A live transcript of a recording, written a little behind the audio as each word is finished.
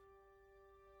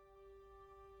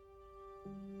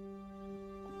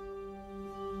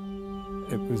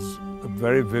It was a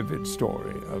very vivid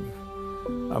story of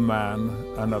a man,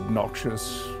 an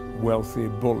obnoxious, wealthy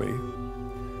bully,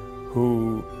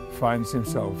 who finds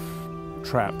himself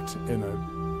trapped in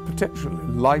a potentially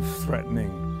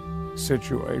life-threatening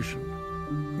situation.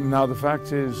 Now, the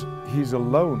fact is, he's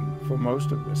alone for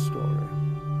most of this story,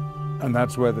 and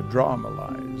that's where the drama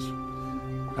lies.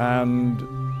 And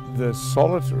the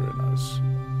solitariness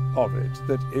of it,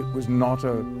 that it was not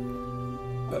a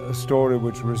story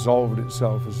which resolved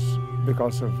itself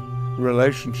because of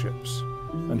relationships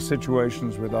and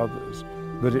situations with others,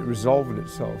 but it resolved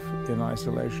itself in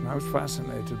isolation. I was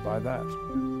fascinated by that.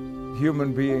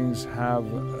 Human beings have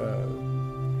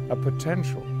a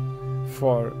potential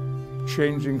for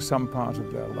changing some part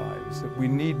of their lives, that we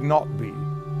need not be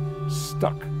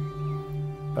stuck,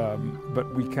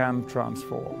 but we can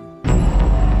transform.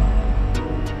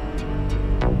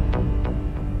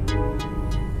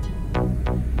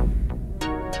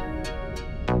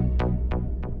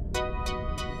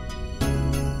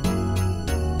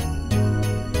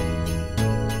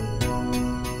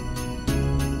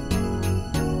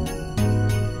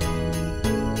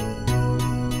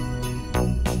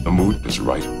 The mood is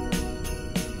right.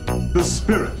 The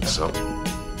spirit. So,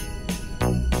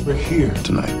 We're here.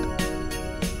 tonight,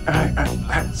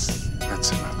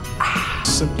 That's enough.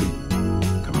 simply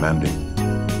commanding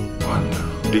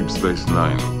Wonderful. Deep Space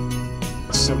Nine.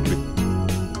 Simply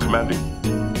commanding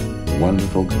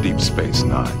wonderful Deep Space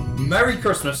Nine. Merry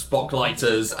Christmas,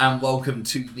 Spotlighters, and welcome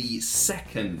to the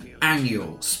second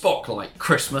annual Spotlight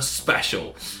Christmas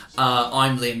special.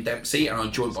 I'm Liam Dempsey, and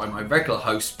I'm joined by my regular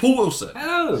host, Paul Wilson.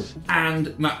 Hello!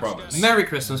 And Matt Roberts. Merry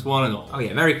Christmas, one and all. Oh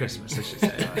yeah, Merry Christmas, I should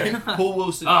say. Paul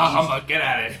Wilson Get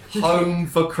at it. is home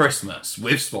for Christmas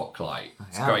with Spotlight.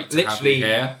 It's great to have you Literally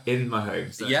here. in my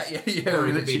home. So Yeah.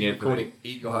 Very Literally convenient for me. recording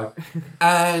in your home.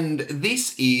 And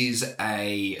this is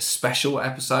a special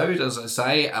episode, as I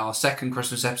say, our second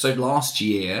Christmas episode. Last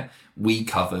year, we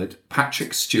covered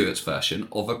Patrick Stewart's version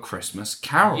of A Christmas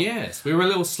Carol. Yes, we were a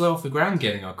little slow off the ground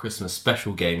getting our Christmas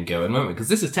special game going, weren't we? Because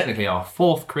this is technically our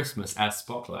fourth Christmas as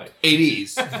Spotlight. It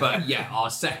is, but yeah, our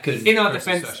second. In our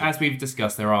Christmas defence, special. as we've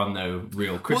discussed, there are no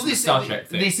real Christmas this, Star Trek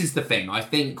things. This is the thing. I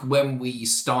think when we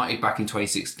started back in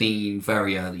 2016,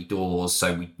 very early doors,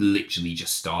 so we literally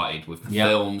just started with the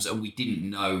films, and we didn't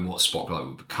know what Spotlight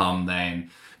would become then.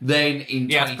 Then in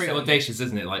Yeah, it's pretty audacious,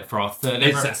 isn't it? Like for our third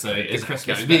episode, it's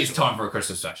Christmas It's special. time for a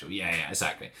Christmas special. Yeah,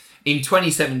 exactly. In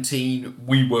 2017,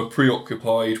 we were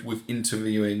preoccupied with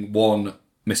interviewing one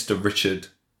Mr. Richard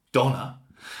Donner.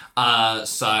 And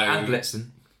Blitzen.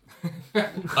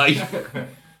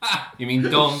 You mean the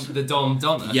Don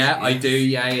Donner? Yeah, I do.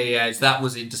 Yeah. So that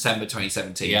was in December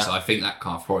 2017. Yeah. So I think that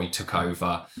kind of probably took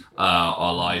over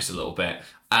our lives a little bit.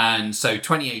 And so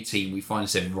 2018, we finally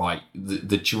said, right,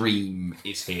 the dream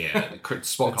is here. The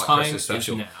Spotlight time Christmas is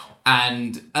special. now.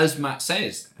 And as Matt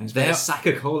says, It's been a sack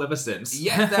of coal ever since.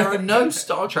 yeah, there are no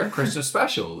Star Trek Christmas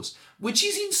specials, which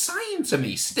is insane to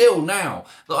me still now.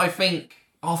 That I think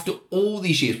after all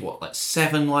these years, like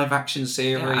 7 live action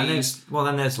series? Yeah,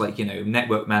 and there's like,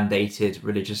 network mandated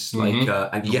religious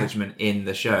acknowledgement in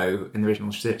the show, in the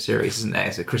original series, isn't there?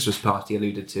 It's a Christmas party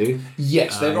alluded to.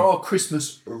 Yes, there are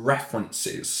Christmas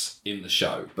references in the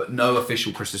show, but no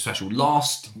official Christmas special.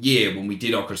 Last year, when we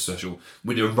did our Christmas special,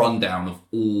 we did a rundown of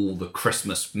all the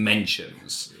Christmas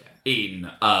mentions in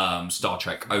Star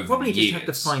Trek over Probably the just years. have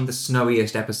to find the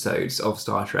snowiest episodes of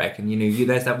Star Trek, and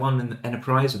there's that one in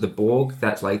Enterprise with the Borg.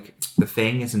 That's like the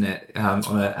thing, isn't it? On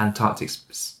an Antarctic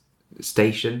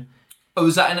station. Oh,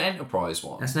 is that an Enterprise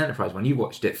one? That's an Enterprise one. You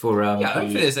watched it for Yeah, I don't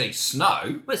think there's any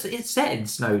snow. Well, it's set in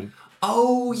snow.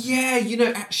 Oh, yeah,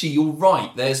 actually, you're right.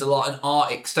 There's an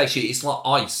Arctic station. It's like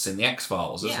ice in the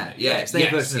X-Files, isn't it? Yeah, it's their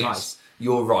version of ice.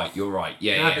 You're right.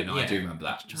 Yeah, but I do remember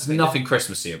that. There's nothing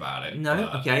Christmassy about it. No,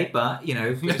 okay, but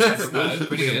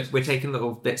pretty good. We're taking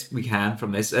little bits we can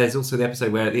from this. There's also the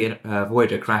episode where the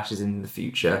Voyager crashes in the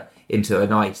future into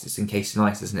an ice. It's encased in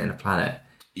ice, isn't it, in a planet?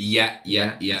 Yeah.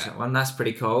 That's that one. That's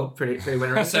pretty cold. Pretty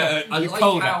winter. So I like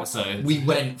cold how episodes. we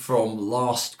went from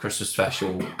last Christmas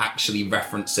special actually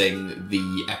referencing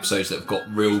the episodes that have got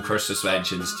real Christmas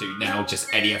mentions to now just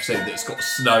any episode that's got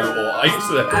snow or ice.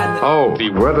 Oh, the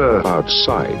weather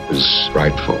outside is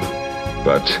frightful,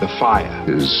 but the fire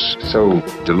is so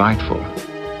delightful.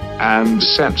 And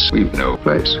since we've no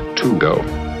place to go,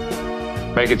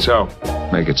 make it so.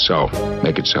 Make it so.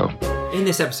 Make it so. In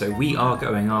this episode, we are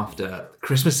going after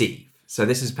Christmas Eve. So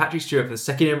this is Patrick Stewart for the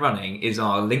second year running is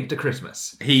our link to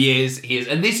Christmas. He is,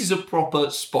 and this is a proper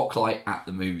spotlight at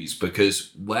the movies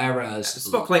because whereas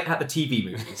Spotlight at the TV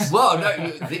movies. well, no,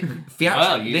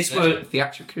 theatrically, you this said were it.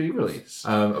 theatrically released.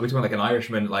 Are we talking like an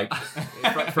Irishman, like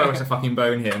throw us a fucking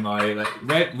bone here, my like.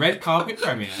 Red carpet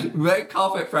premiere. Red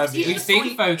carpet premiere. We've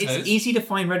seen photos. It's easy to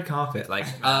find red carpet, like.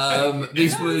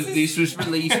 This was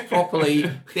released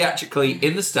properly theatrically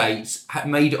in the States. Had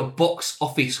made a box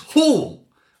office haul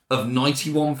of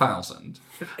 91,000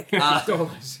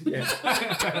 dollars. Yeah.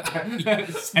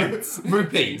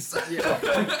 rupees.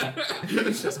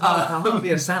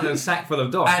 Hardly a sack full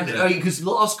of dogs. And because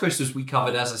last Christmas we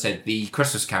covered, as I said, the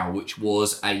Christmas Carol, which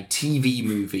was a TV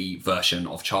movie version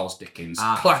of Charles Dickens'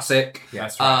 classic,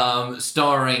 That's right.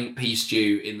 starring P.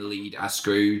 Stew in the lead as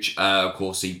Scrooge. Of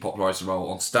course, he popularised the role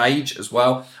on stage as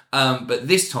well. But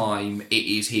this time it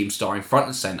is him starring front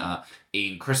and centre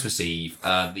in Christmas Eve,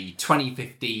 the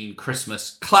 2015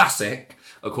 Christmas classic,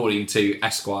 according to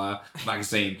Esquire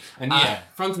magazine. And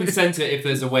front and centre, if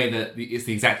there's a way that it's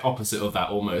the exact opposite of that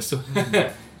almost.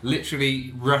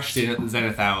 Literally rushed in at the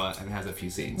Zenith Hour and has a few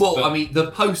scenes. Well, But- I mean,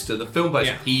 the poster, the film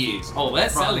poster, Yeah. he is. Oh, they're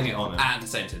front selling it on it. And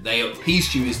centre. P.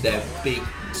 Stew is their big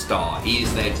star. He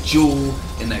is their jewel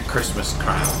in their Christmas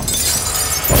crown.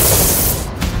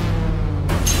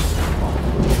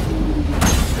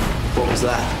 What was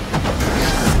that?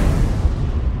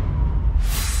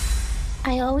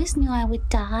 I always knew I would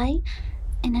die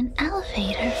in an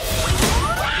elevator.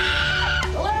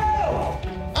 Hello?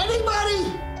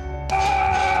 Anybody?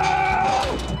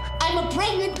 I'm a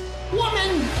pregnant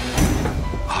woman.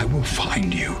 I will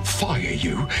find you, fire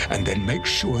you, and then make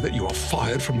sure that you are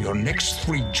fired from your next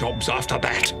 3 jobs after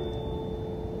that.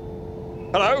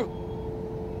 Hello?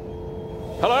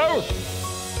 Hello?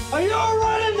 Are you all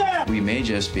right in there? We may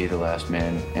just be the last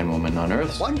man and woman on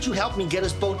Earth. Why don't you help me get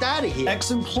us both out of here?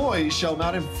 Ex-employees shall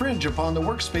not infringe upon the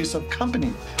workspace of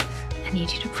company. I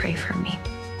need you to pray for me.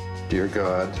 Dear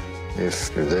God,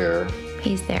 if you're there.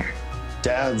 He's there.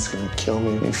 Dad's gonna kill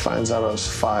me when he finds out I was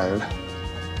fired.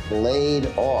 Laid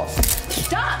off.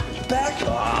 Stop! Back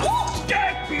off!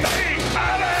 Get me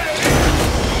out of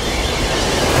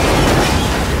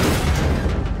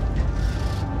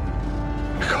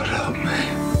here! God help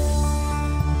me.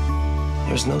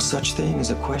 There's no such thing as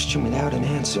a question without an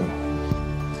answer.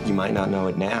 You might not know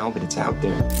it now, but it's out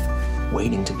there,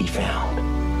 waiting to be found.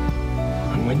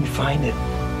 And when you find it,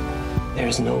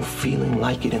 there's no feeling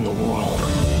like it in the world.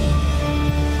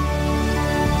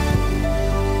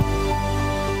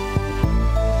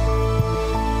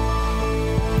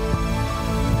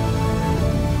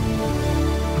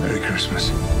 Merry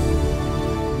Christmas.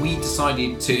 We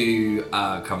decided to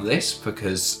cover this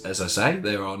because, as I say,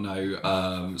 there are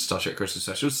no Star Trek Christmas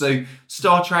specials. So,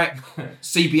 Star Trek,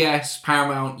 CBS,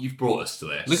 Paramount, you've brought us to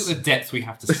this. Look at the depths we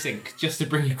have to sink just to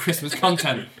bring you Christmas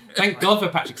content. Thank God for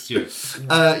Patrick Stewart.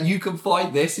 You can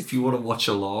find this if you want to watch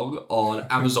along on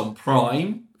Amazon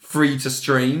Prime, free to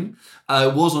stream.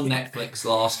 It was on Netflix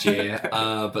last year,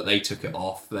 but they took it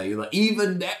off.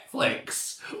 Even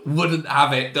Netflix wouldn't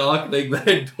have it darkening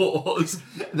their doors.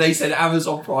 They said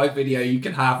Amazon Prime Video, you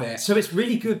can have it. So it's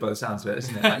really good by the sounds of it,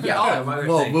 isn't it? Like,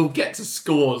 Well, we'll get to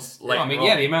scores later. I mean,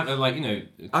 on. the amount of I've already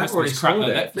Christmas crap sold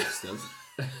that it. Netflix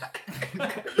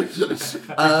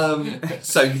does.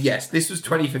 So yes, this was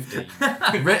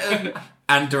 2015, written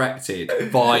and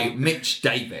directed by Mitch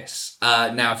Davis.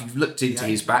 Now, if you've looked into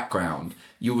his background,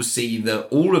 you will see that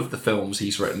all of the films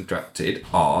he's written and directed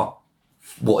are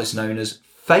what is known as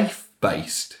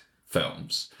faith-based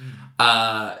films.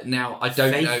 Now, I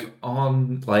don't know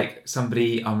on like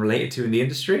somebody I'm related to in the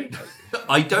industry.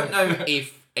 I don't know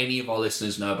if any of our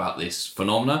listeners know about this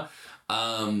phenomena.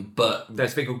 But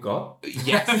there's a thing called God.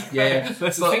 Yes, yeah.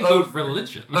 There's a thing called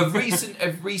religion. Of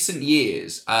recent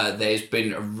years, there's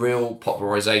been a real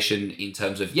popularization in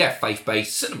terms of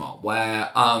faith-based cinema,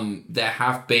 where there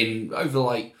have been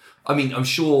I'm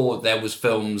sure there was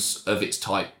films of its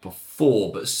type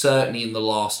before, but certainly in the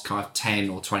last kind of 10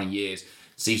 or 20 years,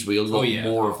 seems to be a lot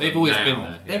more of them. They've always now. been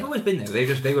there. They've always been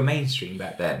there. They were mainstream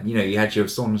back then. You know, you had your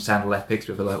Storm and Sandal epics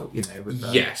with a little, with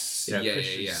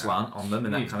Christian slant on them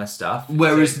and that kind of stuff.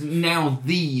 Whereas now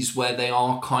these, where they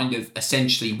are kind of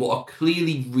essentially what are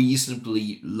clearly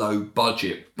reasonably low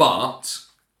budget, but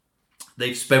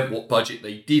they've spent what budget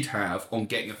they did have on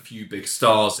getting a few big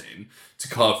stars in to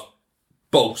kind of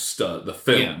bolster the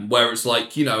film. Yeah. Where it's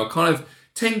like, a kind of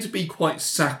tend to be quite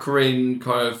saccharine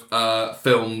kind of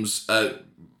films,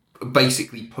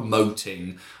 basically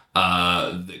promoting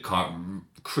the kind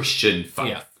of Christian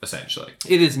faith, essentially.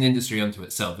 It is an industry unto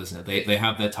itself, isn't it? They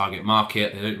have their target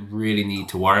market. They don't really need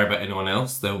to worry about anyone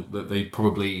else. They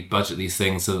probably budget these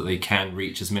things so that they can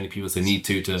reach as many people as they need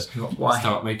to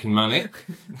start making money.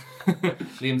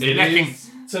 Liam's necking.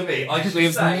 To me, I just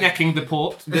Liam's necking the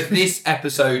port. That this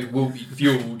episode will be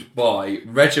fueled by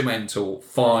regimental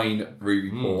fine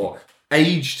Ruby Port,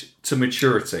 aged to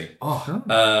maturity.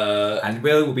 And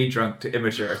Will be drunk to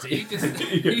immaturity.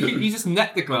 You just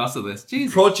necked the glass of this.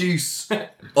 Jesus. Produce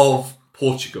of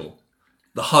Portugal,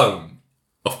 the home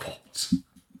of port.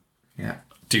 Yeah.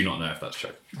 Do not know if that's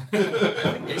true.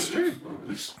 It's true.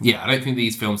 Yeah, I don't think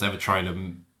these films ever try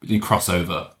to cross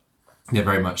over. They're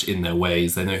very much in their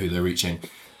ways. They know who they're reaching.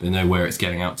 They know where it's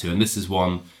getting out to. And this is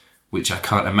one which I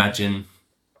can't imagine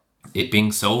it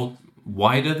being sold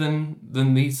wider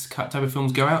than these type of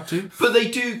films go out to. But they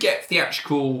do get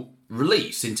theatrical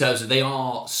release in terms of they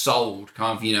are sold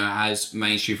kind of, as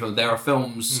mainstream films. There are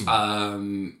films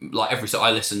like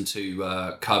I listen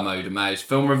to Kermode and Mayo's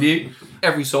film review.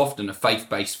 Every so often a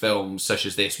faith-based film such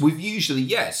as this with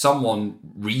usually someone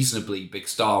reasonably big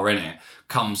star in it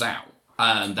comes out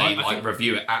and they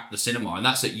review it at the cinema, and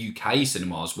that's at UK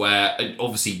cinemas where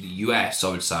obviously the US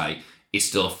I would say is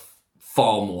still a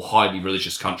far more highly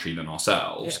religious country than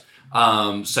ourselves.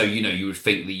 So, you would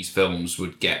think these films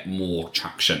would get more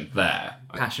traction there.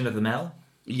 Passion of the Mel?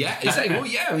 Yeah, exactly. Well,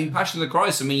 I mean, Passion of the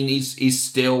Christ, is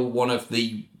still one of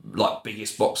the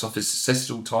biggest box office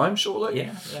successes of all time, surely.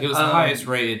 Yeah. It was the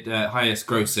highest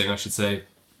grossing, I should say,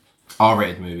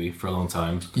 R-rated movie for a long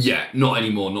time. Yeah, not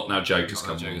anymore. Not now Joker's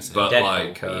coming. But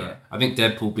Deadpool, I think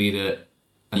Deadpool beat it.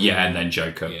 And then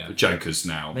Joker. Yeah. Joker's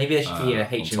now. Maybe there should be a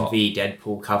HMV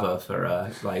Deadpool cover for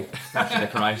Passion of the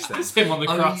Christ. It's him on the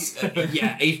cross.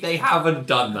 If they haven't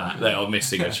done that, they are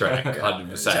missing a trick.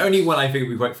 100%. It's only one I think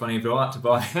would be quite funny if you want to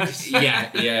buy.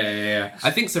 Yeah.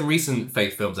 I think some recent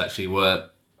faith films actually were.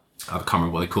 I can't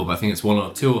remember what they call, but I think it's one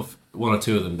or two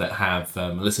of them that have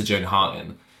Melissa Joan Hart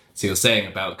in. So you're saying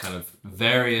about kind of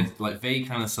various, vague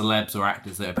kind of celebs or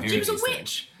actors that appear in these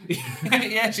things.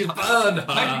 Yeah, she's burn her.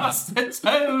 I must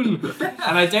atone.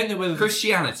 And I don't know whether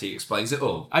Christianity explains it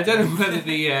all. I don't know whether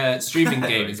the streaming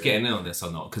game is getting in on this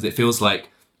or not, because it feels like,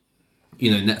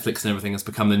 Netflix and everything has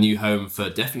become the new home for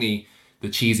definitely the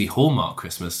cheesy Hallmark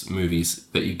Christmas movies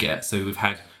that you get. So we've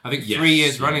had, I think, 3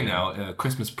 years running now,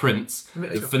 Christmas Prince,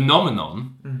 the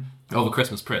phenomenon of a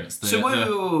Christmas Prince.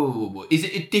 So is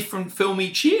it a different film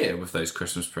each year with those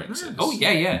Christmas Princes? Oh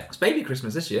yeah. It's baby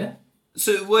Christmas this year.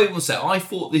 So wait one sec. I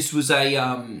thought this was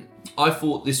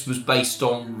based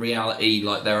on reality,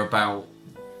 they're about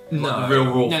the real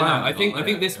royal family. No. I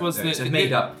think this was it's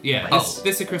made up. Yeah, this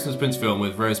is a Christmas Prince film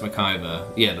with Rose McIver.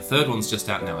 Yeah, the third one's just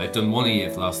out now. They've done one a year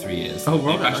for the last 3 years. Oh,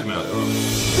 right. They've actually come out.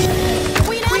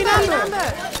 Queen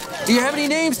Amber! Do you have any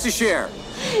names to share?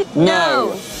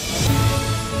 No.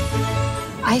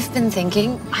 I've been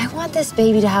thinking, I want this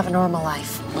baby to have a normal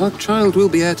life. Our child will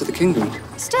be heir to the kingdom.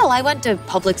 Still, I went to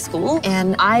public school,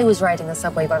 and I was riding the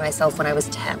subway by myself when I was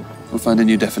 10. We'll find a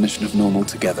new definition of normal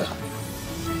together.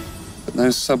 But no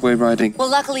subway riding. Well,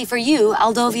 luckily for you,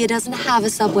 Aldovia doesn't have a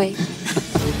subway.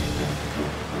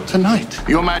 Tonight,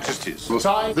 Your Majesties will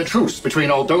sign the truce between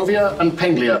Aldovia and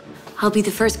Penglia. I'll be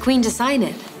the first queen to sign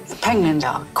it. The Penguins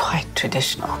are quite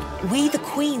traditional. We, the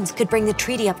queens, could bring the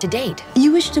treaty up to date.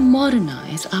 You wish to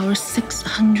modernize our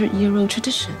 600-year-old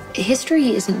tradition.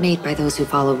 History isn't made by those who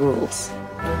follow rules.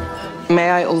 May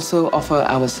I also offer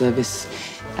our service?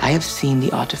 I have seen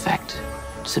the artifact.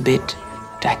 It's a bit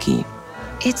tacky.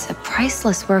 It's a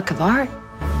priceless work of art.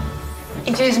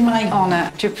 It is my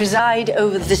honor to preside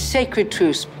over the sacred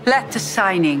truce. Let the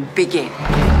signing begin.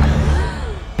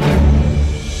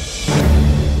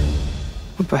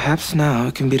 Perhaps now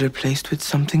it can be replaced with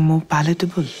something more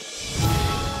palatable.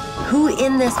 Who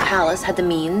in this palace had the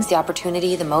means, the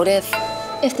opportunity, the motive?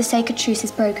 If the sacred truce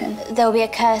is broken, there will be a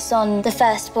curse on the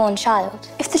firstborn child.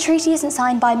 If the treaty isn't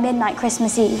signed by midnight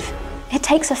Christmas Eve, it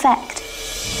takes effect.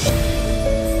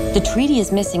 The treaty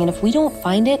is missing, and if we don't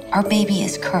find it, our baby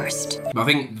is cursed. I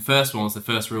think the first one was the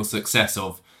first real success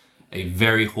of a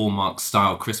very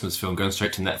Hallmark-style Christmas film going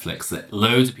straight to Netflix that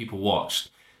loads of people watched.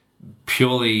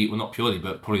 Purely, well, not purely,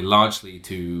 but probably largely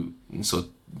to sort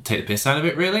of take the piss out of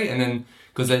it, really. And then,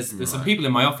 because there's some people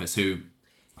in my office who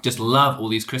just love all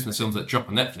these Christmas films that drop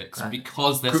on Netflix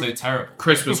because they're so terrible.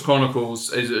 Christmas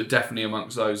Chronicles is definitely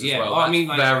amongst those as well. I mean,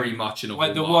 very much in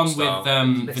a the one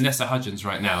with Vanessa Hudgens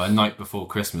right now, A Night Before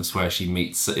Christmas, where she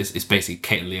meets, it's basically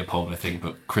Kate and Leopold, I think,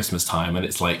 but Christmas time, and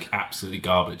it's absolutely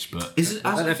garbage. But is it?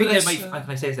 I think they might.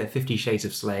 I say it's 50 Shades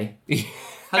of Slay.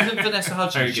 Hasn't Vanessa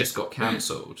Hudgens just got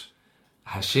cancelled?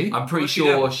 Has she? I'm pretty What's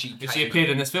sure done? she. Has she appeared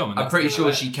in this film? I'm pretty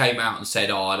sure she came out and said,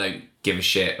 "Oh, I don't give a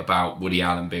shit about Woody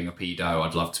Allen being a pedo.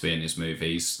 I'd love to be in his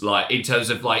movies." Like in terms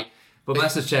of like. But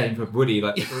that's a shame for Woody.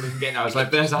 Like, before we can get now, it's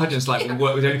like Vanessa Hudgens. Like, the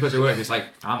only person who worked. It's like,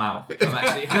 I'm out. I'm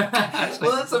actually.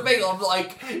 Well, that's the thing. I'm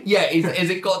like, yeah.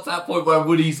 Is it got to that point where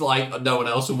Woody's like, no one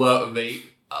else will work with me?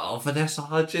 Oh, Vanessa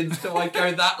Hudgens, do I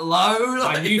go that low?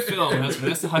 My new film has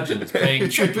Vanessa Hudgens paying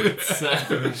tributes.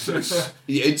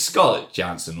 Scarlett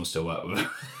Johansson will still work with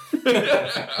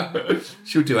her.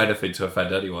 She'll do anything to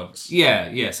offend anyone.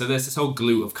 Yeah. So there's this whole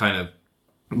glue of kind of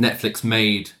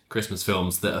Netflix-made Christmas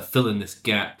films that are filling this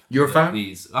gap. You're a fan?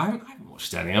 I haven't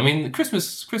watched any. I mean, the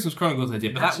Christmas Chronicles I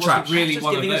did, but That's that wasn't trash. really That's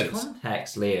one of just those. giving us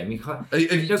context, Liam. You can't.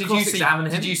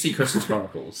 Did you see Christmas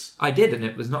Chronicles? I did, and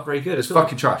it was not very good. It's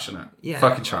fucking trash, isn't it? Yeah,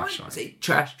 Fucking trash. I'd say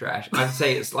trash. I'd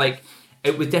say it's like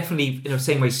it was definitely in the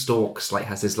same way. Storks like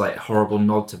has this like horrible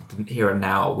nod to the here and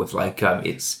now with like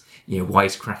it's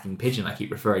wisecracking pigeon I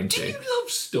keep referring to. Do you love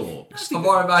Storks? I'm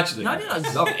more imagining. No, I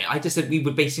love it. I just said we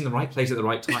were based in the right place at the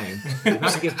right time.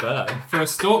 That's a good bird. For a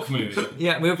stork movie.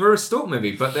 Yeah, we were for a stork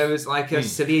movie, but there was like a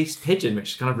silly pigeon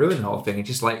which kind of ruined the whole thing. And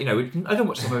just like, I don't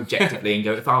watch something objectively and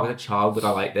go, if I was a child, would I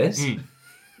like this?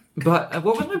 But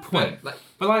what was my point? Like,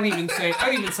 but I'd even say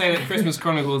that Christmas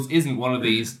Chronicles isn't one of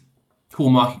these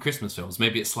hallmarky Christmas films.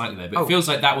 Maybe it's slightly there, but it feels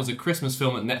like that was a Christmas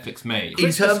film that Netflix made.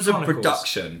 In terms of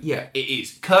production, it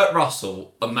is. Kurt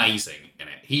Russell, amazing in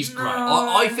it. He's great.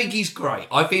 I think he's great.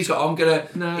 I think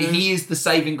he is the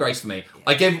saving grace for me.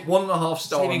 I gave it 1.5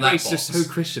 stars on that Grace box. is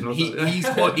so Christian. Wasn't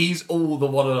it? He's all the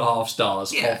 1.5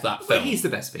 stars of that film. He's the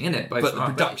best thing in it. But the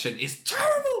production is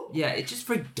terrible. Yeah, it's just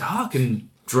very dark and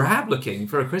drab looking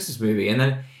for a Christmas movie, and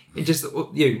then it just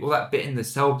all that bit in the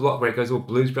cell block where it goes all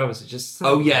Blues Brothers. It's just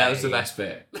so that was the best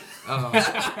bit.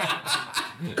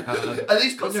 At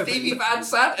least got Stevie Van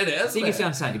Sant in it, hasn't Stevie it?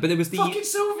 Van Sant, but there was the fucking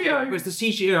Silvio. It was the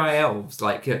CGI elves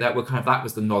that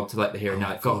was the nod to like the here and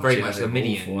now. It got very much the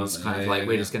Minions kind of like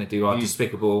we're just going to do our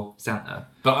despicable Santa.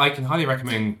 But I can highly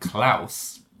recommend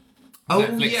Klaus.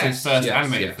 Netflix's first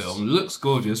animated film. Looks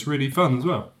gorgeous, really fun as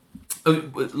well.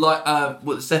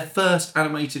 It's their first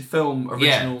animated film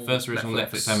first original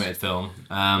Netflix animated film.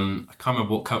 I can't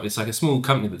remember what company. It's like a small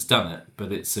company that's done it,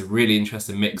 but it's a really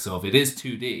interesting mix of. It is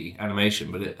 2D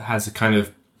animation, but it has a kind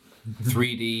of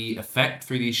 3D effect,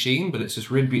 3D sheen, but it's just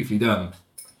really beautifully done.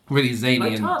 Really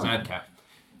zany and madcap.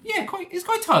 Yeah, it's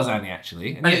quite Tarzan-y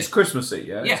actually, and it's Christmassy.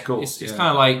 Yeah, it's cool. It's kind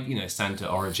of like Santa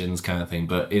Origins kind of thing,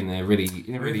 but in a really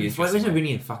interesting. There's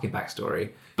really a fucking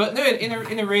backstory. But no, in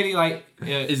a really like.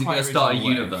 Is it going to start a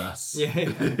universe? Yeah.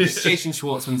 Jason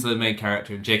Schwartzman's the main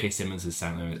character, and J.K. Simmons is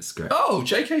Santa. It's great. Oh,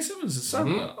 J.K. Simmons is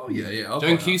Santa. Mm-hmm. Oh yeah.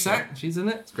 Joan Cusack, she's in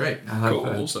it. It's great. Cool,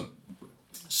 awesome.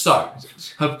 So,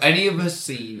 have any of us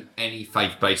seen any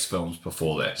faith-based films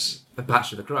before this? The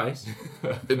Passion of the Christ.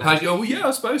 Oh yeah,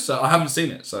 I suppose so. I haven't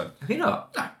seen it, so. Have you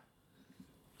not?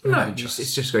 No.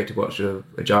 It's just great to watch a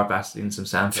jar bastard in some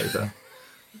sandpaper.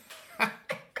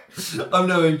 I'm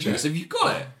no interest. Have you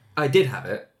got it? I did have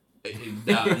it.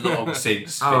 Long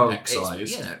since been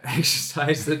excised.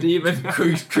 Exercise the demon.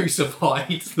 Crucified.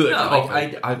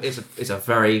 It's a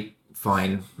very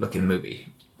fine looking movie.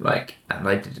 And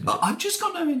I didn't. I've just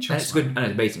got no interest. And it's good, and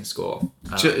it's amazing score.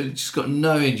 Just got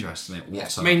no interest in it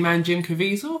whatsoever. Main man Jim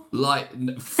Caviezel?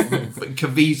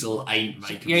 Caviezel ain't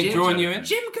making. He ain't drawing you in.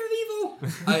 Jim Caviezel.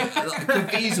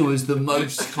 Caviezel is the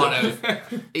most kind of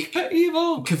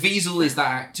evil. Caviezel is that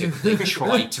actor they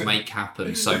tried to make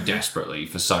happen so desperately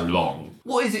for so long.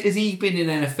 What is it? Has he been in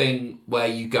anything where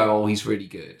you go, oh, he's really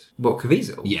good? What,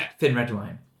 Caviezel? Yeah, Thin Red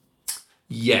Line.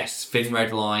 Yes, Thin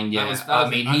Red Line. Yeah, I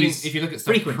think if you look at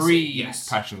stuff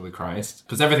Passion of the Christ,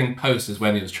 because everything post is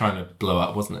when he was trying to blow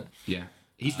up, wasn't it? Yeah,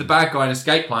 he's the bad guy in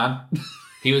Escape Plan.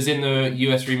 He was in the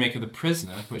US remake of The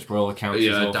Prisoner, which by all accounts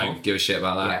is awful. Don't give a shit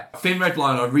about that. Yeah. Thin Red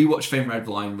Line. I rewatched Thin Red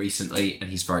Line recently, and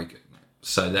he's very good.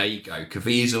 So there you go.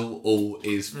 Caviezel, all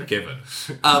is forgiven.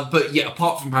 But yeah,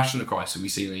 apart from Passion of the Christ, have we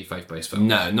seen any faith-based films?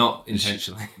 No, not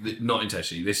intentionally. Not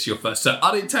intentionally. This is your first. So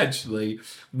unintentionally,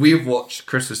 we have watched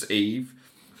Christmas Eve.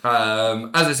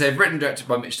 As I said, written and directed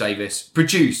by Mitch Davis,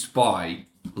 produced by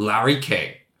Larry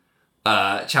King,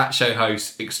 chat show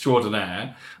host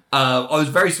extraordinaire. I was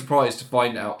very surprised to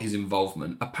find out his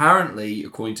involvement. Apparently,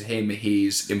 according to him,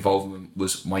 his involvement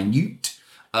was minute.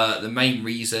 The main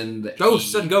reason that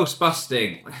ghost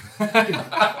busting.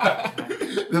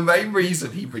 The main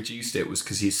reason he produced it was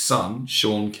because his son,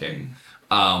 Sean King,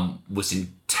 was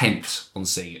intent on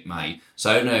seeing it made. So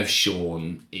I don't know if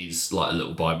Sean is like a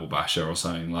little Bible basher or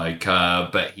something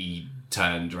but he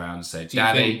turned around and said, Do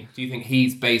you think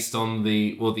he's based on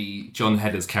the John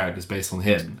Hedder's character is based on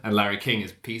him, and Larry King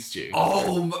is Peace Stew?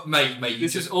 Oh, mate, you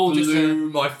this just is all blew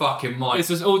my fucking mind. This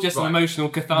was all just an emotional,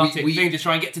 cathartic thing to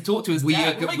try and get to talk to his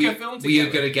dad. We are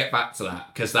going to get back to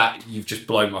that, because that you've just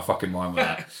blown my fucking mind with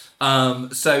that.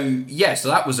 So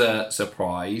that was a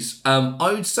surprise.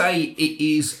 I would say it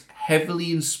is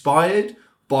heavily inspired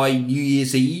by New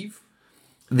Year's Eve,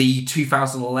 the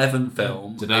 2011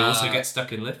 film. Did they also get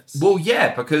stuck in lifts? Well,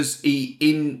 yeah, because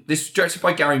this was directed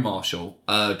by Gary Marshall,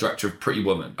 director of Pretty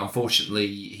Woman. Unfortunately,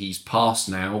 he's passed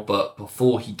now, but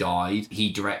before he died, he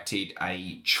directed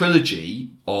a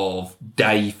trilogy of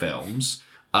day films,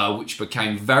 which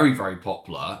became very, very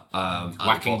popular at the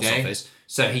box office.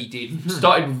 So he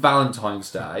started with Valentine's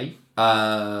Day,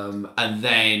 and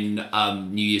then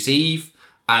New Year's Eve,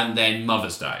 and then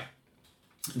Mother's Day.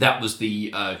 That was the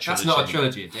trilogy. That's not a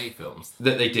trilogy of day films.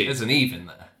 That they did. There's an Eve in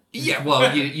there. Yeah,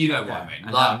 well, you know what I mean.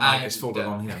 And it's fallen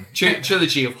on him.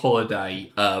 Trilogy of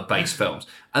holiday-based films.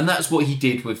 And that's what he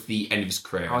did with the end of his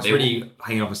career. I was really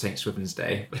hanging on for St. Swithin's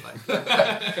Day.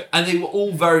 And they were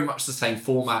all very much the same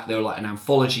format. They were like an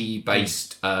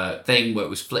anthology-based thing where it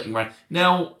was flitting around.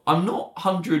 Now, I'm not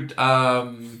 100...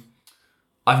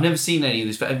 I've never seen any of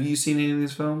this. Have you seen any of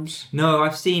these films? No,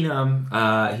 I've seen...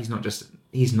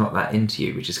 He's not that into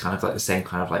you, which is kind of like the same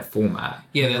kind of like format.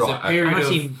 Yeah, there's a period I've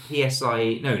seen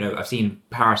PSI... No, I've seen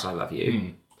Paris, I Love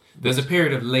You. There's a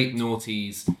period of late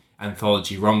noughties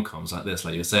anthology rom-coms like this,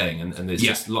 like you're saying, and there's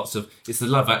just lots of... It's the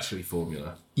Love Actually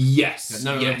formula. Yes.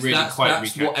 None of them really that's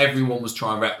what everyone was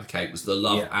trying to replicate, was the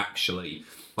Love Actually.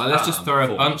 Like, let's just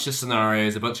throw a bunch of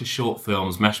scenarios, a bunch of short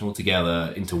films, mash them all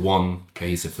together into one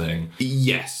cohesive thing.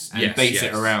 Yes. And base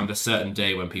it around a certain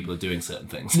day when people are doing certain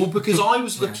things. Well, because I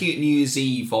was looking at New Year's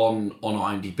Eve on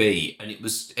IMDb, and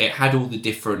it had all the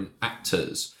different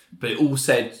actors, but it all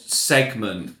said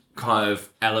segment, kind of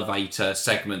elevator,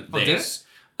 segment this.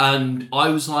 And I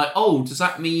was like, oh, does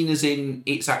that mean as in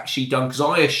it's actually done? Because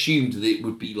I assumed that it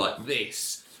would be like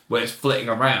this, where it's flitting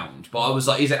around, but I was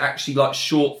like, is it actually like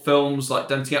short films like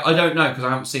done together? I don't know, because I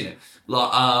haven't seen it.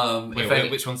 Like, wait,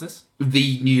 which one's this?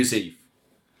 The New Year's Eve.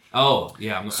 Oh,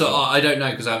 yeah. I'm not sure. I don't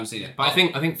know, because I haven't seen it. But I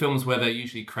think films where they're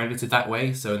usually credited that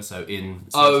way, so and so in.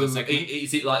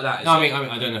 Is it like that? No, I mean,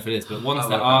 I don't know if it is, but ones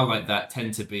that are like that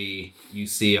tend to be you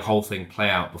see a whole thing play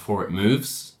out before it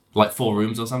moves. Like 4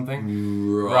 rooms or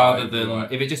something, rather than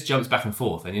if it just jumps back and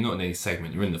forth, then you're not in any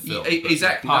segment, you're in the film.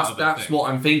 Exactly, that's what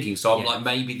I'm thinking. So I'm like,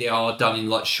 maybe they are done in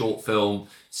like short film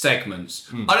segments.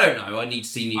 I don't know. I need to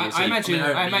see New Year's Eve.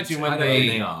 I imagine when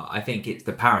they are. I think it's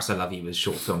the Paris I Love You was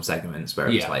short film segments where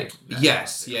it's like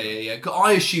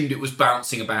I assumed it was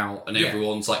bouncing about and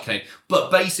everyone's like, okay.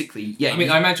 But basically, I mean,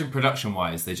 I imagine production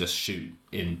wise, they just shoot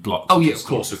in blocks. Oh yeah, of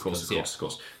course.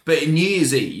 But in New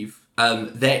Year's Eve,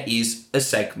 there is a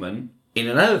segment in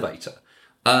an elevator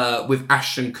with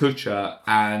Ashton Kutcher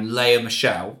and Lea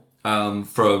Michele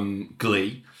from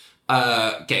Glee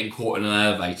getting caught in an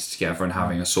elevator together and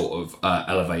having a sort of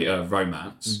elevator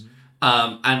romance.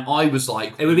 And I was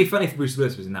like, it would be funny if Bruce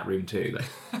Willis was in that room too.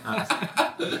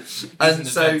 And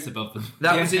so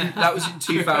that was in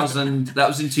 2000. That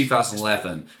was in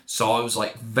 2011. So I was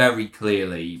like, very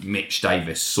clearly, Mitch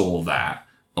Davis saw that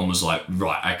and was like,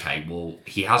 right, okay, well,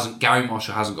 Gary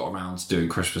Marshall hasn't got around to doing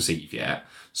Christmas Eve yet,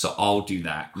 so I'll do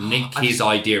that. Nick his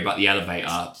idea about the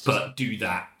elevator, but do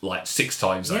that like 6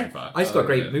 times over. I just got a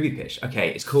great movie pitch.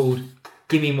 Okay, it's called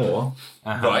Give Me More.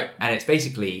 Right. And it's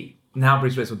basically, now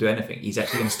Bruce Willis will do anything. He's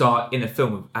actually going to start in a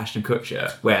film with Ashton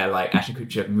Kutcher, where like Ashton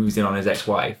Kutcher moves in on his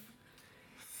ex-wife.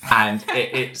 And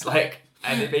it's like,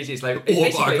 and it basically it's like...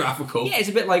 autobiographical. Yeah, it's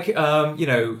a bit like,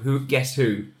 Who Guess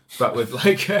Who, but with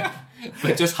like...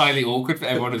 But just highly awkward for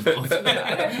everyone involved. But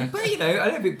I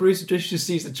don't think Bruce just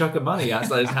sees the chunk of money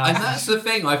outside his house. And that's the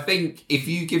thing. I think if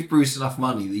you give Bruce enough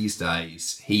money these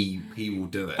days, he will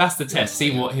do it. That's the test.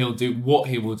 See what he'll do, what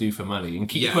he will do for money, and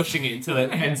keep pushing it until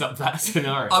it ends up that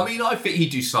scenario. I mean, I think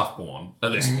he'd do stuff porn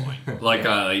at this point. Like,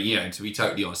 to be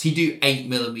totally honest, he'd do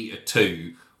 8mm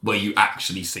 2. Where you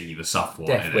actually see the stuff one.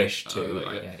 Death Wish too.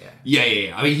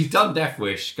 Yeah. I mean, he's done Death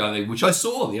Wish, which I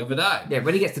saw the other day. Yeah,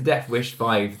 when he gets to Death Wish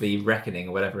 5, The Reckoning,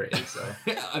 or whatever it is. So.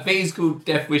 I think it's called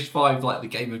Death Wish 5, like the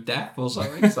Game of Death or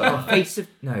something. So. Face of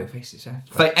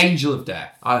Death. Right. Angel of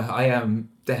Death. I am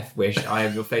Death Wish, I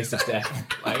am your face of death.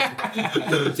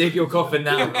 Like, dig your coffin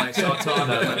now, like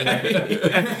Sartana.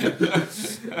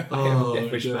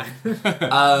 Death Wish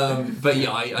man. But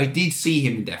yeah, I did see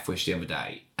him in Death Wish the other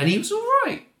day, and he was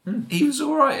alright. He was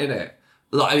alright in it.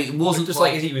 Like, I mean, it wasn't just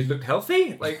like he looked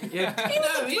healthy. Like, yeah,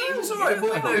 he was alright.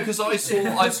 No, because I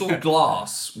saw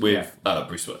Glass with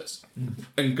Bruce Willis,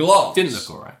 and Glass didn't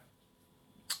look alright.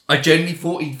 I genuinely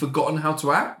thought he'd forgotten how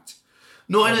to act.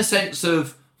 Not in a sense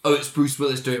of, oh, it's Bruce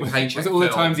Willis doing a paycheck Was it all the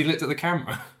film. times he looked at the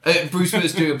camera? Bruce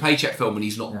Willis doing a paycheck film and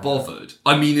he's not bothered.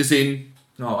 I mean, as in...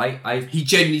 No, he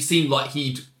genuinely seemed like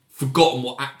he'd forgotten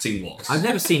what acting was. I've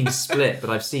never seen Split, but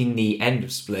I've seen the end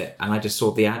of Split, and I just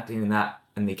saw the acting in that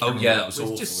and the camera. Oh, yeah, that was It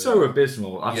awful, just so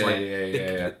abysmal. I was Yeah, like,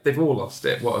 yeah. they've all lost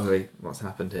it. What's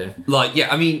happened here? Like,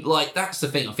 yeah, I mean, like, that's the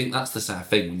thing. I think that's the sad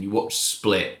thing. When you watch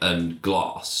Split and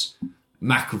Glass,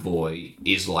 McAvoy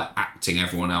is, like, acting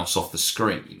everyone else off the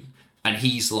screen. And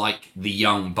he's, like, the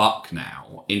young buck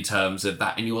now, in terms of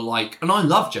that. And you're like... And I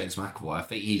love James McAvoy. I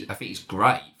think he's great.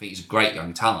 I think he's a great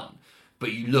young talent.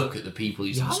 But you look at the people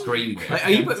he's on screen with... Are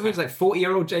you putting like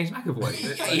 40-year-old James McAvoy?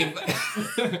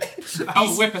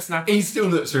 Oh, whippersnapper. He still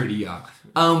looks really young.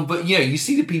 But, you know, you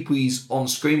see the people he's on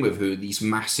screen with who are these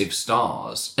massive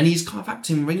stars, and he's kind of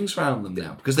acting rings around them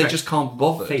now because they just can't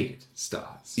bother. Faded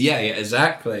stars. Yeah,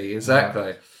 exactly.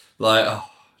 Like, oh,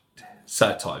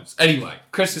 sad times. Anyway,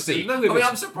 Christmas Eve.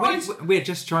 I'm surprised. We're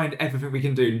just trying everything we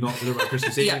can do not to look like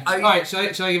Christmas Eve. Yeah, Alright, shall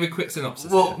I give a quick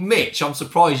synopsis? Well, Mitch, I'm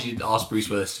surprised you didn't ask Bruce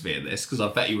Willis to be in this, because I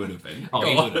bet he would have been. Oh,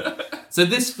 he would have. So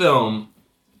this film...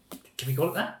 Can we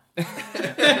call it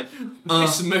that?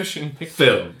 This motion picture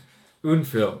film. Un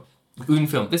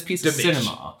film. This piece of Mitch.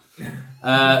 cinema.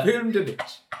 Film de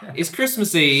Mitch. It's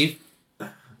Christmas Eve,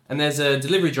 and there's a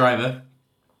delivery driver.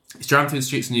 He's driving through the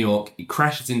streets of New York. He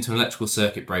crashes into an electrical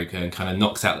circuit breaker and kind of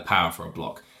knocks out the power for a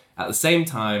block. At the same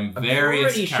time, various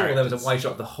I'm pretty sure there was a characters- wide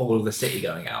shot of the whole of the city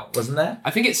going out, wasn't there?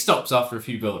 I think it stops after a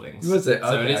few buildings. Was it? So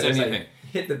Okay, it is I was only a like,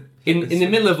 thing. hit In the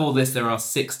middle of all this, there are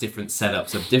 6 different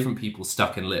setups of different people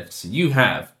stuck in lifts. So you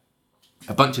have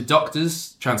a bunch of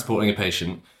doctors transporting a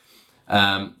patient,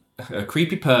 a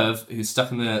creepy perv who's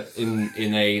stuck in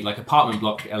a like apartment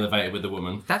block elevator with a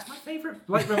woman. That's my favourite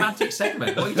like romantic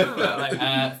segment. What are you talking about?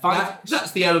 Like,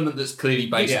 That's the element that's clearly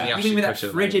based on the you Ashton mean with that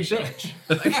Kutcher frigid show.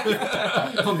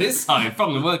 bitch? On this side,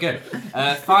 from the word go.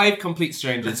 5 complete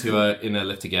strangers who are in a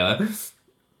lift together.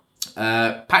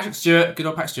 Patrick Stewart, good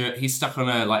old Patrick Stewart, he's stuck on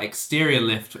a like exterior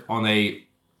lift on a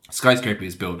skyscraper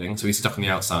he's building, so he's stuck on the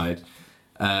outside.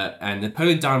 And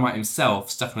Napoleon Dynamite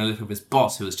himself stuck on a lift with his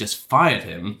boss who has just fired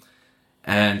him.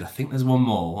 And I think there's one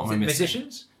more. What am I missing?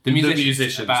 Musicians? The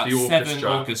musicians. The About orchestra. 7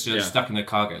 orchestras stuck in a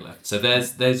cargo lift. So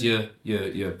there's your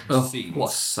scene. What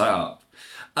a setup.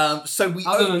 So we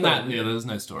Other than open that, yeah, there's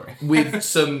no story. with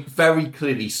some very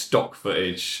clearly stock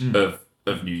footage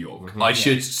of New York. I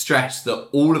should stress that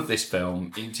all of this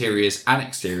film, interiors and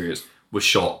exteriors, was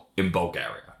shot in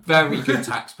Bulgaria. Very good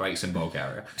tax breaks in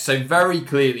Bulgaria. So very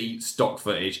clearly stock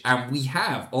footage. And we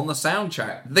have, on the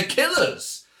soundtrack, The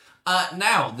Killers.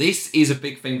 Now, this is a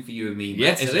big thing for you and me,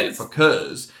 Yes, isn't it it? is.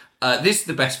 Because this is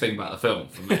the best thing about the film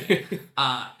for me.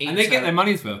 And they get their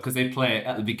money's worth because they play it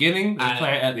at the beginning, they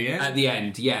play it at the end. At the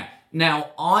end, yeah.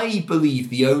 Now, I believe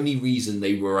the only reason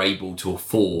they were able to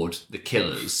afford The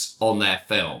Killers on their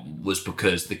film was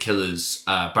because The Killers,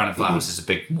 Brandon Flowers is a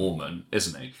big Mormon,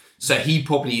 isn't he? So he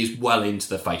probably is well into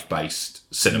the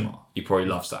faith-based cinema. He probably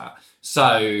loves that.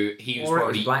 So he was Or it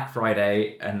probably... was Black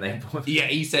Friday and they... Yeah,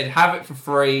 he said, have it for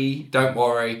free, don't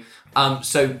worry.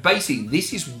 So basically,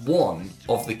 this is one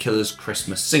of The Killers'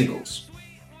 Christmas singles.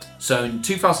 So in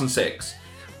 2006,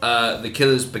 The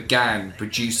Killers began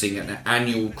producing an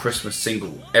annual Christmas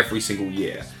single every single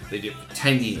year. They did it for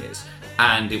 10 years.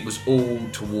 And it was all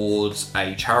towards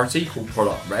a charity called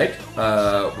Product Red,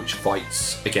 which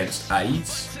fights against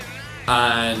AIDS.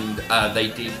 And they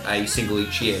did a single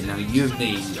each year. Now, you and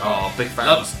me are big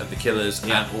fans of The Killers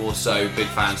and also big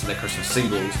fans of their Christmas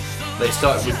singles. They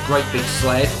started with Great Big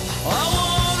Sled.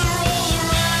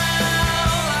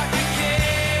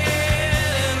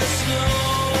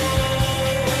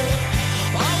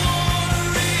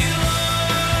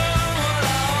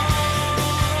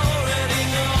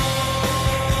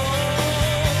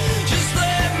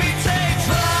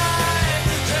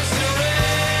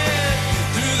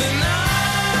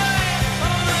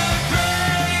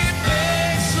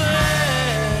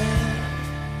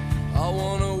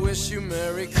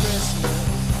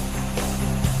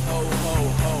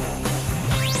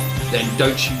 Then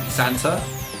Don't Shoot Santa.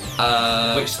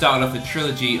 Which started off a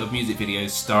trilogy of music videos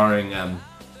starring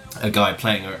a guy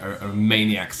playing a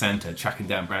maniac Santa tracking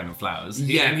down Brandon Flowers.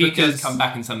 Yeah, and he because- does come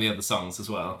back in some of the other songs as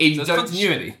well. In So it's Don't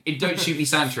continuity. In Don't Shoot Me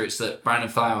Santa, it's that Brandon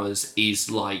Flowers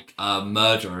is like a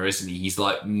murderer, isn't he? He's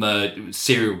like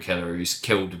serial killer who's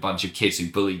killed a bunch of kids who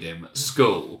bullied him at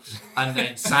school. And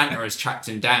then Santa has tracked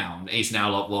him down. He's now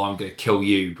like, well, I'm going to kill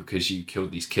you because you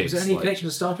killed these kids. Was there any Like- connection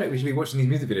to Star Trek? We should be watching these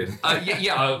music videos.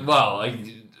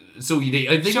 It's all you need.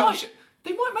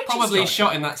 They might probably Star shot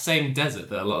Trek. in that same desert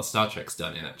that a lot of Star Trek's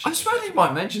done in, actually. I suppose they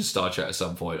might mention Star Trek at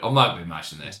some point. I might be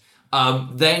imagining this.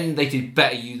 Then they did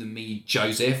Better You Than Me,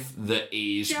 Joseph, that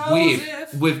is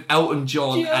with Elton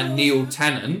John and Neil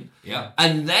Tennant. Yeah.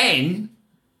 And then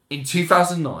in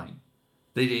 2009,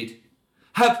 they did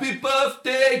Happy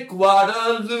Birthday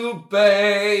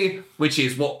Guadalupe, which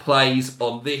is what plays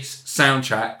on this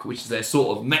soundtrack, which is their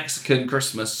sort of Mexican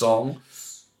Christmas song.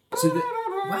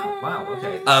 Wow,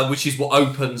 okay. Which is what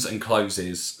opens and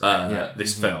closes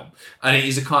this film. And it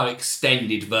is a kind of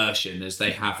extended version as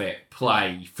they have it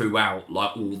play throughout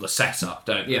like all the setup,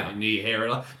 don't they? And you hear it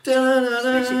like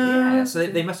Yeah, so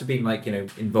they must have been like,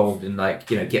 involved in like,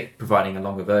 providing a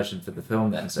longer version for the film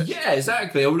then. So yeah,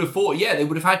 exactly. I would have thought, they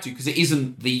would have had to, because it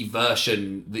isn't the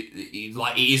version,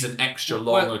 like it is an extra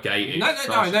elongated. No,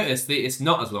 I noticed it's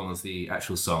not as long as the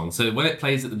actual song. So when it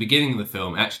plays at the beginning of the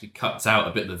film, it actually cuts out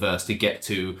a bit of the verse to get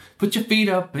to "Put your feet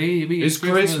up, baby, it's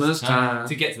Christmas time,"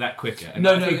 to get to that quicker. And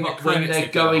No, I think but the when credits they're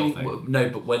take the whole going,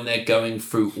 thing. but when they're going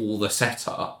through all the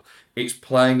setup, it's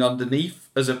playing underneath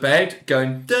as a bed,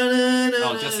 going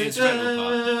just the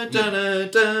instrumental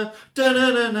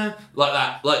like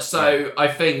that. Like so, I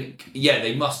think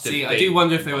they must have. See, been. I do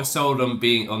wonder if they were sold on them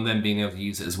being able to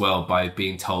use it as well by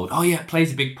being told, "Oh yeah, it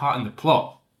plays a big part in the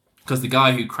plot." Because the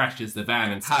guy who crashes the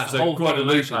van and has the a whole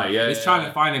Guadalupe, is trying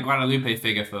to find a Guadalupe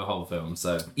figure for the whole film.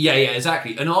 So Yeah,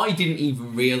 exactly. And I didn't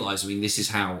even realise, this is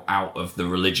how out of the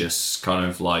religious kind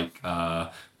of like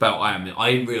belt I am.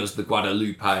 I didn't realise the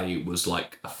Guadalupe was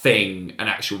like a thing, an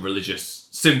actual religious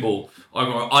symbol.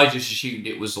 I just assumed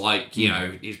it was like,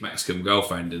 his Mexican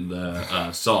girlfriend in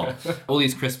the song. all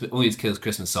these kids'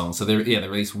 Christmas songs. So they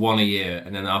release one a year,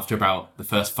 and then after about the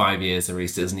first 5 years, they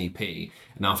released it as an EP,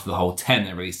 and after the whole 10,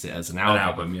 they released it as an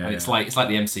album. And it's like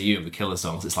the MCU of the Killer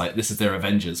songs. It's like this is their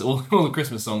Avengers, all the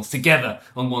Christmas songs together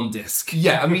on one disc.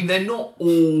 Yeah, they're not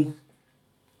all.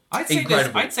 I'd say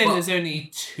incredible, there's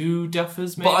only 2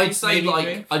 duffers, maybe. But I'd say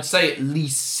maybe 3. I'd say at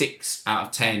least 6 out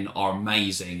of 10 are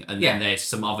amazing, and then there's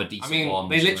some other decent ones.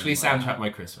 They literally soundtrack my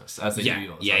Christmas as they do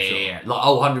yours. Yeah. Like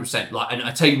 100%. Like, and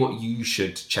I tell you what, you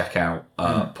should check out,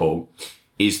 Paul,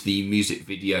 is the music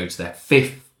video to their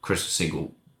 5th Christmas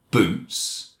single,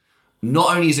 Boots.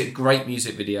 Not only is it a great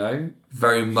music video,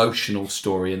 very emotional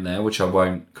story in there, which I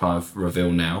won't kind of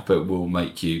reveal now, but will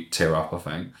make you tear up, I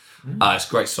think. It's a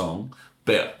great song.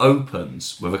 But it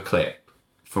opens with a clip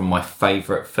from my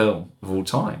favourite film of all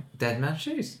time. Dead Man's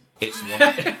Shoes. It's one.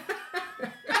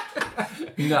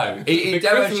 No, Dead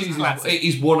Man's Shoes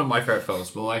is one of my favourite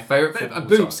films, but my favourite film. of all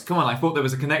Boots. time- Come on, I thought there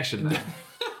was a connection there.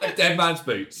 Dead Man's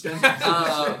Boots.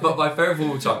 But my favourite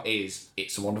film of all time is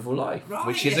It's a Wonderful Life,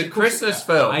 which is a Christmas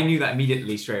film. I knew that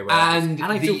immediately straight away. And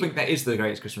I still think that is the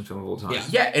greatest Christmas film of all time.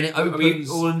 Yeah, and it opens.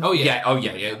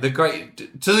 The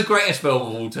greatest film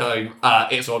of all time.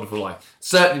 It's a Wonderful Life.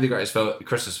 Certainly the greatest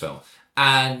Christmas film.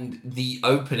 And the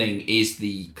opening is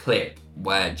the clip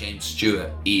where James Stewart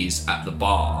is at the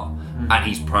bar and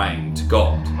he's praying to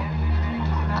God.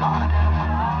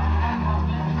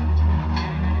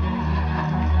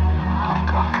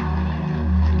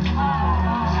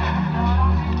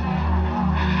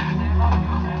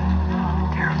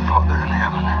 Dear Father in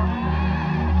heaven,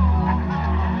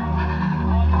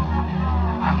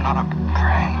 I'm not a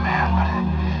praying man, but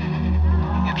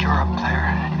if you're up there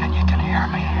and you can hear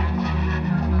me,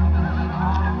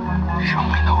 show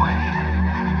me the way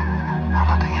out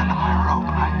at the end of my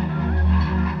rope.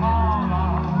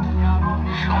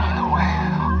 Show me the way,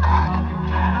 oh God.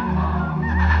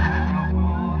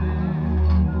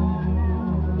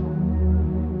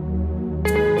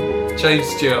 James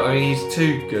Stewart, he's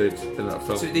too good in that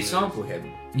film. So they sample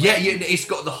him. Yeah, it's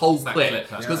got the whole clip.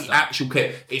 It's got the actual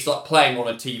clip. It's like playing on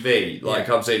a TV. Like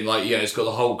comes in, it's got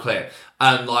the whole clip,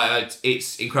 and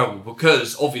it's incredible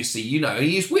because obviously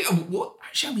he's weird.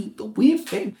 The weird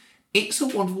thing, It's a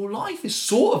Wonderful Life is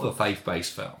sort of a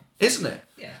faith-based film, isn't it?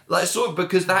 Yeah. Like sort of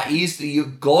because that is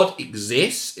God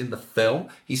exists in the film.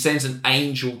 He sends an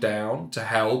angel down to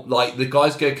help. Like the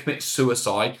guy's going to commit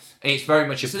suicide, and it's very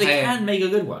much a so they can make a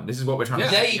good one. This is what we're trying to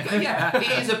say.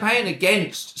 It is a pain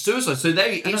against suicide. So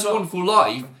It's a Wonderful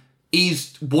Life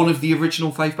is one of the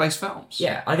original faith-based films.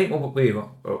 Yeah, I think what we're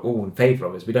all in favour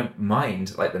of is we don't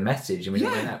mind like the message, and we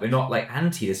don't mind that. We're not like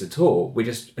anti this at all. We're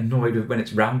just annoyed with when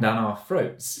it's rammed down our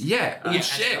throats. Yeah,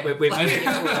 shit.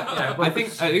 I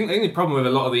think the problem with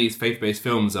a lot of these faith-based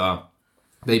films are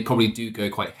they probably do go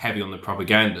quite heavy on the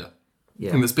propaganda.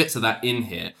 Yeah. And there's bits of that in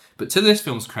here, but to this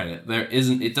film's credit,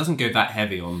 it doesn't go that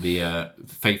heavy on the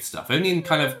faith stuff. Only in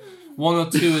kind of one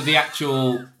or two of the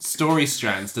actual story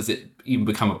strands does it even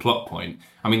become a plot point.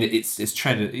 I mean, it's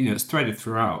threaded, it's threaded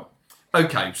throughout.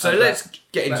 Okay, so let's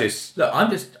get into this. Look,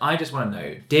 I just want to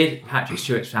know: did Patrick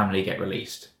Stewart's family get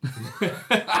released?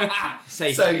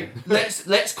 So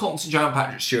let's concentrate on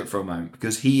Patrick Stewart for a moment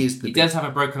because he does have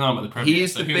a broken arm at the premiere. He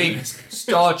is the big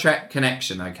Star Trek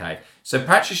connection. Okay, so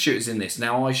Patrick Stewart is in this.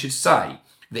 Now I should say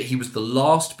that he was the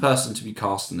last person to be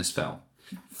cast in this film.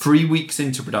 3 weeks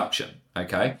into production.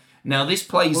 Okay. Now this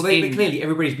plays in... Clearly,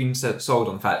 everybody's been sold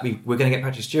on the fact we're going to get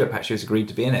Patrick Stewart. Patrick Stewart's agreed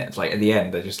to be in it. It's like at the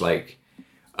end they're just like,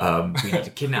 we need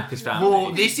to kidnap his family.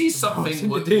 Well, this is something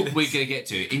we're going to get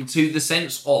to, into the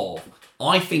sense of,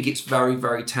 I think it's very,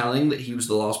 very telling that he was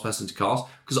the last person to cast,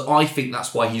 because I think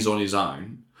that's why he's on his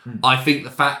own. I think the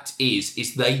fact is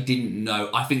they didn't know.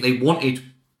 I think they wanted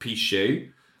Pichu,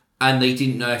 and they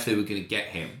didn't know if they were going to get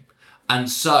him. And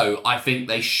so I think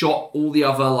they shot all the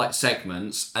other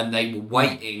segments, and they were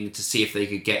waiting to see if they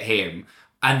could get him,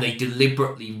 and they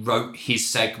deliberately wrote his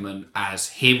segment as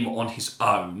him on his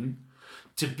own,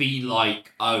 to be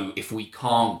like, oh, if we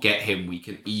can't get him, we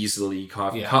can easily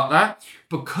cut that.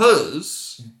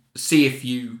 Because, see if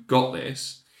you got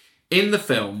this, in the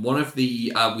film, one of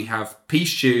the, we have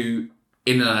Pichu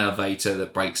in an elevator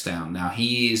that breaks down. Now,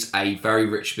 he is a very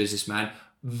rich businessman,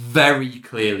 very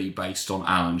clearly based on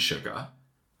Alan Sugar.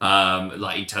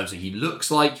 In terms of he looks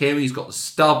like him, he's got the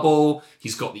stubble,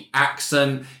 he's got the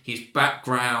accent, his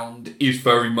background is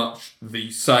very much the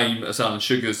same as Alan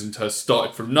Sugar's and has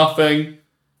started from nothing.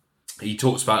 He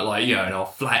talks about a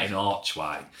flattened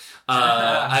archway,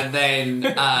 and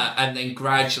then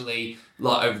gradually,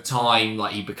 over time,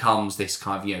 he becomes this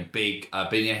kind of big.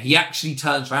 He actually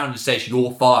turns around and says,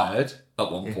 "You're fired."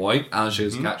 At one point, Alan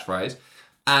Sugar's catchphrase,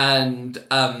 and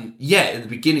in the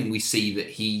beginning we see that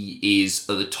he is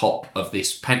at the top of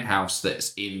this penthouse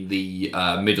that's in the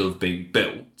middle of being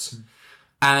built,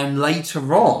 and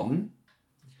later on,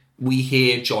 we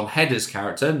hear John Hedder's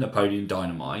character, Napoleon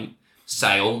Dynamite,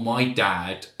 say, oh, my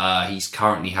dad, he's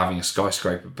currently having a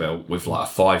skyscraper built with a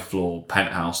 5-floor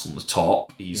penthouse on the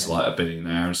top. He's a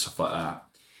billionaire and stuff like that.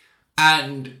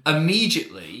 And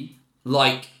immediately,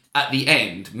 at the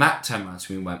end, Matt turned around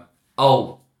to me and went,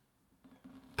 oh,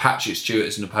 Patrick Stewart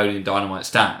is Napoleon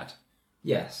Dynamite's dad.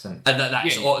 Yes. And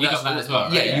that's... you got that as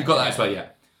well. Yeah, you got that as well, yeah.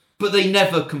 But they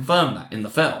never confirmed that in the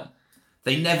film.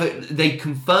 They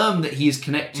confirm that he is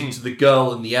connected to the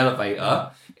girl in the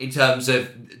elevator in terms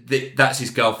of that's his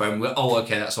girlfriend.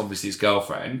 That's obviously his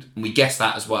girlfriend. And we guess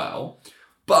that as well.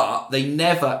 But they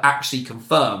never actually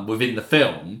confirm within the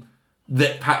film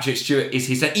that Patrick Stewart is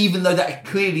his dad, even though that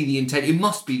clearly the intent. It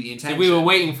must be the intention. So we were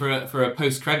waiting for a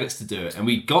post credits to do it, and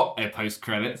we got a post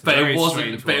credits. But it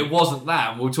wasn't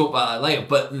that. And we'll talk about that later.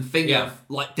 But the thing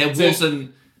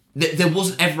there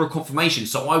wasn't ever a confirmation.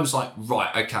 So I was like,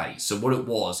 right, okay. So what it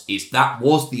was is that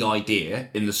was the idea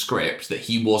in the script that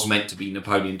he was meant to be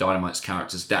Napoleon Dynamite's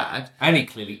character's dad. And he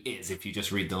clearly is if you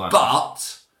just read the line.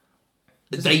 But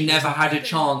they never had a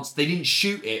chance. They didn't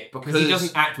shoot it because he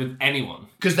doesn't act with anyone.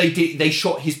 Because they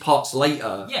shot his parts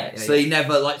later. They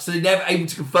never able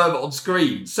to confirm it on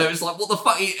screen. So it's like, what the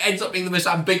fuck? It ends up being the most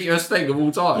ambiguous thing of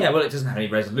all time. Yeah, well, it doesn't have any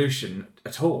resolution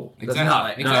at all.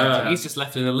 Exactly. No. He's just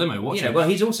left in a limo watching. Well,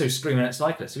 he's also screaming at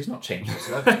cyclists, so he's not changing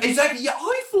himself. Exactly. Yeah,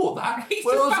 I thought that.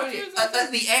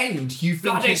 At the end, you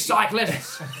think bloody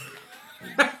cyclists.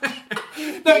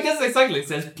 No, he doesn't say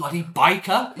cyclist. He says bloody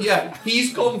biker. Yeah,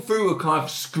 he's gone through a kind of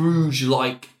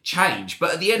Scrooge-like change,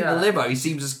 but at the end of the limo, he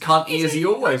seems as cunty as he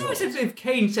always was. It's as if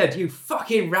Kane said, "You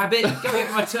fucking rabbit, go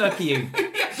get my turkey, you."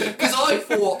 Because I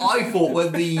thought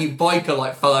when the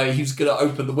biker fell out, he was going to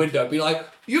open the window and be like,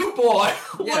 "You boy,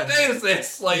 what day is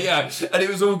this?" And it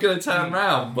was all going to turn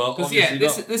around. But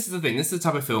this is the thing. This is the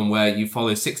type of film where you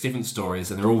follow 6 different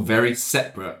stories, and they're all very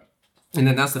separate. And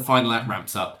then as the final act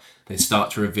ramps up, they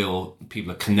start to reveal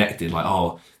people are connected.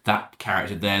 That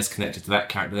character there's connected to that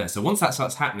character there. So once that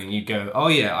starts happening, you go, oh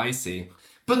yeah, I see.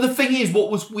 But the thing is, what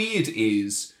was weird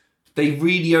is they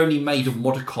really only made a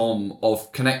modicum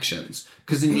of connections.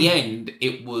 Because in the end,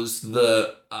 it was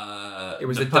the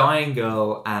dying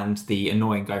girl and the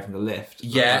annoying guy from the lift.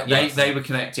 Yeah, they were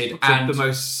connected. And the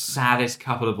most saddest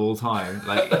couple of all time.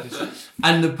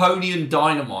 And Napoleon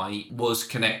Dynamite was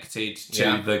connected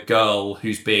to the girl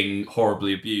who's being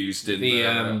horribly abused in the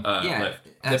lift.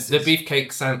 The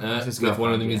Beefcake Santa with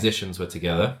one of the musicians were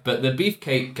together. But the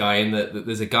Beefcake guy,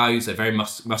 there's a guy who's a very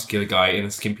muscular guy in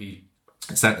a skimpy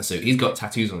Santa suit. He's got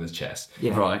tattoos on his chest.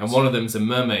 Yeah. Right. And one of them's a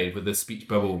mermaid with a speech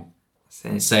bubble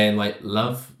saying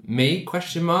love me ? Or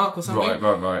something.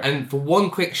 Right. And for one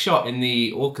quick shot in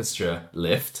the orchestra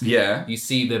lift, you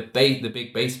see the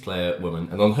big bass player woman,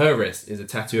 and on her wrist is a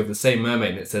tattoo of the same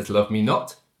mermaid that says love me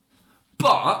not.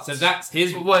 But so that's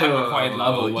his unrequited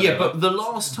love or whatever. Yeah, but the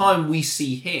last time we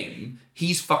see him,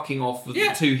 he's fucking off with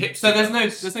the two hipsters. So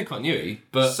there's no continuity.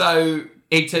 But so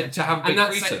to have big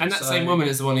that same woman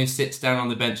is the one who sits down on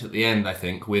the bench at the end, I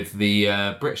think, with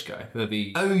the British guy. So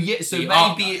maybe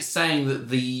it's saying that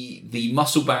the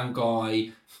muscle bound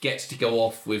guy gets to go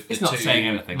off with the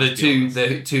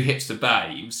two hipster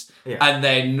babes, and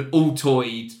then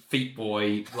Altoid Feet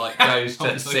Boy goes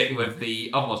to sit with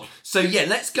the other ones. So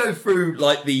let's go through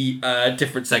the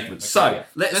different segments. So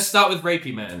let's start with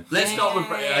Rapey Man. Let's start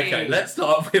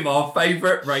with our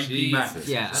favourite Rapey Man.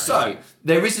 Yeah. So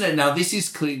there isn't it now. This is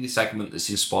clearly the segment that's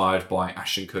inspired by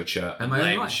Ashton Kutcher and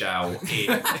Lea Michele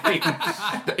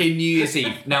in New Year's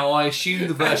Eve. Now I assume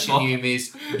the version New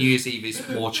Year's Eve is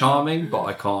more charming, but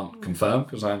I can't confirm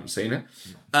because I haven't seen it.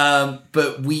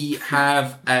 But we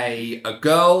have a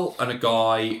girl and a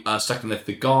guy stuck in the lift.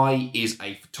 The guy is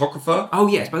a photographer. Oh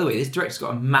yes, by the way, this director's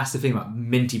got a massive thing about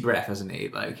minty breath, hasn't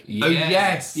he?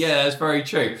 Yes, that's very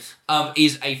true.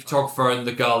 Is a photographer and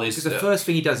the girl is... Because the first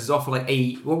thing he does is offer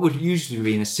what would usually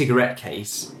be in a cigarette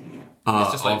case.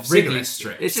 It's just Wrigley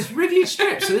strips. It's just Wrigley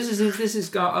strips. So this is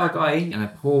a guy and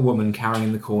a poor woman carrying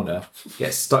in the corner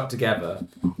get stuck together,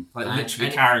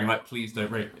 literally carrying please don't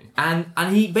rape me. And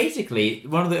he basically,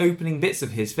 one of the opening bits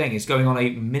of his thing is going on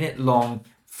a minute-long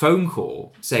phone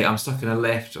call, say I'm stuck in a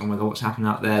lift, oh my god, what's happening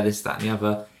out there, this, that, and the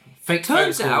other.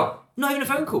 Turns out, not even a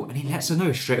phone call, and he lets her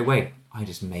know straight away. I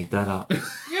just made that up.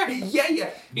 Yeah.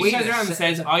 He turns around and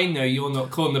says, I know you're not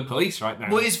calling the police right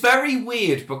now. Well, it's very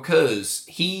weird because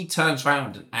he turns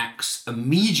around and acts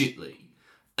immediately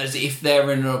as if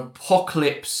they're in an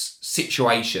apocalypse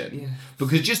situation. Yeah.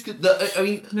 Because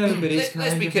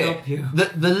let's be clear.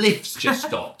 The lift's just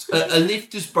stopped. A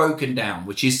lift has broken down,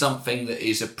 which is something that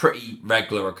is a pretty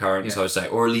regular occurrence, I would say,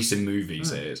 or at least in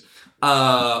movies it is.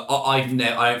 I don't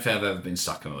think I've ever been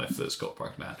stuck in a lift that's got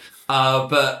broken down.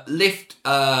 But lift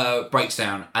breaks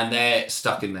down and they're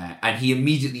stuck in there, and he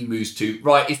immediately moves to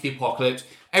it's the apocalypse.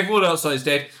 Everyone outside is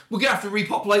dead. We're gonna have to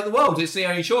repopulate the world. It's the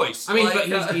only choice. I mean,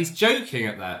 but he's joking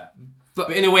at that,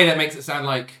 but in a way that makes it sound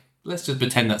like let's just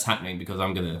pretend that's happening because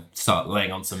I'm gonna start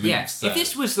laying on some moves. Yeah. So. If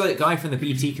this was the guy from the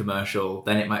BT commercial,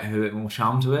 then it might have a bit more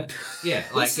charm to it. Yeah,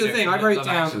 that's the thing. I wrote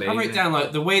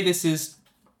down the way this is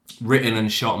written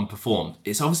and shot and performed.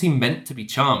 It's obviously meant to be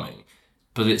charming,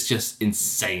 but it's just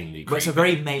insanely creepy. But it's a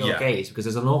very male gaze because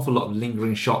there's an awful lot of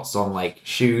lingering shots on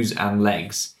shoes and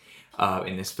legs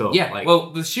in this film. Yeah, well,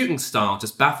 the shooting style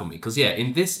just baffled me because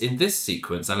in this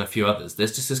sequence and a few others,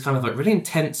 there's just this kind of really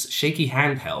intense, shaky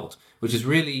handheld, which is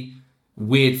really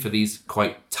weird for these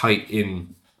quite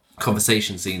tight-in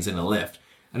conversation scenes in a lift.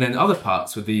 And then other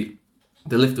parts with the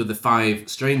lift with the 5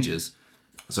 strangers.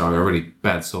 Sorry, a really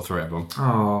bad sore throat, everyone.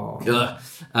 Oh.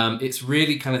 It's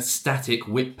really kind of static,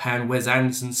 whip pan, Wes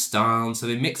Anderson style. So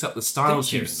they mix up the styles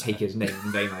here. Take his name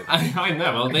like I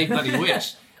know, well, they bloody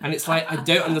wish. And it's I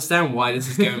don't understand why this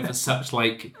is going for such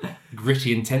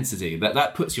gritty intensity.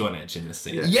 That puts you on edge in this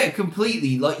scene. Yeah, completely.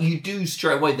 You do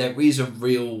straight away. There is a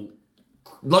real,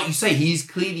 like you say, he's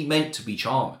clearly meant to be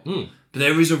charming. But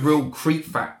there is a real creep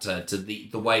factor to the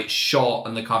way it's shot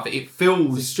and the kind of... It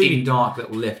feels... It's extremely dark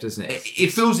little lift, isn't it?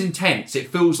 It feels intense. It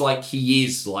feels like he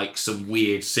is some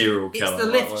weird serial killer. It's the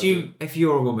lift if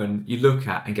you're a woman, you look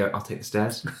at and go, I'll take the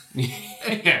stairs.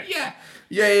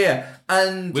 Yeah.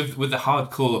 And... With the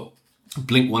hardcore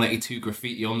Blink-182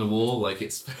 graffiti on the wall,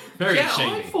 it's very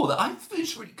shady. I thought that. I thought it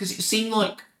was really... Because it seemed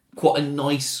like quite a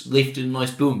nice lift and a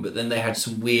nice boom, but then they had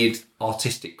some weird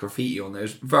artistic graffiti on there. It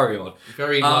was very odd.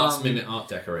 Very last minute art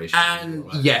decoration. And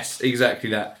yes,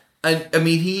 exactly that. And I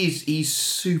mean, he's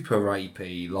super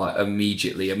rapey,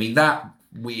 immediately. I mean, that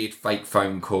weird fake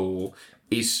phone call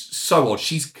is so odd.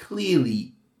 She's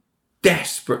clearly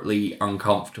desperately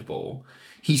uncomfortable.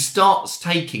 He starts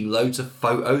taking loads of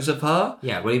photos of her.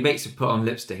 Yeah, well, he makes her put on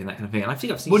lipstick and that kind of thing. And I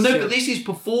think I've seen... Well, no, but this is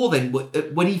before then,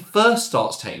 when he first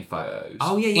starts taking photos.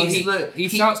 Oh, yeah. He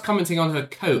starts commenting on her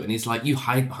coat, and he's like, you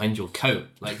hide behind your coat.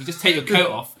 You just take your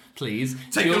coat off, please.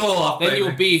 Take it all off, then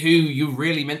you'll be who you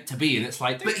really meant to be. And it's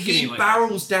But he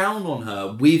barrels down on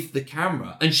her with the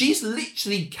camera, and she's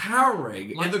literally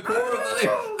cowering in the corner of the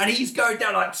lift, and he's going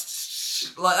down like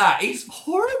that. It's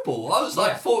horrible. I was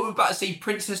thought we were about to see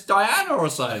Princess Diana or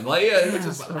something. It was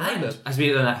just horrendous. As we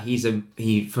know that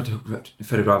he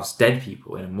photographs dead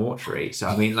people in a mortuary. So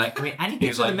and he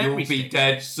gives her the memory stick. You'll be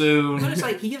dead soon. But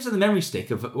it's he gives her the memory stick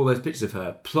of all those pictures of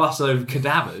her plus over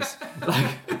cadavers.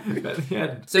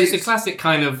 So it's a classic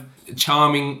kind of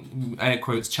charming, air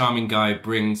quotes, charming guy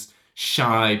brings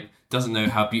shy, doesn't know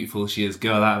how beautiful she is,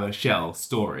 girl out of her shell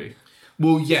story.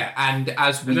 Well, yeah, and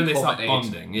as we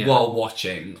commented while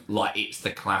watching, it's the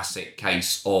classic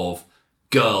case of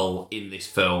girl in this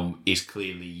film is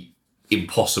clearly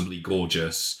impossibly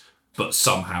gorgeous, but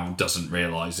somehow doesn't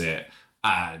realise it.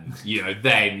 And,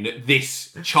 then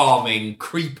this charming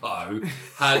creepo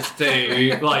has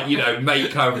to,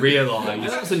 make her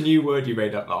realise... That's a new word you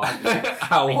made up, Mark.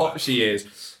 how hot she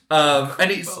is.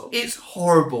 And it's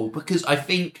horrible, because I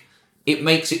think it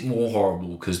makes it more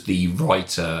horrible because the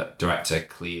writer-director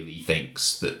clearly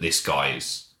thinks that this guy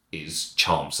is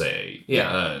Charm City.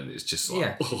 Yeah. And it's just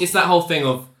like... It's that whole thing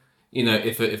of,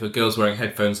 if a girl's wearing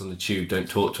headphones on the tube, don't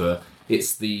talk to her.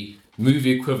 It's the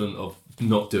movie equivalent of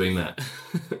not doing that.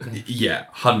 Yeah,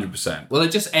 100%. Well,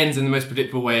 it just ends in the most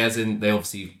predictable way, as in they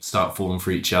obviously start falling for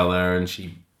each other, and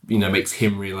she, makes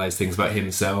him realise things about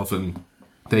himself, and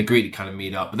they agree to kind of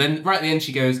meet up. But then right at the end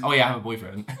she goes, oh yeah, I have a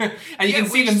boyfriend. And you can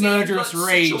see the murderous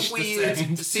rage.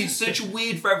 It's such a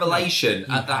weird revelation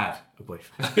at that... a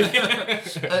boyfriend.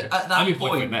 at that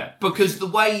point, because the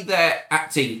way they're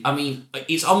acting, I mean,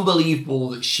 it's unbelievable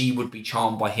that she would be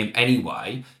charmed by him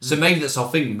anyway. So maybe that's our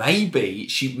thing.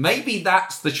 Maybe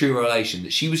that's the true relation,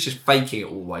 that she was just faking it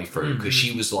all the way through, because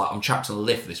she was like, I'm trapped on a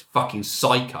lift with this fucking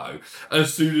psycho. And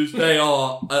as soon as they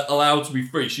are allowed to be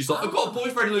free, she's like, I've got a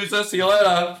boyfriend, loser, see you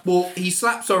later. Well, he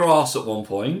slaps her ass at one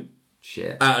point.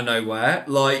 Shit. Out of nowhere.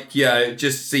 It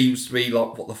just seems to be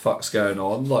like, what the fuck's going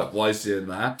on? Like, why is he doing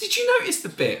that? Did you notice the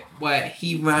bit where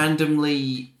he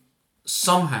randomly,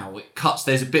 somehow it cuts,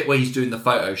 there's a bit where he's doing the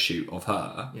photo shoot of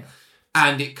her. Yeah.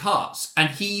 And it cuts, and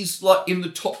he's like in the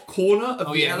top corner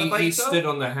of the elevator. He stood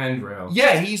on the handrail.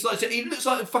 Yeah, he's like, he looks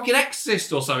like a fucking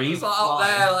exorcist or something. He's like up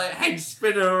there, like head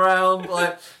spinning around.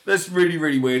 Like, that's really,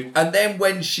 really weird. And then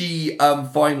when she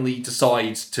finally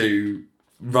decides to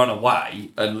run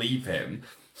away and leave him,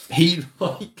 he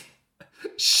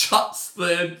shuts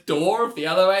the door of the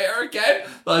elevator again.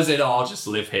 I said, I'll just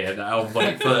live here now and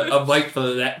wait for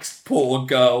the next poor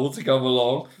girl to come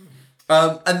along.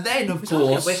 And then, of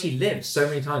course... Where she lives so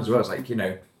many times as well. It's like,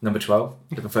 number 12,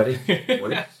 number 30.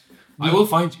 I will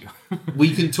find you.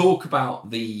 We can talk about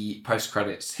the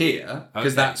post-credits here,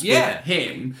 because that's with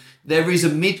him. There is a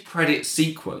mid-credit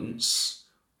sequence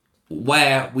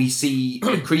where we see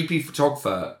a creepy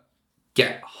photographer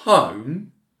get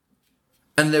home,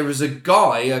 and there is a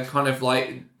guy, a kind of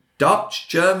like Dutch,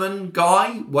 German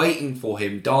guy, waiting for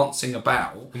him, dancing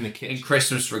about in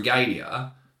Christmas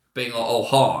regalia, being like, oh,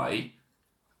 hi.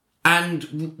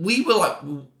 And we were like,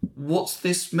 what's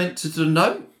this meant to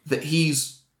denote? That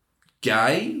he's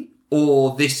gay?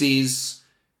 Or this is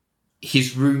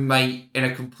his roommate in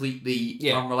a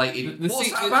completely unrelated...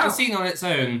 What's that about? The scene on its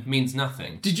own means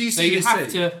nothing. Did you see the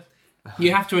scene?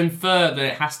 You have to infer that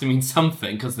it has to mean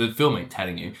something, because the film ain't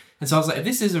telling you. And so I was like,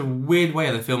 this is a weird way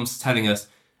of the film's telling us,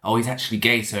 oh, he's actually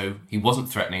gay, so he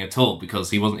wasn't threatening at all, because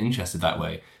he wasn't interested that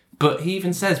way. But he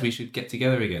even says we should get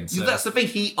together again. So. That's the thing.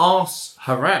 He asks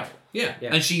her out. Yeah.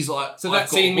 And she's like, so that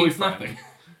scene means nothing.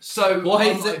 So why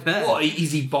is it there? What,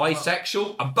 is he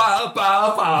bisexual?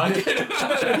 But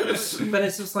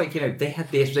it's just like, they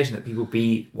had the expectation that people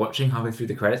be watching halfway through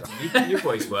the credits. I mean, you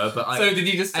boys were, but so did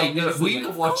you just we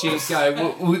were watching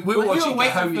we were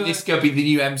watching this could be the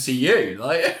new MCU.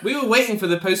 Like, we were waiting for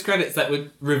the post-credits that would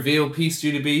reveal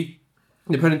P-Stew to be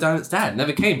Napoleon Dynamite's dad.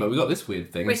 Never came, but we got this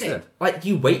weird thing instead. Like,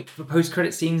 you wait for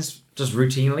post-credit scenes just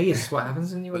routinely? Is what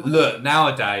happens in your... Look,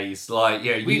 nowadays, like,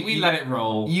 we let it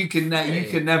roll. You can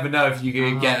never know if you're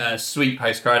going to get a sweet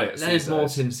post-credits. Leonard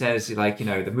Maltin says,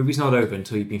 the movie's not over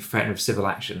until you've been threatened with civil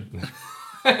action.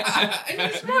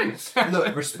 And he's right.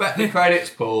 Look, respect the credits,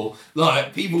 Paul.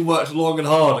 Like, people worked long and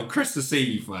hard on Christmas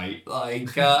Eve, mate.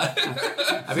 Like, I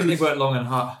think they worked long and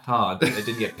hard, but they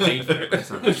didn't get paid for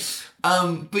it.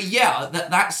 But yeah,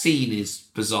 that scene is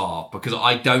bizarre because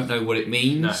I don't know what it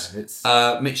means. No, it's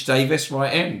Mitch Davis,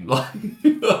 right in.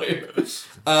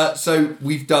 So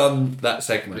we've done that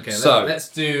segment. Okay, so let's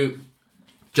do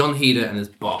John Heder and his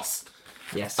boss.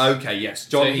 Yes. Okay. Yes.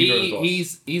 John Heder.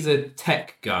 He's a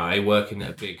tech guy working at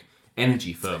a big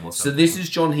energy firm or something. So this is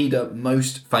John Heder,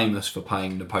 most famous for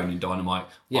playing Napoleon Dynamite.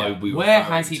 Yeah. Where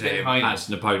has he been hiding? As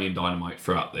Napoleon Dynamite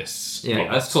throughout this? Yeah.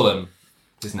 Let's call him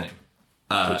his name.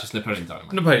 Which is Napoleon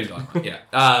Dynamite. Napoleon Dynamite.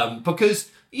 Yeah.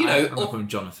 Because I'm calling him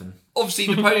Jonathan.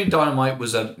 Obviously, Napoleon Dynamite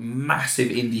was a massive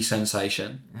indie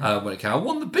sensation when it came out.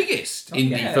 One of the biggest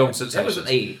indie film sensations. There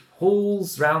was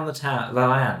halls round the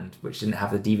land which didn't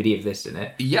have the DVD of this in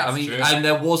it. Yeah, I mean, and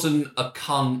there wasn't a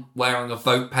cunt wearing a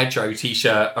Vote Pedro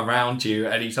t-shirt around you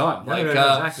at any time. No,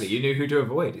 exactly. You knew who to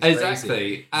avoid. It's exactly.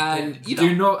 Crazy. And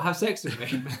do not have sex with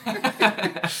me.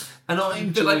 And I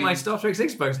enjoy... A bit like my Star Trek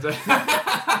 6 poster.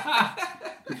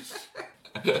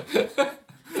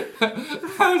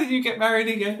 How did you get married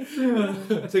again?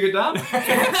 I took it down.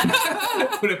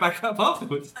 Put it back up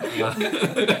afterwards.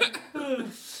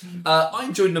 I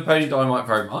enjoyed Napoleon Dynamite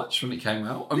very much when it came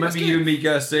out. I remember you and me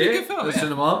go see it at the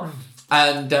cinema.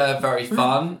 And very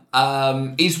fun.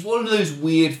 It's one of those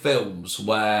weird films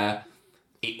where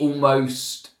it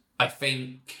almost, I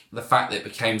think, the fact that it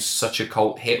became such a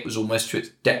cult hit was almost to its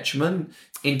detriment.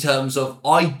 In terms of,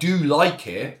 I do like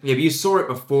it. Yeah, but you saw it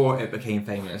before it became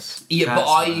famous. Yeah, but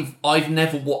I've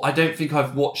never I don't think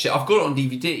I've watched it. I've got it on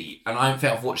DVD, and I don't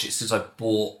think I've watched it since I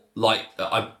bought the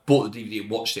DVD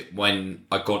and watched it when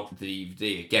I got the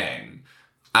DVD again,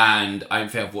 and I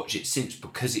don't think I've watched it since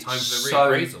because it's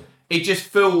so. It just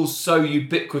feels so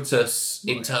ubiquitous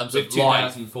in terms of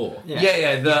 2004. life.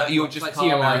 Yeah. You're just like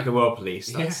the American World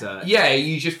Police. That's,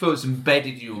 you just feel it's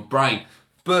embedded in your brain.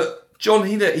 But John,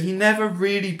 he never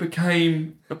really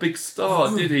became a big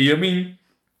star, did he? I mean,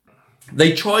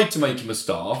 they tried to make him a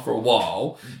star for a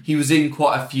while. He was in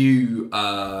quite a few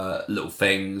little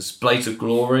things. Blades of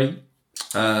Glory,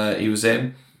 he was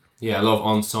in. Yeah, a lot of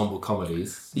ensemble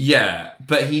comedies. Yeah,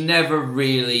 but he never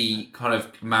really kind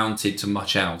of mounted to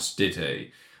much else, did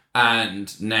he?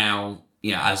 And now,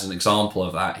 as an example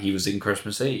of that, he was in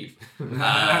Christmas Eve.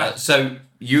 So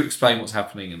you explain what's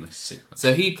happening in this sequence.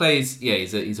 So he plays,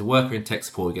 he's a worker in tech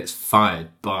support who gets fired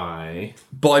by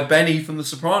Benny from The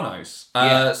Sopranos.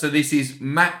 So this is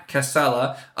Max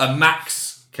Casella,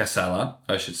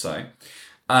 I should say.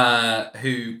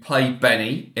 Who played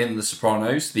Benny in The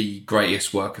Sopranos, the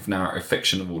greatest work of narrative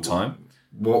fiction of all time.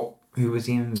 Who was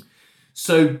he in?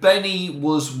 So Benny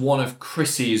was one of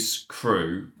Chris's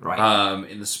crew right.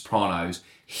 In The Sopranos.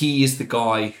 He is the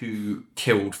guy who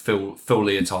killed Phil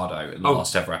Leotardo in the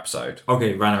last ever episode.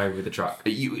 Okay, ran away with the truck.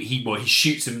 He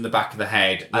shoots him in the back of the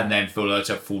head, and then Phil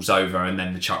Leotardo falls over, and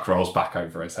then the truck rolls back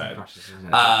over his head.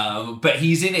 But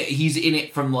he's in it. He's in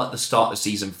it from like the start of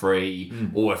season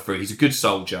 3 all the way through. He's a good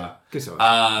soldier.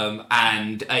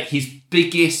 And his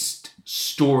biggest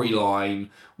storyline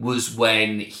was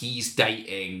when he's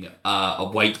dating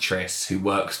a waitress who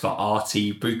works for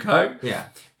Artie Bucco.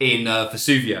 In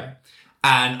Vesuvio.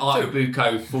 And Artie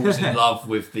Bucco falls in love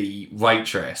with the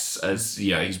waitress, as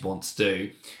he wants to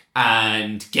do,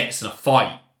 and gets in a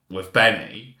fight with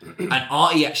Benny. And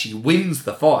Artie actually wins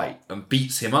the fight and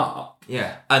beats him up.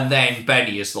 Yeah. And then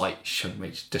Benny is like, showing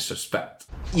me disrespect.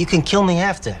 You can kill me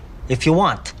after, if you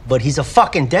want, but he's a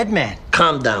fucking dead man.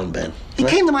 Calm down, Ben. He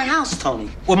came to my house,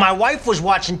 Tony, when my wife was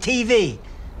watching TV.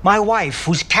 My wife,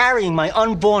 who's carrying my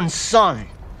unborn son.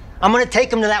 I'm gonna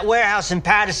take him to that warehouse in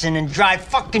Patterson and drive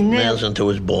fucking nails into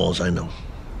his balls, I know.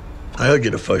 I heard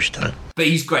you the first time. But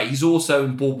he's great. He's also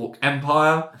in Boardwalk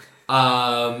Empire,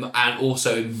 and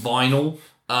also in Vinyl.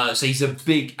 So he's a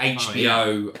big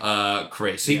HBO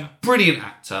career. So he's a brilliant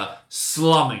actor,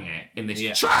 slumming it in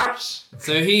this trash.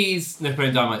 So he's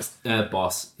Napoleon Dynamite's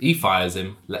boss. He fires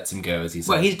him, lets him go, as he says.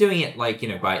 Well, he's doing it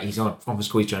he's from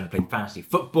school, he's trying to play fantasy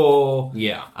football.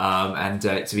 Yeah.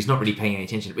 So he's not really paying any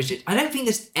attention. Which I don't think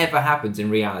this ever happens in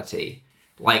reality.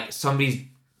 Like, somebody's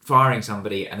firing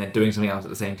somebody and then doing something else at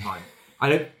the same time.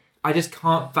 I just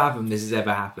can't fathom this has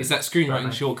ever happened. It's that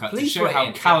screenwriting shortcut to show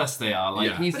how callous they are.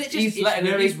 Like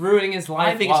he's ruining his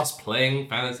life whilst playing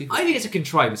fantasy football. I think it's a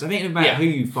contrivance. I think no matter who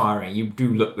you're firing, you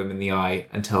do look them in the eye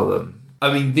and tell them.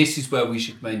 I mean, this is where we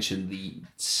should mention the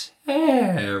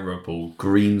terrible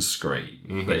green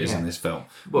screen that is in this film,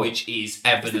 which is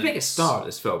evidence. It's the biggest star of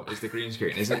this film is the green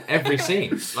screen. It's in every scene,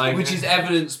 which is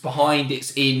evidence behind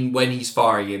it's in when he's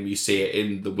firing him. You see it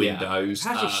in the windows.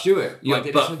 Patrick Stewart,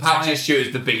 but Patrick Stewart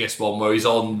is the biggest one where he's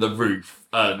on the roof.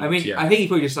 I think he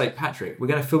probably just like, Patrick, we're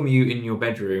going to film you in your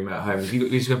bedroom at home. We're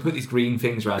just going to put these green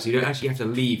things around so you don't actually have to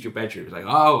leave your bedroom. It's like,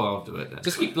 I'll do it then.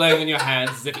 Just keep blowing on your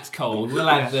hands as if it's cold. We'll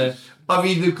add the... I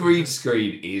mean, the green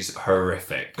screen is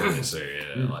horrific.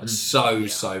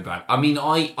 So bad. I mean,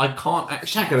 I can't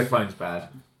actually... Attack of the Clones bad.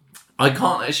 I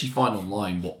can't actually find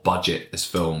online what budget this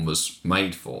film was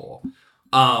made for.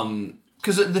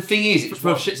 Because the thing is... It's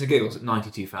for shits and giggles at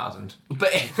 92,000.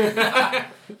 But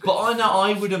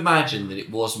I would imagine that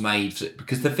it was made for...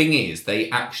 Because the thing is, they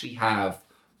actually have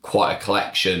quite a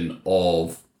collection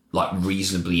of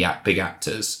reasonably big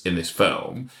actors in this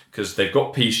film, because they've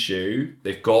got Pichu,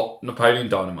 they've got Napoleon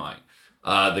Dynamite,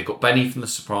 they've got Benny from The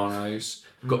Sopranos,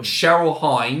 they've got Cheryl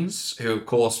Hines, who of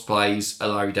course plays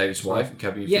Larry David's wife in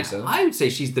Cabin Fever. I would say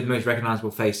she's the most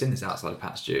recognisable face in this outside of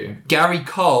Pat Stew. Gary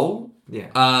Cole,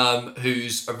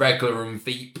 who's a regular in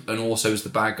Veep and also is the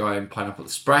bad guy in Pineapple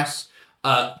Express.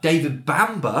 David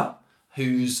Bamber,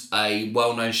 who's a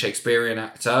well-known Shakespearean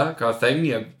actor kind of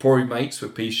thing, probably mates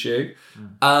with Pichu.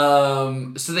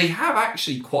 So they have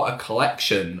actually quite a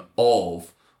collection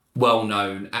of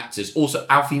well-known actors. Also,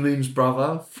 Alfie Moon's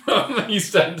brother from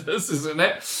EastEnders, isn't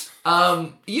it?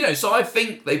 So I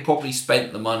think they probably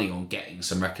spent the money on getting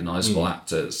some recognisable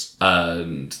actors,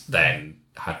 and then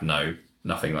had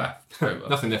nothing left.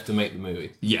 Nothing left to make the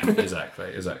movie. Yeah,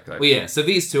 exactly. Well, yeah, so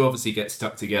these two obviously get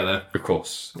stuck together. Of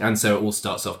course. And so it all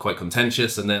starts off quite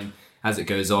contentious, and then as it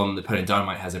goes on, Napoleon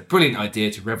Dynamite has a brilliant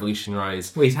idea to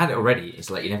revolutionise... Well, he's had it already.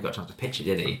 It's like, you never got a chance to pitch it,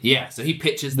 did he? Yeah, so he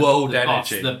pitches World the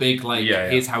energy. the big,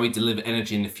 here's how we deliver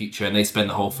energy in the future, and they spend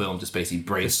the whole film just basically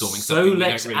brainstorming something we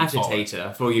don't really agitator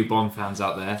follow. for all you Bond fans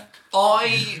out there.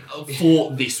 I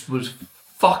thought this was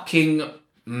fucking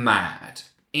mad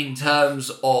in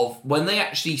terms of when they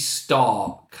actually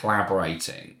start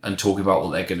collaborating and talking about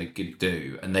what they're going to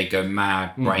do, and they go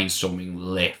mad brainstorming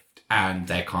lift, and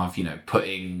they're kind of,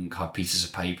 putting kind of pieces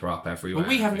of paper up everywhere. But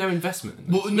we have no investment in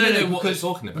this. Well, We don't know what they're because,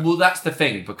 talking about. Well, that's the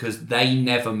thing, because they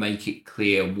never make it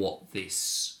clear what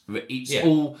this... It's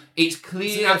clear...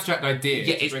 It's an abstract idea.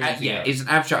 Yeah, it's an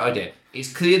abstract idea.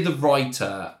 It's clear the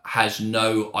writer has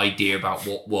no idea about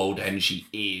what world energy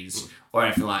is or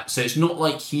anything like that. So it's not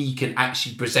like he can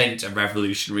actually present a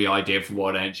revolutionary idea for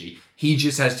world energy. He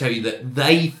just has to tell you that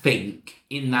they think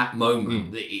in that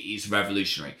moment that it is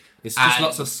revolutionary. It's just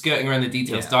lots of skirting around the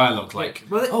details dialogue,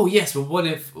 oh yes, but what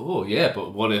if? Oh yeah,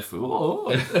 but what if?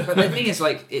 Oh. But the thing is,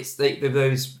 it's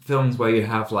those films where you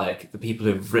have the people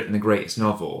who've written the greatest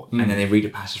novel, and then they read a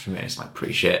passage from it, and it's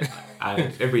pretty shit,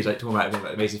 and everybody's talking about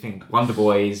the amazing thing. Wonder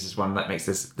Boys is one that makes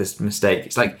this mistake.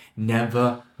 It's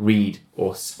never read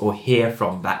or hear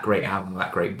from that great album,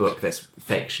 that great book that's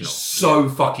fictional. So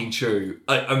fucking true.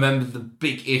 I remember the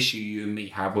big issue you and me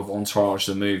had with Entourage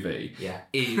the movie. Yeah.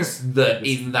 Is that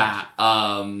in that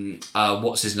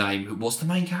what's his name? What's the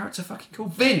main character fucking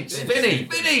called? Vinny.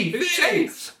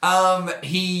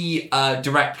 He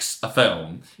directs a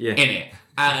film in it.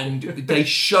 And they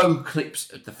show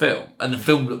clips of the film, and the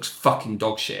film looks fucking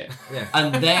dog shit. Yeah.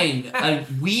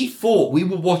 And we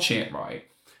were watching it, right?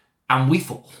 And we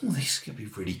thought, this could be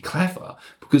really clever.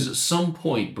 Because at some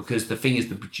point, because the thing is,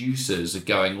 the producers are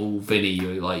going, Vinny,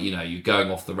 you're going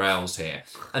off the rails here.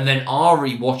 And then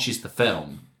Ari watches the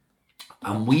film,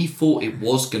 and we thought it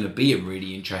was going to be a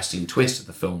really interesting twist that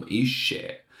the film is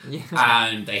shit. Yeah.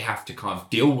 And they have to kind of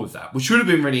deal with that, which would have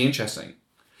been really interesting.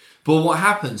 But what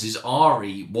happens is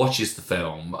Ari watches the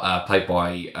film, played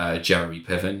by Jeremy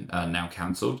Piven, now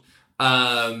cancelled,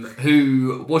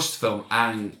 who watches the film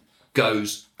and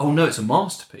goes, oh no, it's a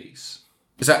masterpiece.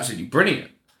 It's absolutely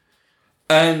brilliant.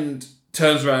 And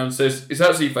turns around and says, it's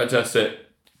absolutely fantastic,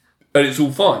 and it's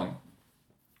all fine.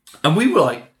 And we were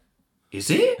like, is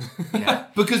it? Yeah.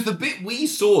 Because the bit we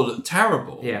saw looked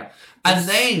terrible. Yeah. And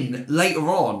then later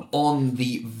on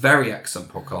the very excellent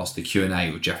podcast, the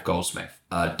Q&A with Jeff Goldsmith,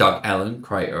 Doug Ellen,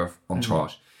 creator of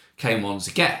Entourage, came on as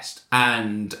a guest.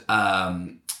 And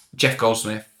Jeff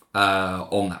Goldsmith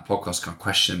on that podcast kind of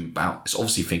questioned him about, it's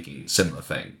obviously thinking similar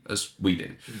thing as we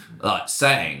did,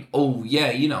 saying, I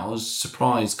was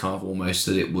surprised kind of almost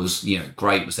that it was,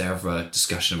 great. Was there ever a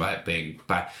discussion about it being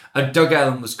bad? And Doug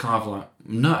Ellen was kind of like,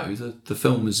 no, the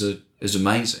film is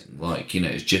amazing.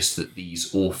 It's just that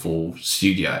these awful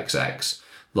studio execs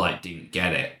didn't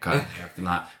get it, kind of everything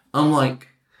like that. I'm like,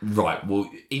 right, well,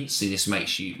 instantly this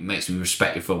makes me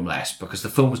respect your film less, because the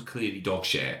film was clearly dog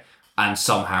shit, and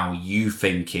somehow you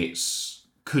think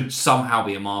could somehow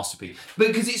be a masterpiece.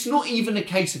 Because it's not even a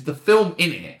case of the film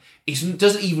in it. It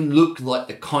doesn't even look like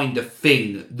the kind of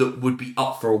thing that would be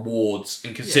up for awards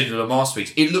and considered a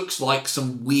masterpiece. It looks like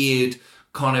some weird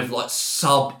kind of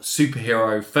sub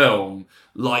superhero film,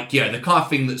 the kind of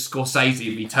thing that Scorsese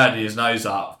would be turning his nose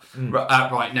up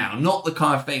at right now. Not the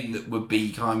kind of thing that would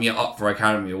be kind of up for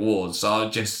Academy Awards. So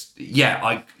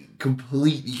I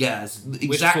completely guess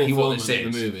exactly what this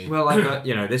is. The movie. Well,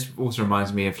 this also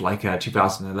reminds me of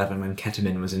 2011 when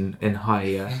ketamine was in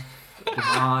high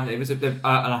demand. It was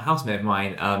a housemate of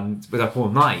mine with up all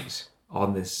night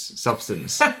on this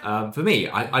substance. For me,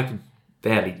 I could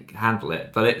barely handle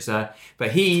it, but it's I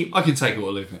can take it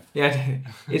or leave it. Yeah,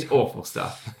 it's awful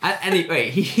stuff. And anyway,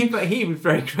 he was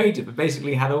very creative, but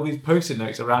basically had all these post-it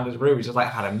notes around his room. He just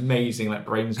had amazing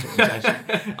brainstorming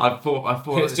session. I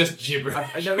thought it's just gibberish.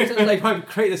 I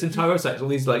create this entire website. It's all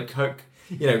these coke.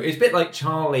 It's a bit like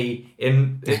Charlie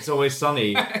in It's Always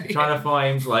Sunny, trying to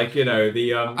find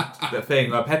the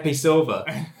thing, Pepe Silva.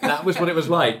 That was what it was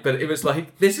like. But it was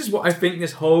this is what I think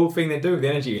this whole thing they're doing with the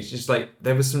energy. It's just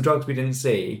there was some drugs we didn't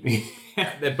see.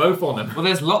 They're both on them. Well,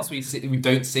 there's lots we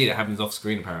don't see that happens off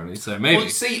screen apparently. So maybe. Well,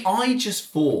 see, I just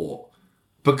thought,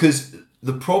 because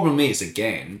the problem is,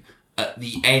 again, at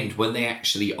the end when they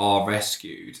actually are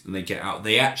rescued and they get out,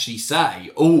 they actually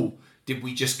say, "Oh, did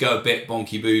we just go a bit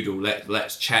bonky boodle?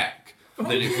 Let's check."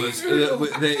 that it was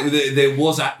there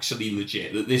was actually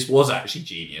legit, that this was actually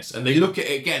genius, and they look at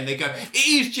it again, they go, it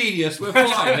is genius, we're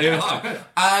fine. They were like,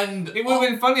 and it would have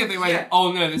been funny if they went,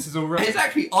 oh no, this is all right.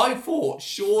 Exactly. I thought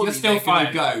surely You're still they're going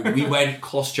to go, we went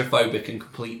claustrophobic and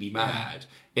completely mad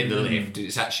in the lift, and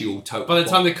it's actually all total. By the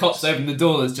time the cops open the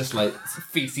door, there's just like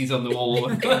feces on the wall.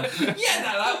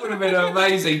 that would have been an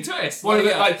amazing twist. One of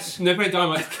it, like, Napoleon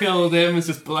Dynamite killed him, there's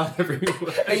just blood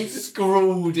everywhere. He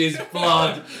scrawled his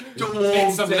blood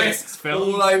towards Some risks, Phil.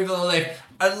 all over the lift.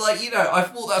 And I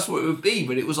thought that's what it would be,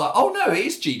 but it was like, oh no, it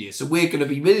is genius, and we're going to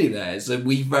be millionaires, and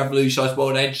we've revolutionised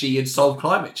world energy and solved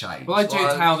climate change. Well, I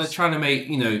joked how they're trying to make,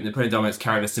 Napoleon Dynamite's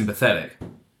character sympathetic,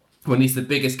 when he's the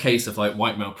biggest case of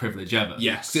white male privilege ever.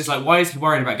 Yes. 'Cause it's like, why is he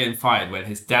worried about getting fired when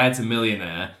his dad's a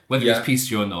millionaire, whether he's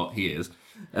PC or not, he is.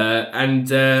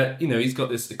 He's got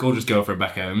this gorgeous girlfriend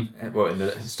back home.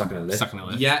 Stuck in a lift.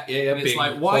 Yeah. And it's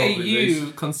like, why are you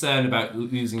concerned about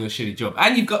losing your shitty job?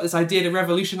 And you've got this idea to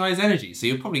revolutionise energy, so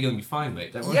you're probably going to be fine,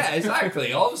 mate. Don't worry. Yeah,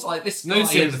 exactly. I was like, this No guy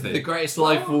is sympathy. the greatest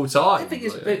life of all time. I think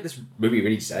this movie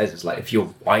really says is like, if you're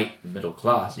white, middle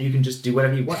class, you can just do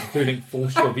whatever you want, including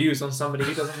force your views on somebody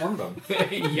who doesn't want them.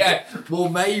 Yeah, well,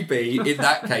 maybe in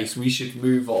that case we should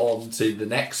move on to the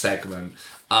next segment,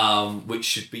 which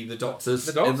should be the Doctors.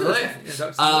 In the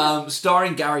Lift.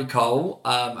 Starring Gary Cole,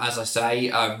 as I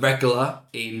say, regular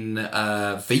in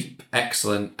Veep,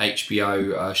 excellent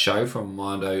HBO show from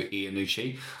Armando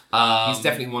Iannucci. He's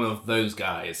definitely one of those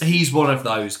guys. He's one of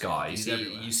those guys.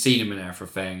 You've seen him in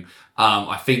everything.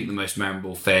 I think the most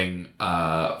memorable thing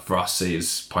for us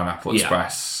is Pineapple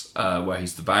Express, where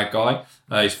he's the bad guy.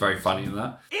 He's very funny in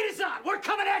that. It is on! We're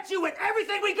coming at you with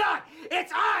everything we got!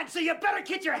 It's on! So you better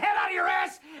get your head out of your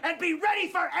ass and be ready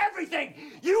for everything!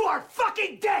 You are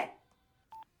fucking dead!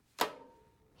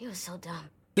 He was so dumb.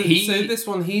 So this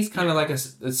one, he's kind of like a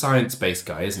science-based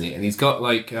guy, isn't he? And he's got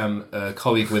like a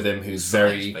colleague with him who's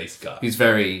very, believes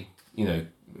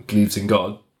in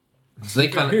God. So they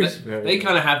kind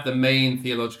of have the main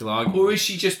theological argument. Or is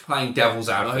she just playing devil's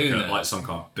advocate like some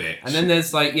kind of bitch? And then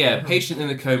there's patient in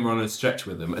a coma on a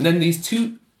stretcher with them, and then these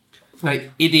two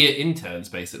idiot interns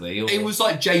basically. It was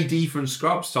like JD from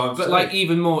Scrubs times, but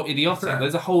even more idiotic.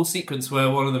 There's a whole sequence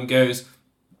where one of them goes,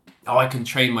 "Oh, I can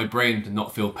train my brain to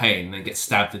not feel pain," and then gets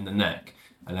stabbed in the neck,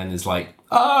 and then there's like,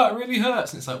 "Ah, it really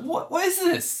hurts," and it's like, what is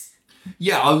this?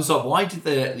 Yeah, I was like, why did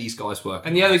they let these guys work?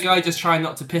 And the other guy just trying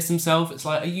not to piss himself. It's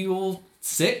like, are you all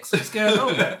sick? What's going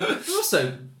on?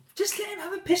 Also, just let him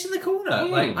have a piss in the corner.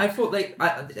 I thought they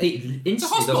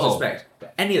instantly lost respect.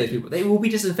 But any of those people, they will be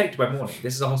disinfected by morning.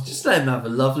 This is a hospital. Just let him have a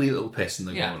lovely little piss in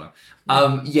the corner.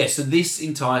 So this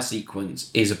entire sequence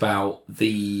is about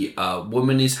the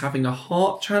woman is having a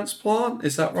heart transplant.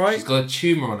 Is that right? She's got a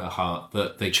tumour on her heart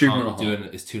that they can't do, and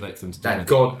it's too late for them to do. That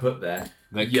God put there.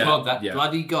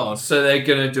 Bloody God. So they're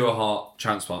going to do a heart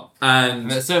transplant.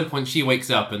 And at a certain point, she wakes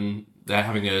up and they're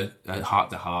having a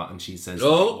heart-to-heart, and she says,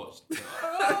 well,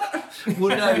 no,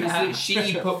 is that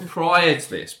she put prior to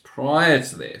this,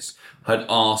 had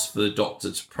asked for the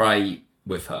doctor to pray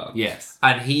with her. Yes.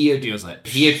 And he had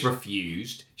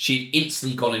refused. She'd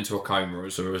instantly gone into a coma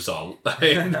as a result.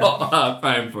 They had not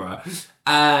praying for her.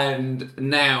 And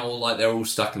now, they're all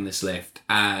stuck in this lift,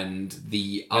 and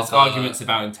there's arguments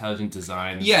about intelligent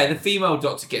design. Yeah, the female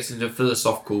doctor gets into a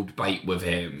philosophical debate with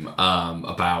him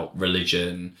about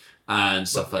religion and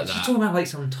stuff like that. She's talking about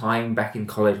some time back in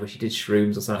college where she did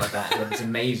shrooms or something like that, and had this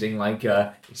amazing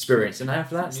experience. And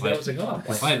after that,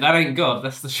 that ain't God.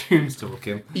 That's the shrooms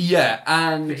talking. Yeah,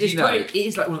 and it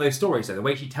is like one of those stories. Though the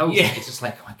way she tells it, it's just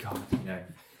like, oh my God,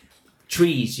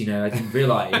 trees, I didn't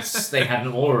realise they had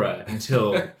an aura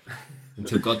until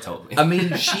God told me. I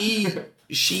mean,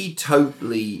 she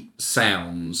totally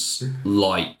sounds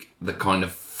like the kind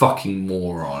of fucking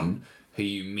moron who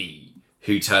you meet,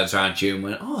 who turns around to you and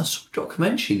went, "Oh, I saw a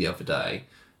documentary the other day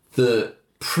that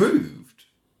proved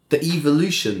that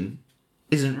evolution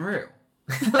isn't real."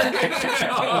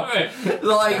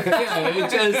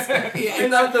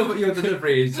 Your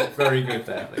delivery is very good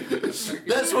there.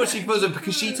 That's what she puts it,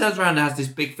 because she turns around and has this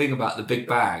big thing about the Big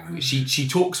Bang. She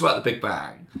talks about the Big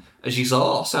Bang, and she's like,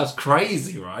 "Oh, sounds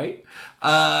crazy, right?"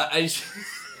 And she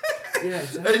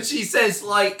says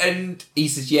and he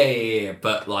says, "Yeah,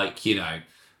 but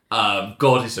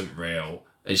God isn't real,"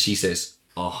 and she says,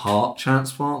 "Are heart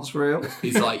transplants real?"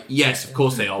 He's like, "Yes, of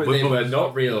course they are. But they were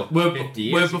not real.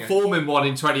 We're performing one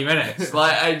in 20 minutes."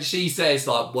 And she says,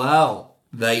 "Well,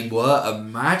 they were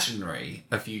imaginary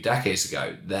a few decades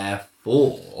ago.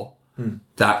 Therefore,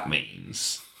 that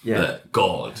means that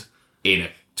God, in a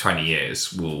 20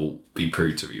 years will be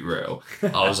proved to be real.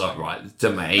 I was like, right, it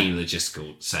doesn't make any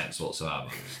logistical sense whatsoever.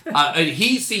 And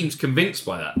he seems convinced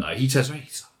by that, though. He tells me,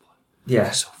 he's like, what? Yeah.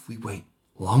 So if we wait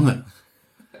long enough,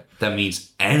 that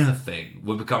means anything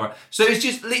will become a... So it's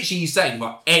just literally saying,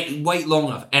 well, wait long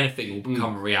enough, anything will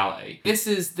become a reality. This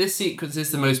sequence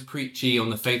is the most preachy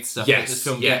on the faith stuff that this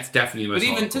film yeah, gets. Definitely the most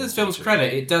But even to this film's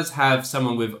credit, it does have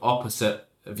someone with opposite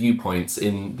viewpoints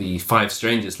in the Five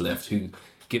Strangers lift who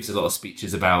gives a lot of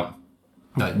speeches about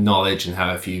like knowledge and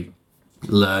how if you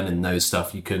learn and know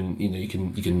stuff, you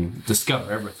can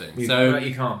discover everything. You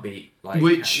can't beat like who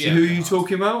are you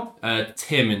talking about?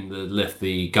 Tim in the lift,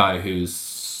 the guy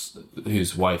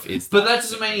whose wife is. But that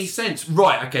doesn't make any sense,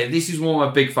 right? Okay, this is one of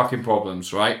my big fucking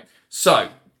problems, right? So,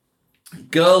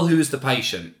 girl who is the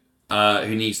patient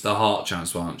who needs the heart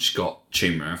transplant, she got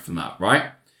tumour from that,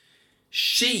 right?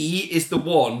 She is the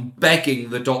one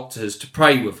begging the doctors to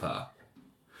pray with her.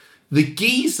 The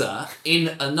geezer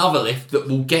in another lift that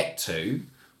we'll get to,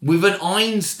 with an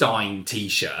Einstein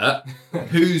t-shirt,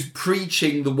 who's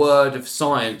preaching the word of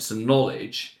science and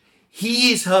knowledge,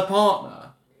 he is her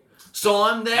partner. So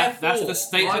I'm there That's the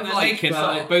statement they're making.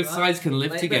 Like, both sides can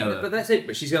live together. But that's it.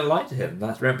 But she's going to lie to him.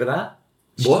 Remember that?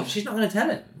 What? She's not going to tell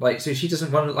him. Like, so she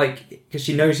doesn't want to, like, because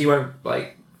she knows he won't,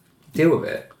 like, deal with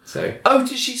it. So. Oh,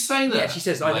 did she say that? Yeah, she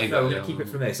says, I don't know, we're going to keep it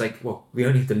from there. It's like, well, we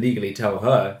only have to legally tell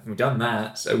her. We've done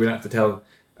that, so we don't have to tell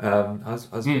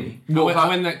husband.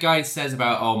 When that guy says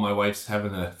about, oh, my wife's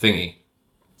having a thingy,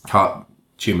 heart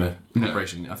tumour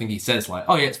operation, I think he says, like,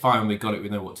 oh, yeah, it's fine, we got it, we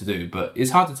know what to do. But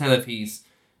it's hard to tell if he's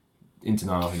in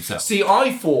denial himself. See,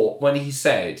 I thought when he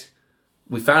said,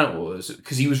 we found out what it was,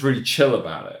 because he was really chill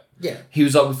about it. Yeah. He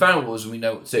was like, we found out what it was and we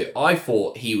know what to do. I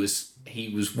thought he was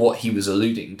what he was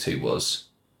alluding to was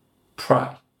pray.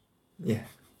 Yeah.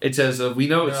 It says, we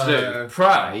know what to do.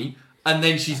 Pray, and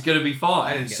then she's going to be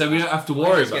fine. So we don't have to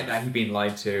worry about that. He's been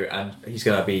lied to, and he's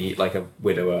going to be like a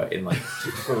widower in like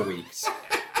 4 weeks.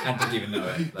 And didn't even know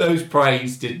it. Those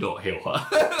prays did not heal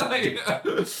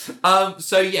her.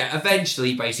 So yeah,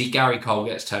 eventually, basically, Gary Cole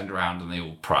gets turned around and they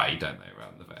all pray, don't they,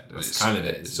 around the bed? That's kind of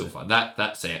it. It's all fun.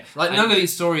 That's it. Like, none of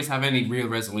these stories have any real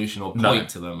resolution or point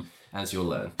to them, as you'll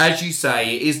learn. As you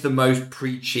say, it is the most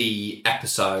preachy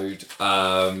episode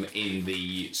in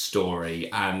the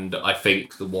story, and I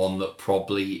think the one that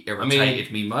probably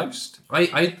irritated me most.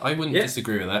 I wouldn't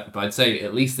disagree with that, but I'd say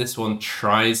at least this one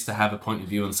tries to have a point of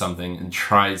view on something and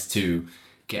tries to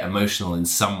get emotional in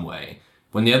some way.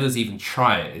 When the others even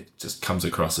try it just comes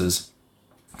across as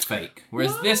fake.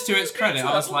 Whereas this, to its credit,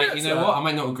 I was like, you know what, I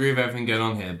might not agree with everything going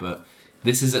on here, but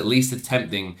this is at least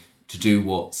attempting to do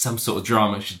what some sort of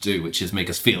drama should do, which is make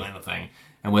us feel anything.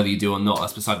 And whether you do or not,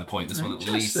 that's beside the point. This one at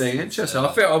least. Interesting. I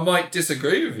think I might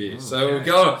disagree with you. We'll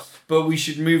go on. But we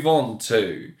should move on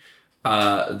to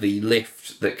the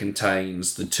lift that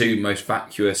contains the two most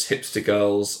vacuous hipster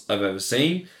girls I've ever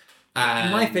seen.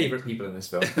 And my favourite people in this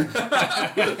film.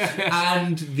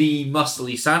 And the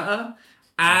muscly Santa.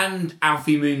 And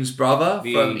Alfie Moon's brother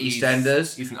from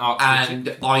EastEnders. He's an art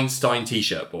and Einstein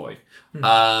t-shirt boy.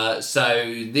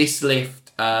 So this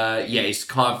lift, it's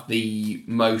kind of the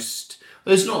most...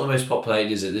 It's not the most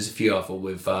populated, is it? There's a few other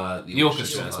with the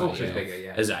orchestra. The orchestra's bigger,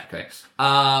 yeah. Exactly.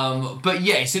 But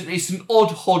yeah, it's an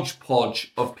odd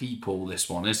hodgepodge of people, this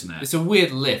one, isn't it? It's a weird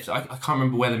lift. I can't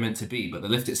remember where they're meant to be, but the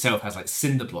lift itself has like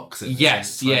cinder blocks in it.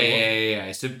 Yes, yeah.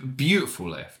 It's a beautiful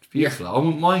lift. Beautiful. I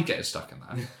wouldn't mind getting stuck in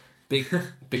that.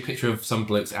 Big picture of some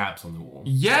bloke's abs on the wall.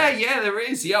 Yeah, there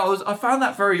is. Yeah, I found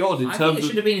that very odd in terms of... it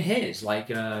should have been his. Like,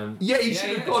 should have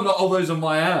gone, those are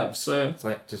my abs. So. It's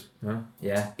like, just,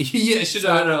 yeah. It should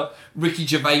have had a Ricky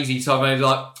Gervais type and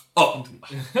like, oh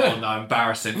no,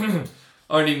 embarrassing.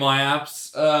 Only my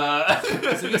abs. So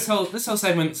this whole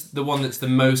segment's the one that's the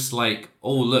most like,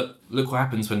 oh look what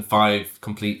happens when 5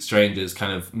 complete strangers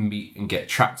kind of meet and get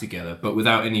trapped together, but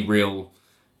without any real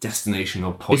destination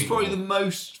or point. It's probably the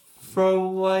most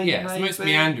throwaway. Yeah, it's the most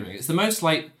meandering. It's the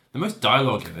most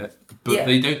dialogue in it, but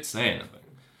they don't say anything.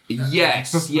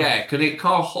 Yes, yeah, because it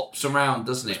kind of hops around,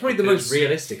 doesn't it? It's probably the most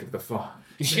realistic of the 5.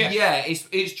 Yeah, it's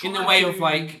in the way of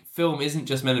like film isn't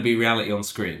just meant to be reality on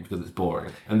screen because it's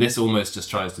boring, and this almost just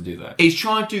tries to do that. It's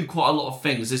trying to do quite a lot of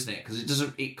things, isn't it? Because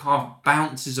it kind of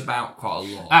bounces about quite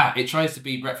a lot. It tries to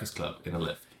be Breakfast Club in a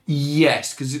lift.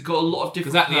 Yes, because it's got a lot of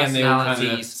different personalities. At the end, they all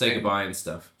kind of say goodbye and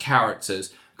stuff.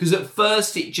 Characters. Because at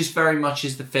first it just very much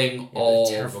is the thing of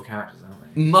terrible characters,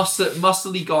 aren't they?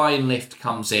 muscly guy in lift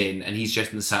comes in and he's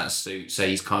just in the Santa suit, so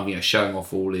he's kind of showing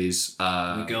off all his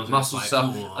muscle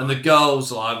stuff, and the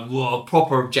girls are like, whoa,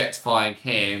 proper objectifying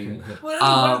him. Well,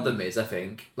 one of them is, I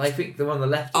think. Like, I think the one on the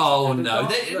left. Oh no,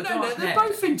 they're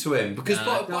both into him because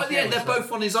by the end they're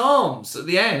both on his arms. At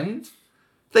the end,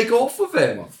 they go off with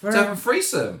him to have a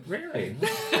threesome. Really?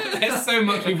 There's so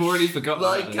much we've already forgotten.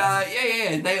 Like,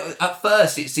 They, at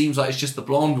first, it seems like it's just the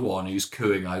blonde one who's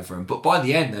cooing over him, but by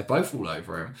the end, they're both all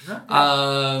over him.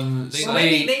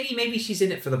 Maybe she's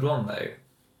in it for the blonde though.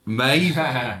 Maybe.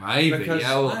 Because,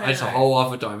 It's a whole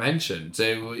other dimension.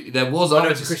 So there was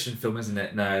it's a Christian film, isn't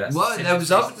it? No, that's there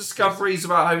was other discoveries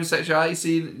about homosexuality. So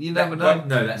you never know.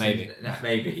 No, that's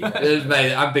maybe. It was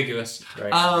ambiguous.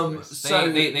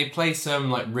 So they play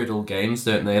some like riddle games,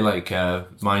 don't they? Like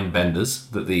mind benders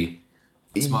that the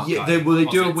smart guy they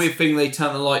do a weird thing. They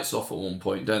turn the lights off at one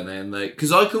point, don't they? And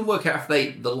because I couldn't work out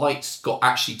if the lights got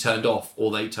actually turned off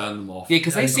or they turned them off. Yeah,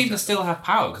 because they seem to still have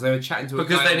power because they were chatting to a guy.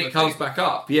 Because then it comes back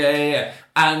up. Yeah.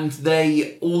 And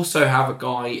they also have a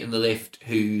guy in the lift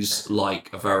who's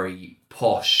like a very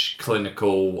posh,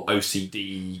 clinical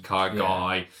OCD kind of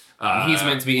guy. He's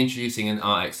meant to be introducing an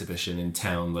art exhibition in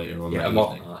town later on.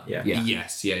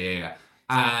 Yes.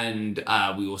 And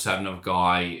we also have another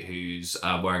guy who's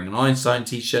wearing an Einstein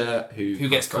t-shirt who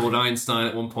gets called Einstein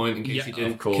at one point in case you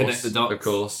didn't connect the dots. Of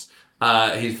course.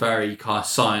 He's very kind of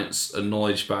science and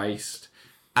knowledge based.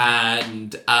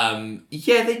 And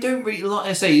they don't really, like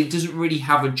I say, it doesn't really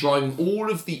have a driving. All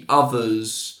of the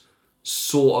others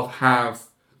sort of have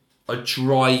a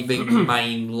driving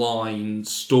mainline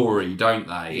story, don't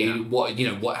they?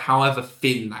 Yeah. However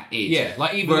thin that is. Yeah,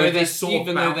 like even though they're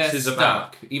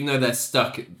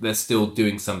stuck, they're still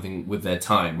doing something with their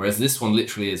time. Whereas this one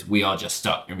literally is, we are just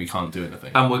stuck and we can't do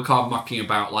anything. And we're kind of mucking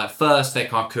about. Like first, they're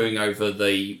kind of cooing over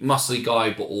the muscly guy,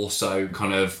 but also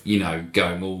kind of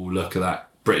going, oh, look at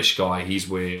that British guy, he's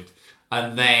weird.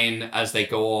 And then as they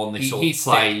go on, they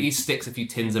play. He sticks a few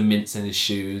tins of mints in his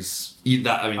shoes.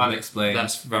 Unexplained.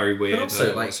 That's very weird.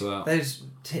 But also, those,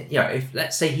 if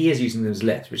let's say he is using them as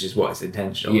lift, which is what is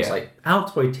intentional. It's like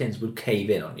Altoid tins would cave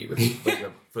in on you.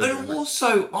 And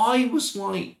also, I was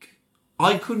like,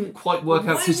 I couldn't quite work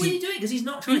out because he doing because he's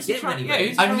not trying to get him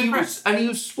anywhere. And he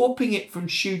was swapping it from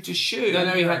shoe to shoe.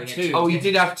 No, he had two. Oh, he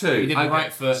did have two. He did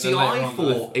right foot. See, I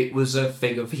thought it was a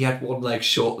thing of he had one leg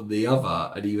shorter than the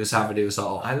other, and he was like,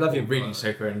 I love you reading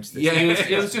so far into this. Yeah, he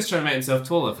was just trying to make himself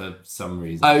taller for some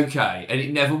reason. Okay, and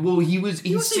it never. Well, he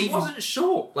wasn't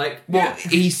short.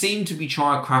 He seemed to be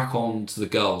trying to crack on to the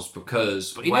girls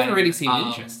because, but he never really seemed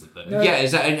interested though. Yeah,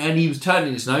 and he was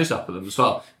turning his nose up at them as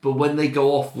well. But when they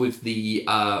go off with the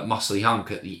muscly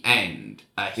hunk at the end,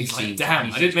 he's like,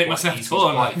 damn, I didn't make myself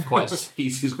taller.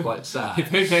 He's quite sad.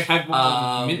 If only I had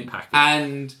one mint packet.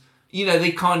 And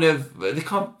they kind of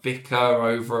bicker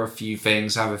over a few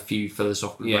things, have a few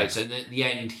philosophical debates, and at the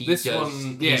end he does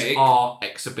his art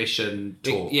exhibition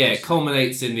talk. It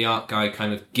culminates in the art guy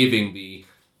kind of giving the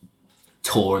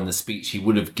tour and the speech he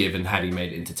would have given had he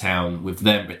made it into town, with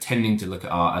them pretending to look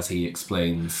at art as he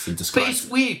explains and describes. But it's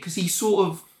weird because he sort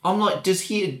of, I'm like, does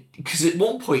he? Because at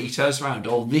one point he turns around,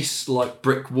 this like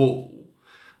brick wall,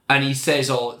 and he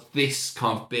says, this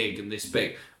kind of big and this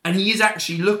big, and he is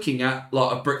actually looking at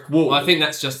like a brick wall. Well, I think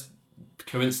that's just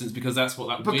coincidence because that's what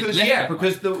that. Because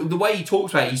the way he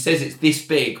talks about it, he says it's this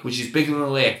big, which is bigger than the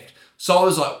lift. So I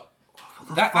was like,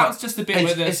 that was just a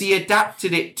bit. Has he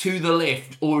adapted it to the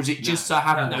lift, or is it just so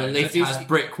happened the lift has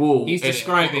brick wall? He's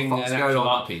describing an actual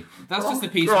art piece. That's just a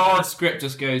piece where the script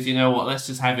just goes, you know what? Let's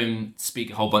just have him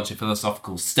speak a whole bunch of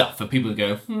philosophical stuff for people to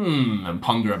go and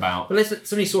ponder about. Well,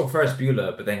 somebody saw Ferris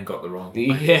Bueller, but then got the wrong.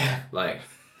 This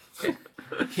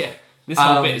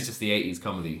whole bit is just the 80s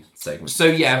comedy segment. So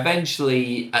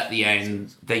eventually at the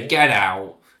end they get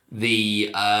out.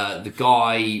 The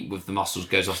guy with the muscles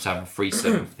goes off to have a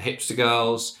threesome with the hipster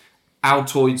girls.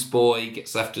 Altoid's boy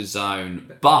gets left on his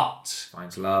own, but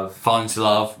finds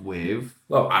love with.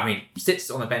 Well, I mean,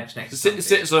 sits on a bench next.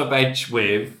 Sits on a bench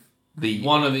with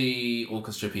one of the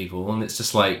orchestra people, and it's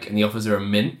just like, and he offers her a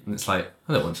mint, and it's like,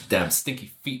 I don't want damn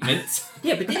stinky feet mints.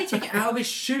 Yeah, but then he take it out of his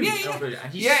shoe.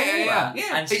 Yeah.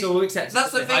 And still accepts.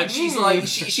 That's the thing. She's like,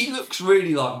 she looks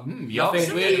really like,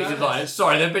 really.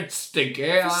 Sorry, they're a bit stinky.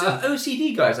 So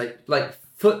OCD guys like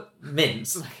foot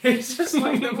mints. It's just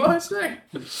like the worst thing.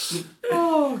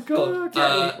 Oh god.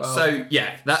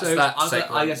 That's that.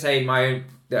 I gotta say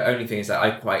the only thing is that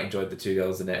I quite enjoyed the two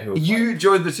girls in it.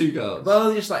 Enjoyed the two girls?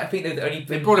 Well, just like I think they're the only.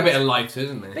 They brought a bit of life to it,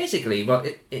 didn't they? Basically, well,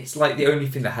 it's like the only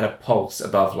thing that had a pulse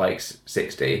above like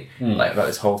 60. Like about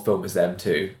this whole film is them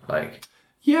two. Like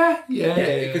Yeah.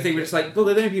 Because they were just like, well,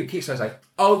 they're the only people kick. So I was like,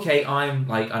 okay, I'm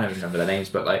like, I don't remember their names,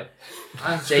 but like,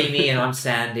 I'm Jamie and I'm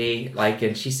Sandy, like,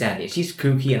 and she's Sandy, and she's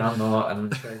kooky and I'm not,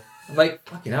 and so I'm like,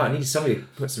 fucking hell, I need somebody to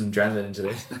put some adrenaline into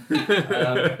this.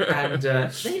 And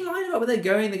they line up where they're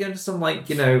going to some like,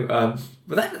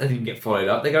 but that didn't get followed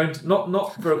up. They're going to,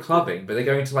 not for a clubbing, but they're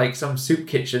going to like some soup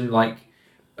kitchen like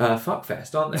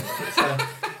fuckfest, aren't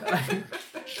they?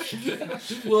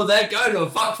 Well, they're going to a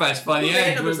fuckfest by the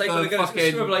end with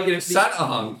fucking Santa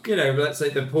hunk. But let's say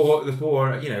the poor,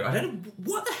 I don't know,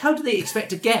 what the hell do they expect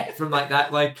to get from like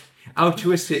that, like,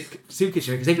 altruistic soup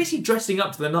kitchen? Because they're basically dressing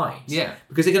up to the night. Yeah.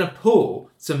 Because they're going to pull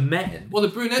some men. Well, the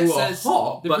brunette who says, are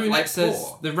hot, but like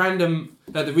poor.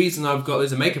 the reason I've got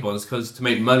loads of makeup on is because to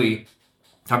make money,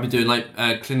 I've been doing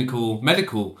like clinical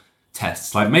medical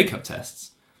tests, like makeup tests.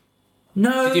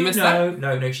 No, Did you miss that?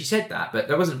 No. She said that, but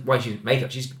that wasn't why she did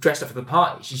makeup. She's dressed up for the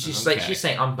party. She's just like, she's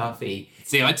saying, I'm Buffy.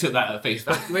 See, I took that at face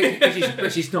value.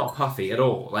 but she's not puffy at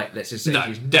all. Like, let's just say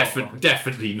she's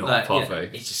definitely not puffy.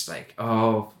 It's just like,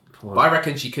 oh, poor. But I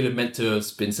reckon she could have meant to have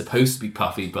been supposed to be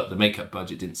puffy, but the makeup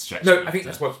budget didn't stretch. No, I think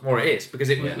that's what more it is, because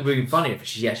it would have been funnier if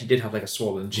she actually did have like a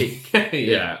swollen cheek.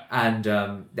 Yeah. And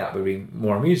that would be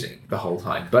more amusing the whole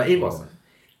time, but it wasn't.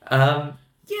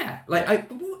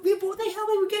 What the hell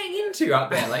they were getting into out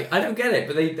there? Like, I don't get it,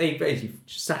 but they basically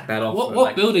sacked that off.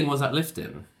 What building was that lift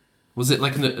in? Was it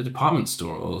like a department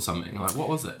store or something? Like, what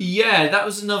was it? Yeah, that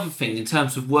was another thing in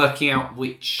terms of working out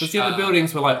which... Because the other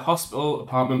buildings were like hospital,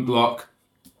 apartment block,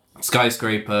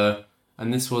 skyscraper,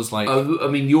 and this was like... I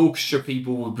mean, the orchestra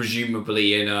people were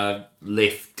presumably in a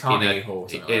lift in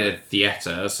a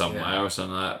theatre somewhere or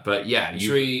something like that. But yeah...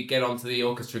 Should we get on to the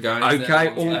orchestra guys? Okay,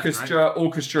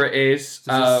 orchestra is...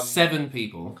 So there's 7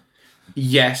 people.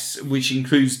 Yes, which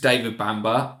includes David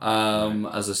Bamber,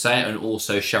 as I say, and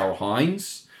also Cheryl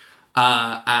Hines.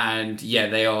 And yeah,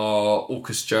 they are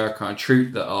orchestra kind of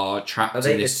troupe that are trapped in this...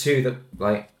 Are they the two that,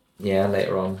 like... Yeah,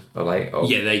 later on. Or like,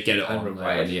 yeah, they get it on.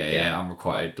 Unrequited.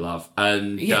 Unrequited love.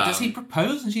 And does he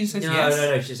propose? And she says no, yes.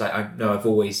 No. She's like, I've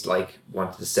always like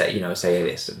wanted to say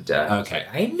this. And okay,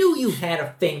 I knew you had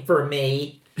a thing for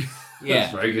me. Yeah,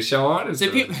 that's very good show on. So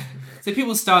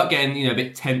people start getting a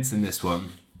bit tense in this one.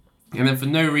 And then for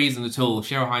no reason at all,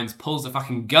 Cheryl Hines pulls the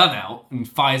fucking gun out and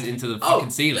fires it into the fucking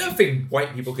ceiling. Nothing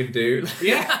white people can do.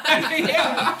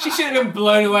 Yeah. She should have been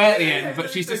blown away at the end,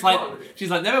 but she's just like,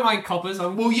 never mind, coppers.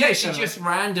 She just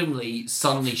randomly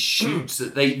suddenly shoots.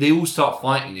 They all start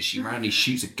fighting and she randomly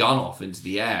shoots a gun off into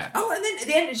the air. Oh, and then at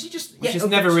the end she just... Which is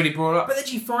never really brought up. But then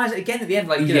she fires it again at the end,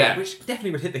 which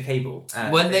definitely would hit the cable.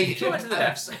 When they... to the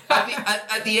left.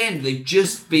 At the end, they've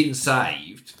just been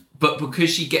saved. But because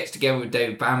she gets together with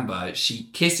David Bamber, she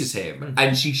kisses him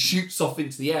and she shoots off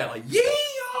into the air like, yeah!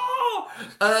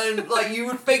 And like you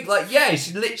would think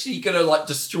she's literally gonna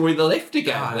destroy the lift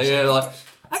again.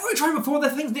 I've already tried before, the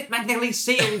thing's magnetically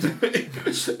sealed.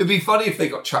 It'd be funny if they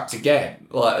got trapped again,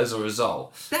 as a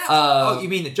result. You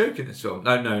mean the joke in this film?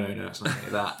 No, it's not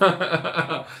like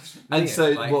that. And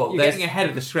you're getting ahead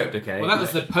of the script, okay? Well, that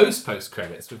was the post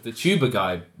credits with the tuba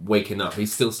guy waking up.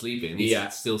 He's still sleeping.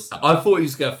 He's still stuck. I thought he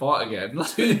was going to fight again.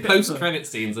 2 post credit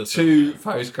scenes. Are 2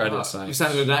 post credit scenes. You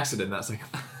sounded an accident. That's like.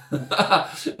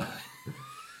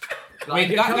 I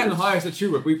mean, that can hire us a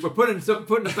tuba. We're putting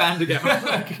a band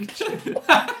together.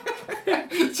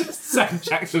 Just Sam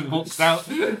Jackson walks out.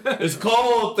 It's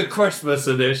called the Christmas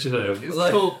Initiative. It's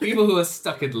called people who are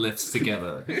stuck in lifts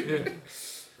together.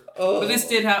 But this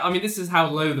did have... I mean, this is how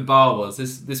low the bar was.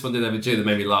 This one did have a joke that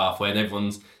made me laugh, when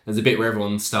there's a bit where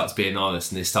everyone starts being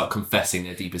honest and they start confessing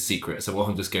their deepest secret. So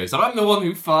one just goes, I'm the one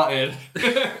who farted.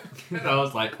 And I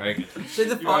was like, very good. So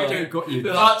the fart joke got you.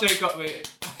 The fart joke got me.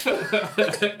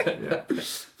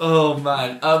 Oh,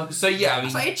 man. So, yeah, I mean...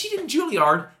 It's like, she didn't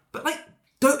Juilliard, but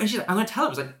don't... And she's like, I'm going to tell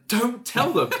them. It's like, don't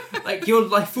tell them. Your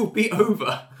life will be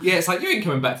over. Yeah, it's like, you ain't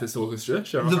coming back to this orchestra,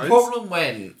 Cheryl Hines. The problem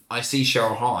when I see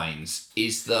Cheryl Hines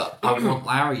is that I want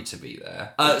Larry to be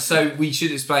there. So we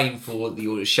should explain for the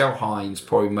audience, Cheryl Hines,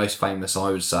 probably most famous,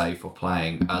 I would say, for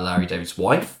playing Larry David's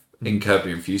wife in Curb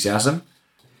Your Enthusiasm.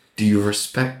 Do you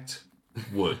respect...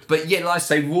 Would. But yeah, like I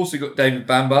say, we've also got David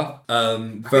Bamber.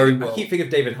 Very well. I keep thinking of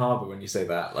David Harbour when you say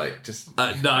that.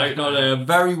 No,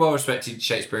 very well respected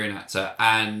Shakespearean actor.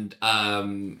 And I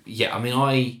mean,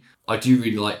 I do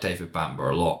really like David Bamber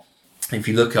a lot. If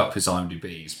you look up his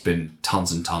IMDb, it's been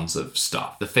tons and tons of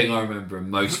stuff. The thing I remember him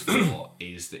most for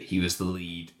is that he was the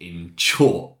lead in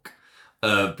Chalk,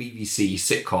 a BBC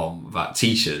sitcom about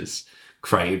teachers,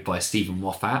 created by Stephen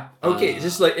Moffat. Okay, is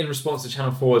this in response to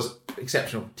Channel 4's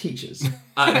Exceptional Teachers?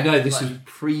 No, this was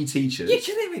pre-teachers. You're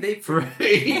kidding me? They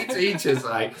pre-teachers,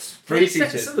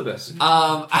 Pre-teachers. syllabus.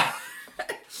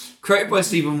 Created by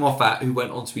Stephen Moffat, who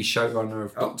went on to be showrunner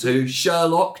of Doctor Who,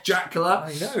 Sherlock, Dracula.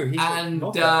 I know, he's and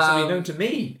somebody known to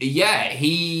me. Yeah,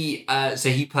 he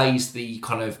plays the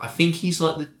kind of, I think he's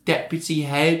like the deputy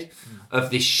head of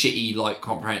this shitty, like,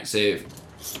 comprehensive.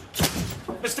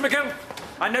 Mr. McGill,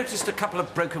 I noticed a couple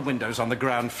of broken windows on the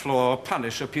ground floor.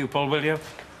 Punish a pupil, will you?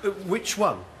 Which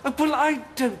one? Well, I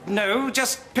don't know.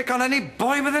 Just pick on any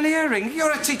boy with an earring.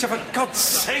 You're a teacher, for God's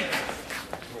sake.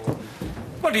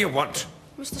 What do you want?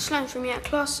 Mr. Sloane threw me out of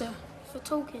class, sir, for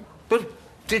talking. Well,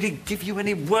 did he give you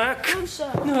any work? No,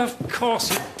 sir. No, of course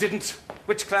he didn't.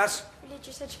 Which class?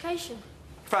 Religious education.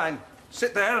 Fine.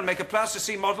 Sit there and make a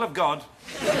plasticine model of God.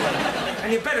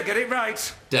 And you better get it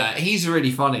right. He's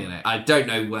really funny in it. I don't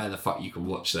know where the fuck you can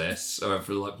watch this. Or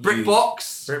for like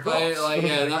BritBox. Like,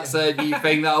 yeah, that's a new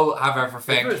thing that'll have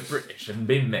everything. If it was British and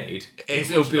been made,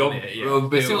 it'll be on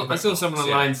it. I saw someone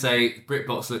online say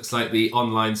BritBox looks like the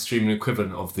online streaming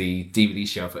equivalent of the DVD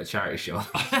shelf at a charity shop.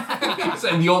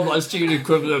 And the online streaming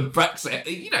equivalent of Brexit.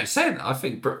 You know, saying that, I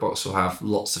think BritBox will have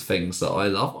lots of things that I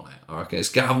love on it. I reckon it's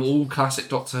going to have all classic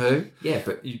Doctor Who. Yeah,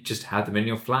 but you just had them in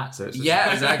your flat, so it's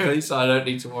yeah, exactly. So I don't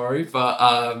need to worry.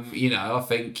 But you know, I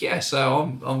think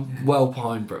So I'm well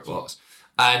behind BritBox.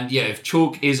 And yeah, if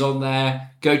Chalk is on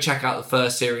there, go check out the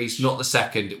first series, not the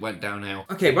second. It went downhill.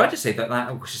 Okay, but I just say that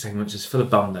segment was just full of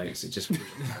bum notes. It just.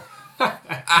 Yeah,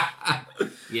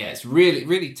 it's really,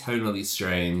 really tonally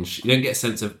strange. You don't get a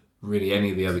sense of really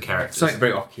any of the other characters. Something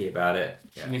very off-key about it.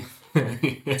 Yeah.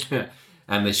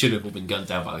 And they should have all been gunned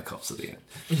down by the cops at the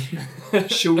end.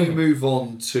 Shall we move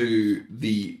on to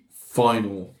the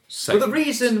final segment? Well, the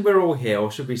reason we're all here,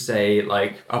 or should we say,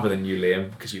 like, other than you,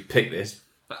 Liam, because you picked this,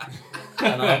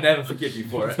 and I'll never forgive you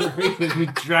for it. The reason you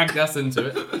dragged us into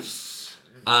it.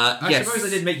 I suppose I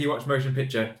did make you watch motion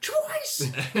picture twice.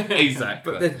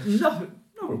 Exactly. But there's no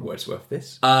Wordsworth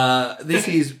this. This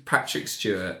is Patrick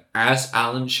Stewart as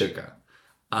Alan Sugar.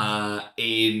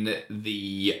 In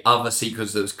the other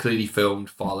sequence that was clearly filmed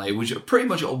Farley, which is pretty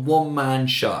much a one-man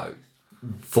show,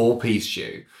 4-piece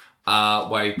show,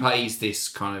 where he plays this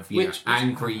kind of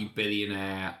angry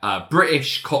billionaire,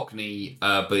 British Cockney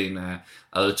billionaire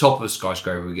at the top of a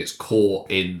skyscraper who gets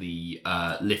caught in the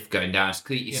lift going down.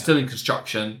 It's still in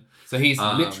construction. So he's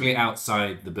literally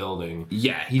outside the building.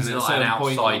 Yeah, he's not an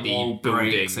outside the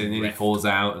building. And then he falls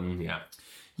out and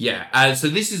Yeah, so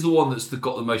this is the one that's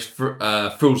got the most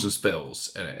frills and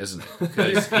spills in it, isn't it?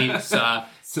 Because it's because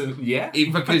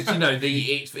you know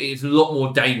it's a lot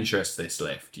more dangerous, this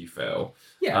lift. You feel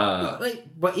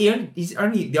but he's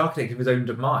only the architect of his own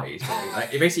demise.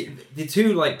 Like, basically, the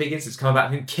two big incidents come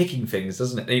about him kicking things,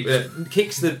 doesn't it? He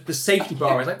kicks the safety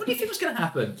bar. He's like, what do you think was going to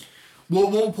happen? Well,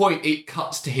 at one point, it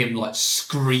cuts to him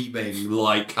screaming,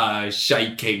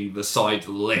 shaking the side of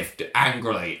the lift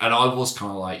angrily, and I was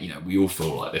kind of like, we all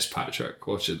feel like this, Patrick,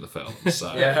 watching the film.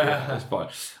 So yeah, that's fine.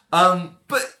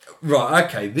 But right,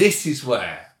 okay, this is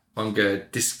where I'm going to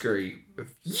disagree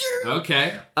with you.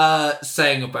 Okay.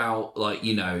 Saying about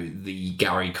the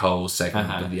Gary Cole segment,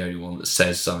 but the only one that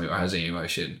says something or has any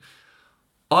emotion.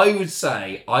 I'd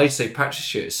say Patrick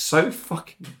Stewart is so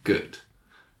fucking good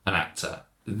an actor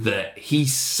that he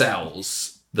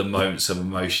sells the moments of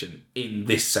emotion in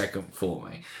this segment for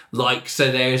me.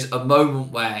 So there's a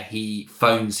moment where he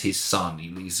phones his son, he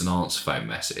leaves an answer phone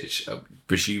message,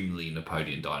 presumably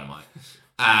Napoleon Dynamite,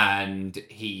 and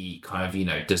he kind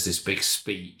of, does this big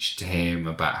speech to him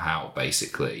about how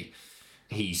basically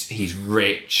he's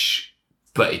rich,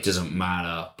 but it doesn't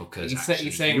matter because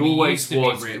he's saying he always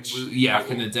was rich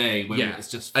back in the day when it's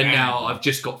just and now I've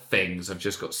just got things, I've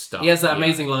just got stuff. He has that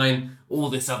amazing line, all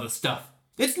this other stuff,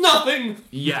 it's nothing.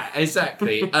 Yeah,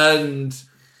 exactly. And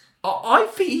I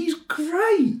think he's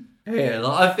great here.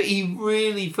 I think he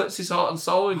really puts his heart and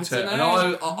soul into it. And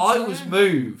I was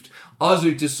moved.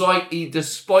 Despite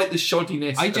the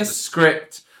shoddiness of the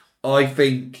script, I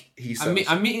think he's.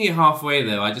 I'm meeting you halfway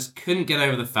though. I just couldn't get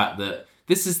over the fact that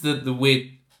this is the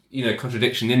weird,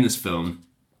 contradiction in this film,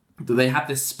 that they have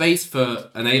this space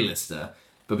for an A-lister,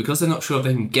 but because they're not sure if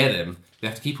they can get him, they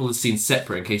have to keep all the scenes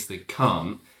separate in case they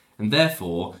can't, and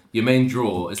therefore your main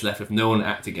draw is left with no one to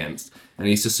act against, and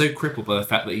he's just so crippled by the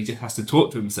fact that he just has to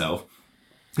talk to himself.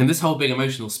 And this whole big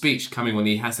emotional speech coming when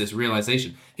he has this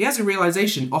realization. He has a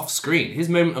realization off screen. His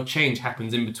moment of change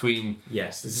happens in between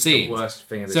this is scenes. The worst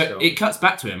thing of this film. So it cuts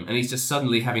back to him, and he's just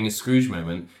suddenly having a Scrooge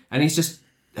moment, and he's just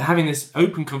having this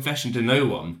open confession to no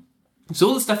one. So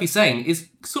all the stuff he's saying is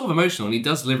sort of emotional, and he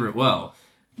does deliver it well,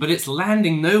 but it's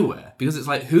landing nowhere, because it's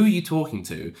who are you talking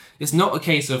to? It's not a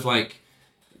case of psyching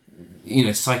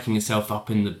yourself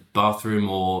up in the bathroom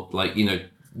or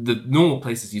the normal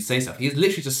places you say stuff. He's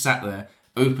literally just sat there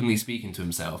openly speaking to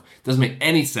himself. Doesn't make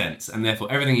any sense, and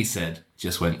therefore everything he said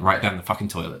just went right down the fucking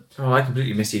toilet. Oh, I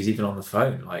completely missed he was even on the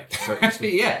phone. Like,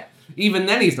 yeah, even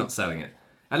then he's not selling it.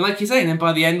 And like you say, and then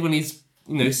by the end, when he's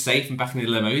safe and back in the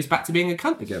limo, he's back to being a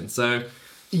cunt again. So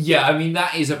yeah, I mean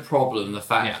that is a problem. The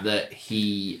fact that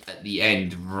he at the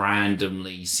end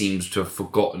randomly seems to have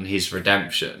forgotten his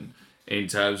redemption in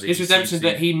terms of his redemption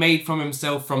that he made from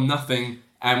himself from nothing,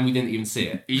 and we didn't even see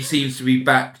it. He seems to be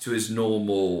back to his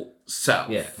normal self.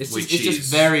 Yeah, it's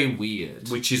just very weird.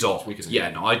 Which is odd. Yeah,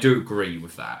 no, I do agree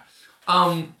with that.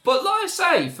 But like I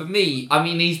say, for me, I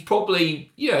mean, he's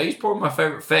probably my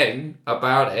favourite thing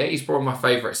about it. He's probably my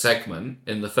favourite segment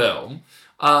in the film.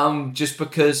 Just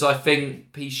because I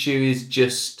think Pichu is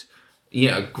just,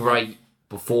 a great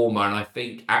performer, and I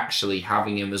think actually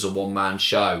having him as a one-man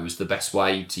show is the best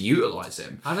way to utilise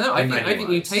him. I don't know. I think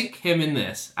you take him in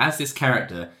this as this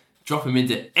character, drop him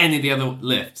into any of the other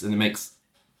lifts, and it makes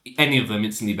any of them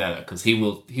instantly better, because he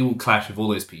will clash with all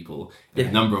those people in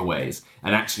a number of ways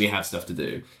and actually have stuff to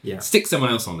do. Yeah. Stick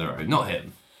someone else on their own, not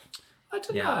him. I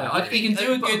don't know. I think he can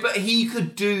do a good,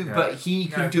 but he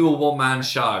could do a one-man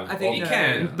show. I think he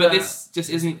can, but this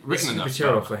just isn't written enough.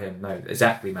 Material for him. No,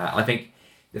 exactly, Matt. I think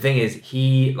the thing is,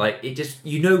 he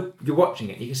you're watching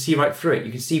it. You can see right through it.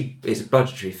 You can see it's a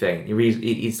budgetary thing.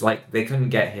 It's like they couldn't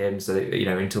get him, so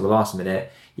until the last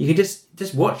minute. You can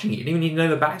just watching it. You don't even need to know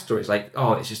the backstory. It's like,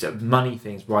 oh, it's just a money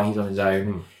thing. Why he's on his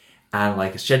own, and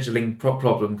like a scheduling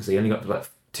problem because they only got like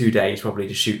 2 days probably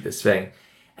to shoot this thing,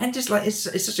 and just like it's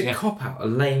such a cop out, a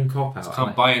lame cop out.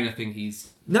 Can't buy anything he's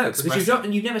because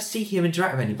you never see him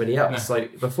interact with anybody else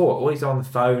like before. Always on the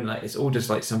phone. Like it's all just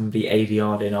like somebody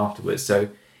ADR'd in afterwards. So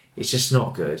it's just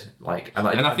not good. Like and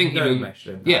I think I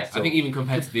think even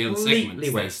compared to the other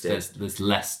segments, there's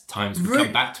less times to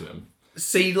come back to him.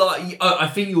 See, like, I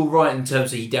think you're right in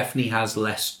terms of he definitely has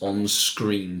less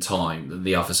on-screen time than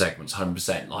the other segments,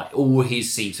 100%. Like, all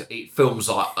his scenes, it feels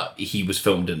like he was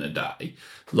filmed in a day,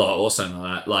 like, or something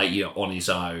like that, like, on his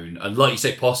own. And like you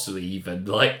say, possibly even,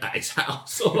 like, at his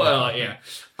house, or like,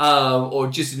 or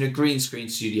just in a green screen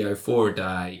studio for a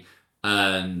day,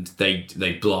 and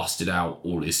they blasted out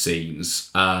all his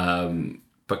scenes,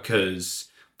 because,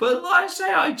 but like I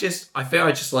say, I think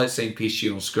I just like seeing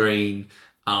Pichu on screen.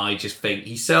 I just think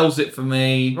he sells it for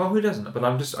me. Well, who doesn't? But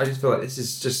I just feel like this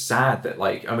is just sad that,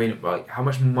 like, I mean, like, how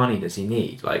much money does he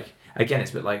need? Like, again,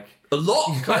 it's a bit like a lot.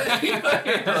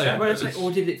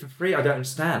 Or did it for free? I don't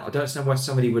understand. I don't understand why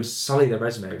somebody would sully their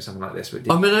resume with something like this. I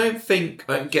mean, I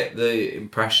don't get the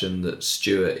impression that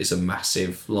Stuart is a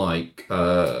massive, like,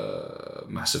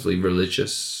 massively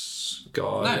religious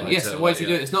guy. No, yes. Why is he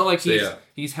doing it? It's not like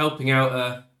he's helping out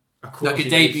a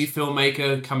debut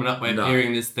filmmaker coming up with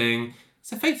hearing this thing.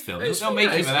 It's a faith film. They'll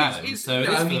make it without him, so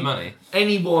it's for the money.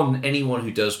 Anyone who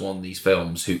does one of these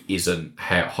films who isn't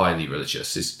highly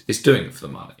religious is doing it for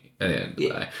the money at the end of the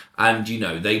day. And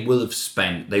they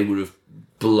would have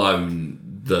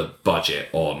blown the budget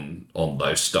on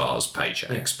those stars'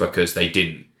 paychecks because they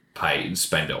didn't pay and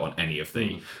spend it on any of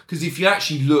the. Because if you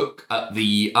actually look at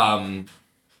the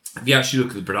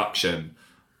production,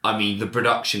 I mean, the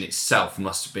production itself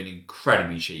must have been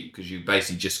incredibly cheap because you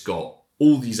basically just got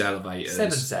all these elevators.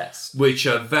 7 sets. Which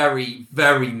are very,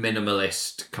 very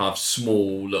minimalist, kind of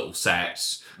small little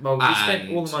sets. Well, we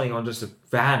spent all the money on just a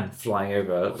van flying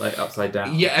over, like, upside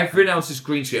down. Yeah, everything else is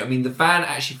green screen. I mean, the van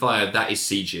actually fired, that is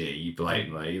CG,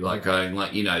 blatantly. Like, going,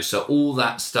 like, so all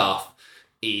that stuff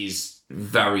is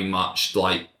very much,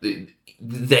 like,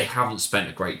 they haven't spent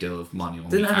a great deal of money on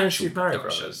the actual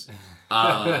production.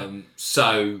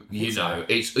 So,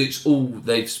 it's all,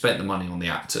 they've spent the money on the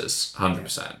actors,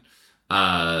 100%.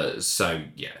 So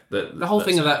yeah, the whole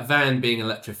thing of that van being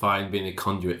electrified and being a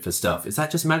conduit for stuff, is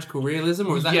that just magical realism,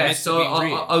 or is that meant to be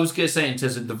real? I was going to say, in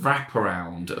terms of the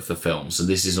wraparound of the film, so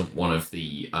this isn't one of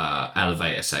the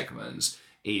elevator segments,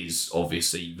 is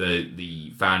obviously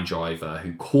the van driver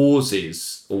who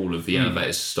causes all of the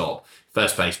elevators to stop.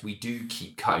 First place, we do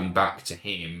keep cutting back to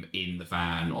him in the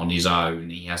van on his own.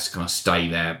 He has to kind of stay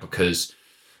there because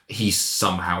he's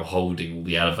somehow holding all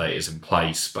the elevators in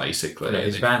place, basically.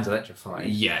 His van's electrified.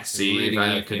 Yes,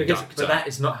 but that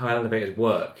is not how elevators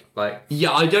work. Like,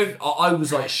 yeah, I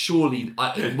was like, surely,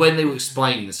 when they were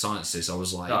explaining the sciences, I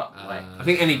was like, I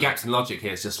think any gaps in logic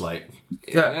here is just like,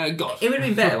 God. It would have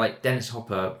been better. Like Dennis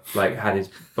Hopper, like, had his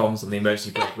bombs on the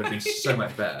emergency brake. Would have been so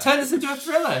much better. Turn this into a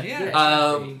thriller.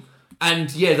 Yeah.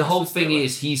 And yeah, the whole thing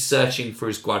is he's searching for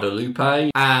his Guadalupe,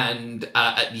 and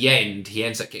at the end he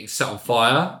ends up getting set on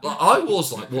fire. Like, I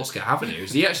was like, what's going to happen here?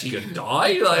 Is he actually going to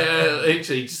die? Like,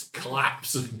 literally just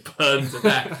collapse and burn to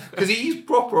death because he's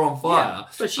proper on fire.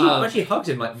 But she hugged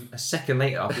him like a second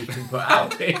later after he'd been put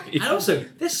out. And also,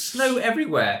 there's snow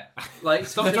everywhere. Like,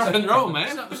 Stop, drop and roll,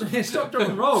 man. Stop, drop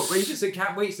and roll. Where he just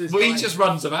can't wait. So he just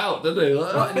runs them out, doesn't he?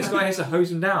 Like, and this guy has to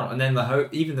hose him down, and then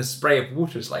even the spray of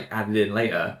water is like added in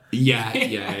later. Yeah.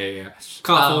 Can't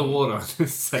fill the water.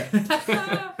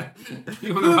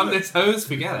 You want to run this hose?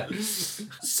 Forget it.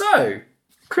 So,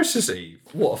 Christmas Eve.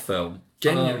 What a film.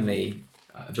 Genuinely.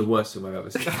 The worst film I've ever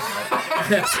seen.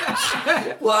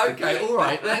 Well, okay, all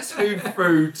right. Let's move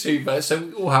through to so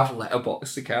we all have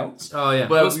Letterboxd accounts. Oh yeah,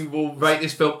 where we will rate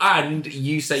this film, and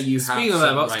you say you have. Speaking of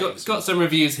Letterboxd, got some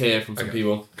reviews here from some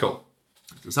people. Cool.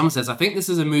 Someone says, I think this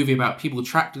is a movie about people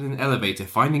trapped in an elevator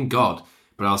finding God,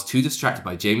 but I was too distracted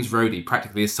by James Rhodey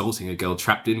practically assaulting a girl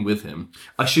trapped in with him.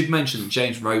 I should mention that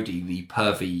James Rhodey, the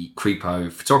pervy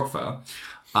creepo photographer,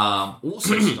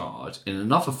 also starred in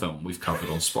another film we've covered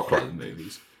on Spotlight the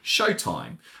Movies,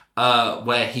 Showtime,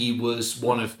 where he was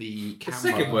one of the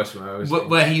second worst one I was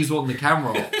where he was one of the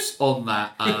camera ops on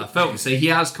that film. So he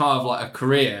has kind of like a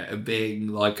career of being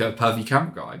like a pervy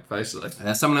camera guy, basically.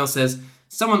 Someone else says,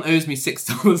 someone owes me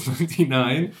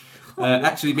 $6.99.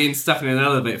 Actually being stuck in an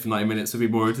elevator for 90 minutes would be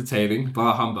more entertaining.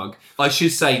 Bar humbug. I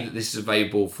should say that this is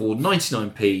available for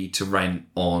 99p to rent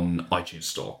on iTunes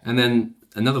Store. And then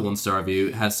another one-star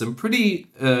review has some pretty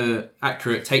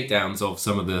accurate takedowns of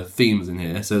some of the themes in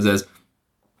here. So it says,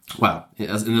 well, in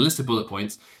the list of bullet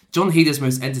points, John Heater's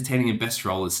most entertaining and best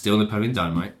role is still Napoleon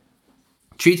Dynamite.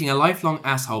 Treating a lifelong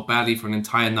asshole badly for an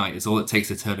entire night is all it takes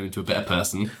to turn him into a better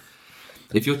person.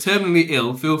 If you're terminally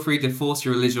ill, feel free to force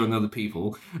your religion on other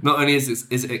people. Not only is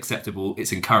it acceptable,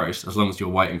 it's encouraged, as long as you're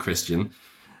white and Christian.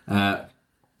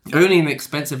 Only an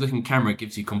expensive-looking camera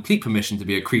gives you complete permission to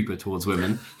be a creeper towards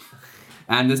women.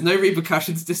 And there's no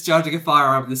repercussions discharging a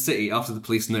firearm in the city after the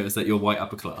police notice that you're white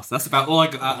upper class. That's about all I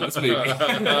got out of this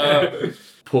movie.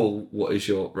 Paul, what is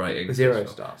your rating? 0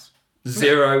 stars.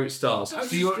 0 stars. So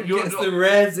you're the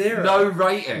rare 0. No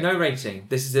rating. No rating.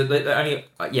 This is the only.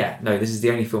 This is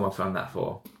the only film I've found that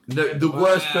for. No, the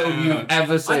worst film you've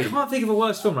ever seen. I can't think of a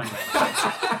worse film right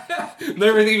now.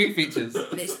 No redeeming features.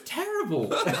 It's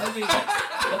terrible.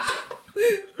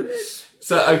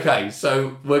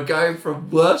 So we're going from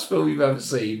worst film you've ever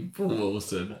seen, Paul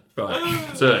Wilson.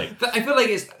 Right. So I feel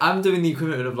like I'm doing the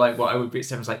equivalent of like what I would be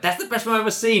saying. Like, that's the best film I've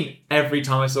ever seen every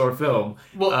time I saw a film.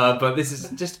 But this is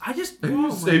just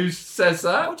who says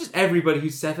that? Well, just everybody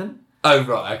who's 7. Oh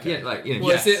right, okay. Yeah, like, you know.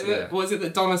 What was it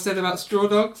that Donna said about Straw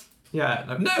Dogs?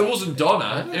 Yeah. No, it wasn't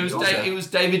Donna. It was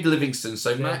David Livingston.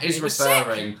 So Matt is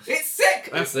referring. It's sick.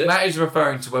 That's it. Matt is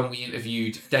referring to when we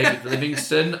interviewed David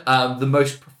Livingston, the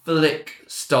most prolific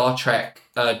Star Trek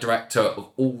director of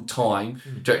all time,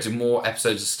 directed more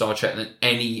episodes of Star Trek than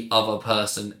any other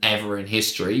person ever in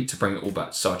history, to bring it all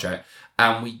back to Star Trek.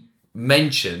 And we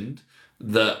mentioned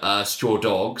that Straw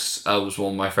Dogs was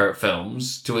one of my favourite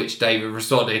films, to which David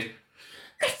responded,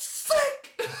 "It's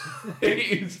sick!"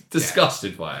 He was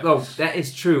disgusted by it. Well, that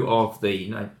is true of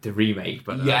the remake,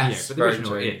 but yes, but the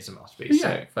original is a masterpiece.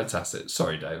 Yeah, so. Fantastic.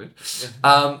 Sorry, David.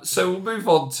 So we'll move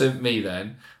on to me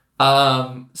then.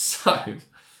 So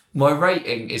my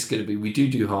rating is going to be, we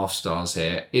do half stars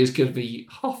here, is going to be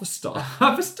half a star.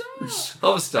 Half a star?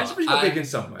 Half a star. Somebody's got Biggins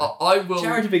somewhere.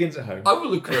 Charity Biggins at home. I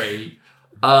will agree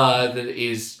that it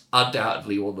is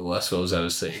undoubtedly one of the worst films I've ever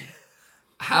seen.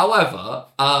 However,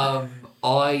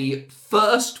 I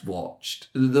first watched,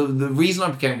 the reason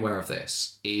I became aware of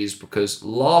this is because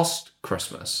last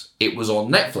Christmas it was on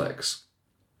Netflix.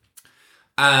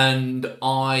 And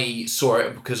I saw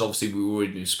it because obviously we were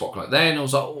already doing Spotlight then. I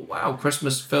was like, oh wow,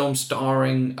 Christmas film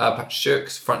starring Patrick Stewart,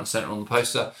 front and centre on the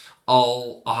poster.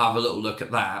 I'll have a little look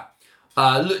at that.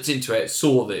 Looked into it,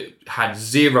 saw that it had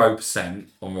 0%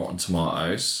 on Rotten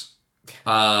Tomatoes.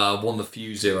 One of the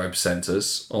few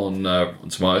 0%ers on Rotten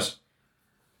Tomatoes.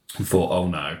 And thought, oh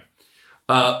no.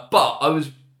 But I was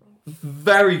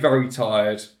very, very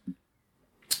tired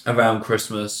around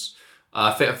Christmas.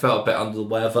 I think I felt a bit under the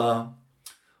weather.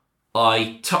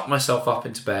 I tucked myself up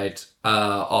into bed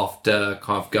after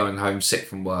kind of going home sick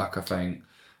from work, I think.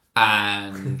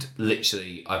 And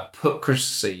literally, I put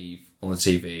Christmas Eve on the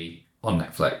TV on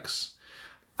Netflix.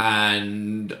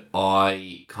 And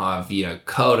I kind of,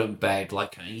 curled in bed,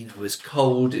 like, it's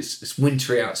cold, it's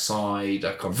wintry outside.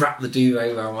 I kind of wrapped the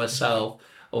duvet around myself.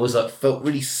 I was like, felt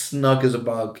really snug as a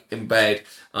bug in bed.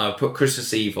 I put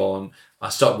Christmas Eve on. I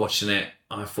started watching it.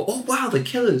 I thought, oh wow, The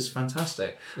Killers,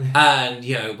 fantastic. And,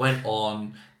 it went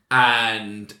on.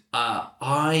 and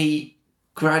I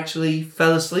gradually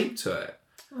fell asleep to it.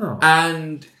 Oh.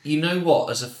 And you know what?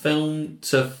 As a film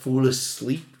to fall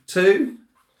asleep to,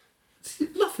 it's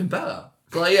nothing better.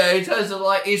 Like, yeah, in terms of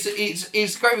like,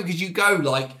 it's great because you go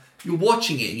like, you're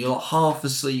watching it and you're like half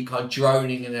asleep, kind of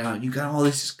droning in and out, and you go, oh,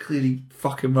 this is clearly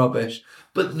fucking rubbish.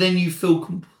 But then you feel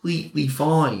completely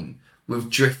fine with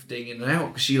drifting in and out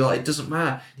because you like, it doesn't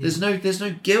matter. There's no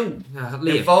guilt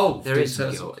involved. There is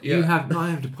no guilt. You have not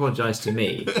have to apologise to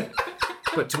me,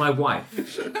 but to my wife,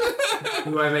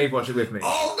 who I made watch it with me.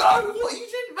 Oh no! What, you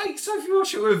didn't make Sophie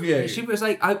watch it with you? She was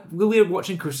like, we were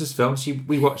watching Christmas films.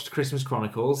 We watched Christmas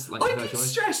Chronicles. Like, I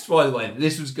was stressed, by the way, that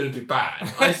this was going to be bad.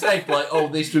 I said, like, oh,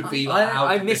 this would be...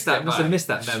 I missed that. Must have missed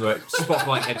that memo at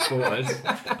Spotlight headquarters.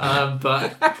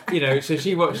 But, you know, so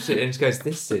she watched it and she goes,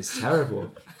 this is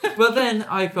terrible. But then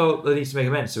I felt the need to make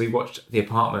amends. So we watched The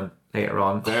Apartment later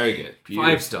on. Very good.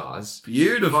 Beautiful. 5 stars.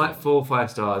 Beautiful. 4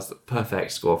 5 stars.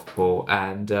 Perfect score for Paul.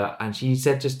 And she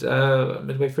said just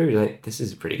midway through, like, this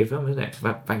is a pretty good film, isn't it?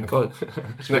 Thank God.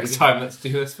 Next time, let's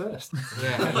do this first.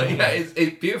 Yeah. Like, yeah,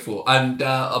 it's beautiful. And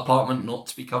Apartment not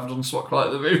to be covered on Spotlight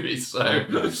of the movies. So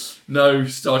no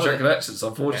Star Trek connections,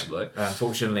 unfortunately. Yeah,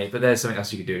 unfortunately. But there's something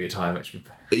else you could do with your time, which...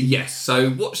 Yes.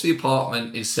 So watch The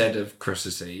Apartment instead of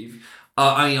Christmas Eve.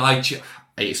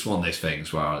 It's one of those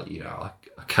things where, you know,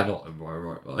 I cannot in my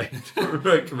right mind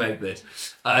recommend this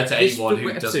to anyone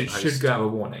who doesn't host should go a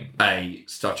warning. A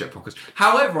Star Trek podcast.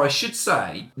 However, I should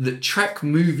say that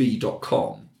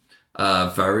trekmovie.com,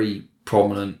 very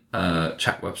prominent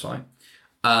Czech website,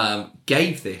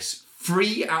 gave this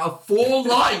 3 out of 4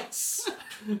 lights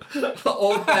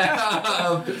on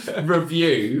their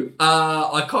review.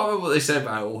 I can't remember what they said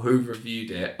about it or who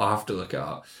reviewed it. I'll have to look it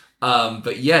up.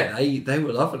 But yeah, they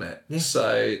were loving it. Yeah.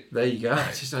 So there you go. I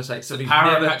was like, so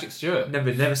power of Patrick Stewart.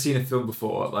 Never seen a film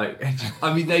before. Like,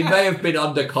 I mean, they may have been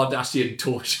under Kardashian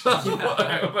torture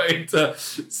to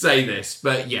say this,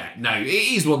 but yeah, no, it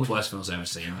is one of the worst films I've ever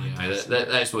seen. You know,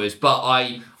 that's what it is. But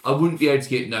I wouldn't be able to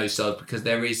get no subs because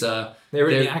there is a the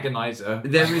agonizer.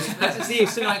 There is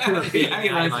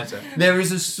there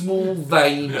is a small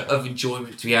vein of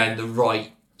enjoyment to be had in the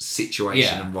right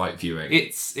situation and right viewing.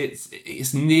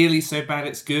 It's nearly so bad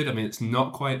it's good. I mean, it's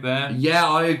not quite there. Yeah,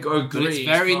 I agree. But it's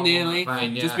very nearly.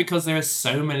 Just because there are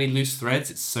so many loose threads,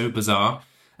 it's so bizarre.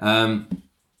 I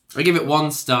give it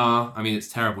 1 star. I mean, it's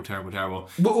terrible.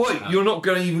 But wait, you're not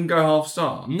going to even go half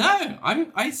star? No,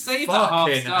 I say that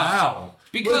half star. Hell.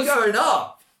 Because we're going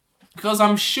up. Because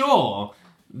I'm sure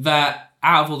that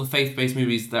out of all the faith-based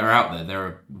movies that are out there, there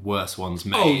are worse ones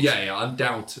made. Oh, yeah,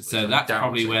 undoubtedly. So that's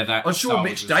probably where that... I'm sure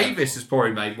Mitch Davis has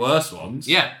probably made worse ones.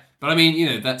 Yeah, but I mean, you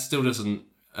know, that still doesn't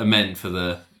amend for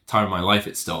the time of my life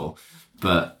it stole.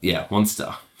 But yeah, 1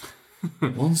 star.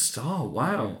 1 star,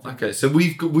 wow. Okay, so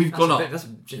we've gone up.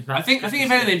 I think if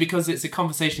anything, because it's a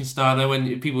conversation starter,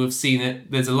 when people have seen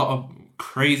it, there's a lot of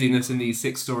craziness in these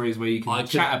 6 stories where you can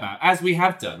chat about, as we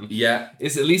have done. Yeah.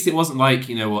 It's at least it wasn't like,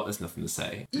 you know what, there's nothing to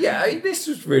say. Yeah, this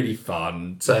was really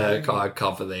fun to kind of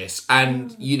cover this.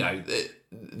 And, you know,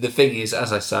 the thing is,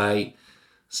 as I say,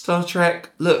 Star Trek,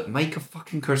 look, make a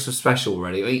fucking Christmas special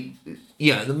already. I mean,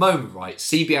 you know, at the moment, right,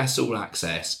 CBS All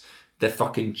Access, they're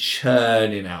fucking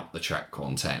churning out the Trek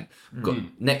content. Got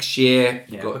next year...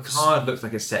 Yeah, the card looks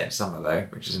like it's set in summer, though,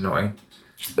 which is annoying.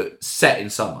 Set in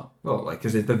summer. Well, like,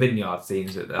 because it's the vineyard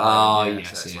scenes at the...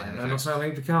 yes. I'm not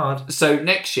smelling Picard. So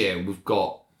next year, we've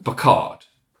got Picard.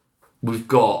 We've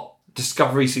got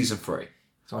Discovery Season 3.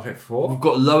 Star Trek 4? We've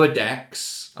got Lower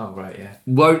Decks. Oh, right, yeah.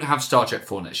 Won't have Star Trek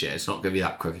 4 next year. It's not going to be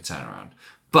that quick a turnaround.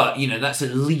 But, you know, that's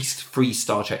at least 3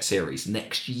 Star Trek series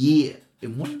next year.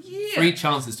 In 1 year. 3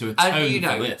 chances to atone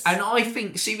for this. And I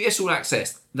think CBS All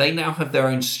Access, they now have their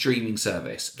own streaming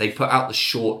service. They put out the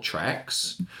short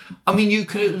treks. I mean, you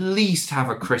could at least have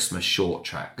a Christmas short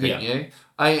trek, couldn't you?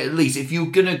 At least, if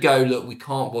you're going to go, look, we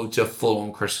can't go to a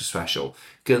full-on Christmas special, you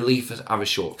could at least have a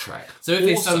short trek. So if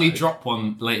they suddenly drop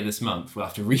one later this month, we'll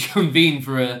have to reconvene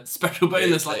for a special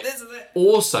bonus like this, is it?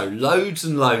 Also, loads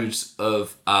and loads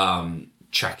of...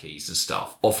 Trekkies and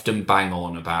stuff often bang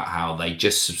on about how they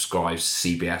just subscribe to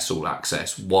CBS All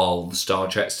Access while the Star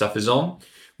Trek stuff is on,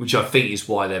 which I think is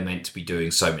why they're meant to be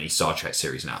doing so many Star Trek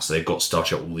series now. So they've got Star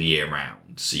Trek all the year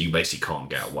round, so you basically can't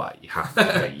get away. You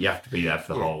have to be there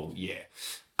for the whole year.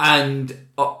 And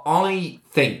I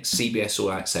think CBS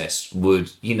All Access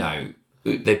would, you know,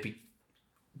 they'd be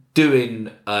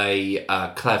doing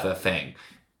a clever thing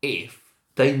if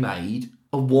they made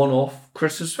a one-off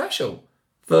Christmas special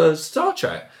for Star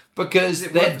Trek, Because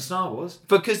It wasn't Star Wars.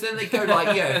 Because then they go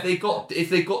like, yeah, if they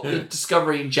got the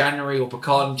Discovery in January or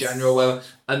Picard in January or whatever,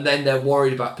 and then they're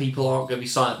worried about people aren't going to be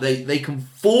signed up, they can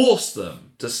force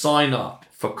them to sign up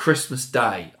for Christmas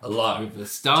Day alone. With the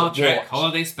Star Trek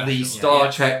holiday special. The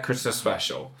Star Trek Christmas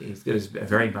special. It's a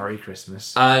very Merry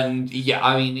Christmas. And yeah,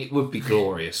 I mean, it would be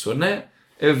glorious, wouldn't it?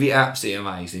 It would be absolutely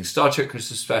amazing. Star Trek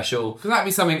Christmas special. Because that'd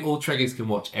be something all Trekkies can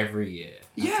watch every year.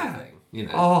 Yeah. You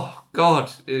know. Oh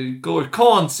God, come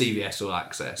on, CBS All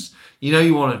Access. You know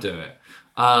you want to do it.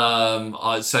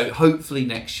 So hopefully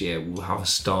next year we'll have a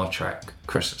Star Trek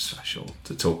Christmas special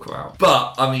to talk about.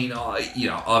 But I mean,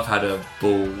 I've had a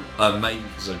ball, maybe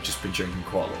because I've just been drinking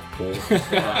quite a lot of port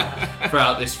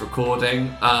throughout this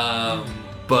recording.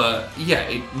 But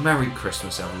yeah, Merry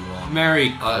Christmas, everyone.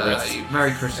 Merry Christmas.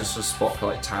 Merry Christmas for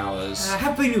Spotlight Towers.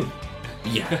 Happy New Year.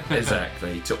 Yeah,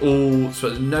 exactly. To all,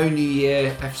 so no New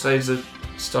Year episodes of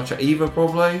Star Trek either,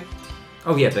 probably.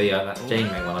 Oh yeah, that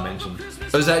Janeway one I mentioned.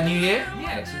 Oh, is that New Year?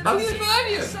 Yeah, it's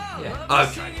Millennium. Yeah.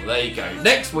 Okay, well there you go.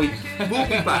 Next week we'll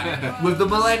be back with the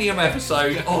Millennium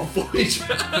episode of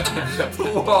Voyager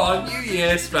for our New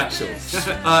Year special.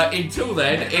 Until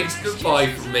then, it's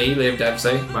goodbye from me, Liam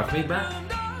Dempsey. Goodbye from me, Matt.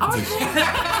 And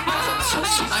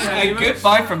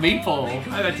goodbye from me, Paul. I've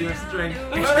had too much to drink.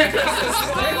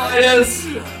 Yes.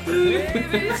 We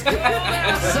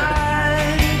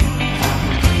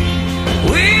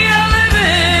are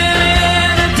living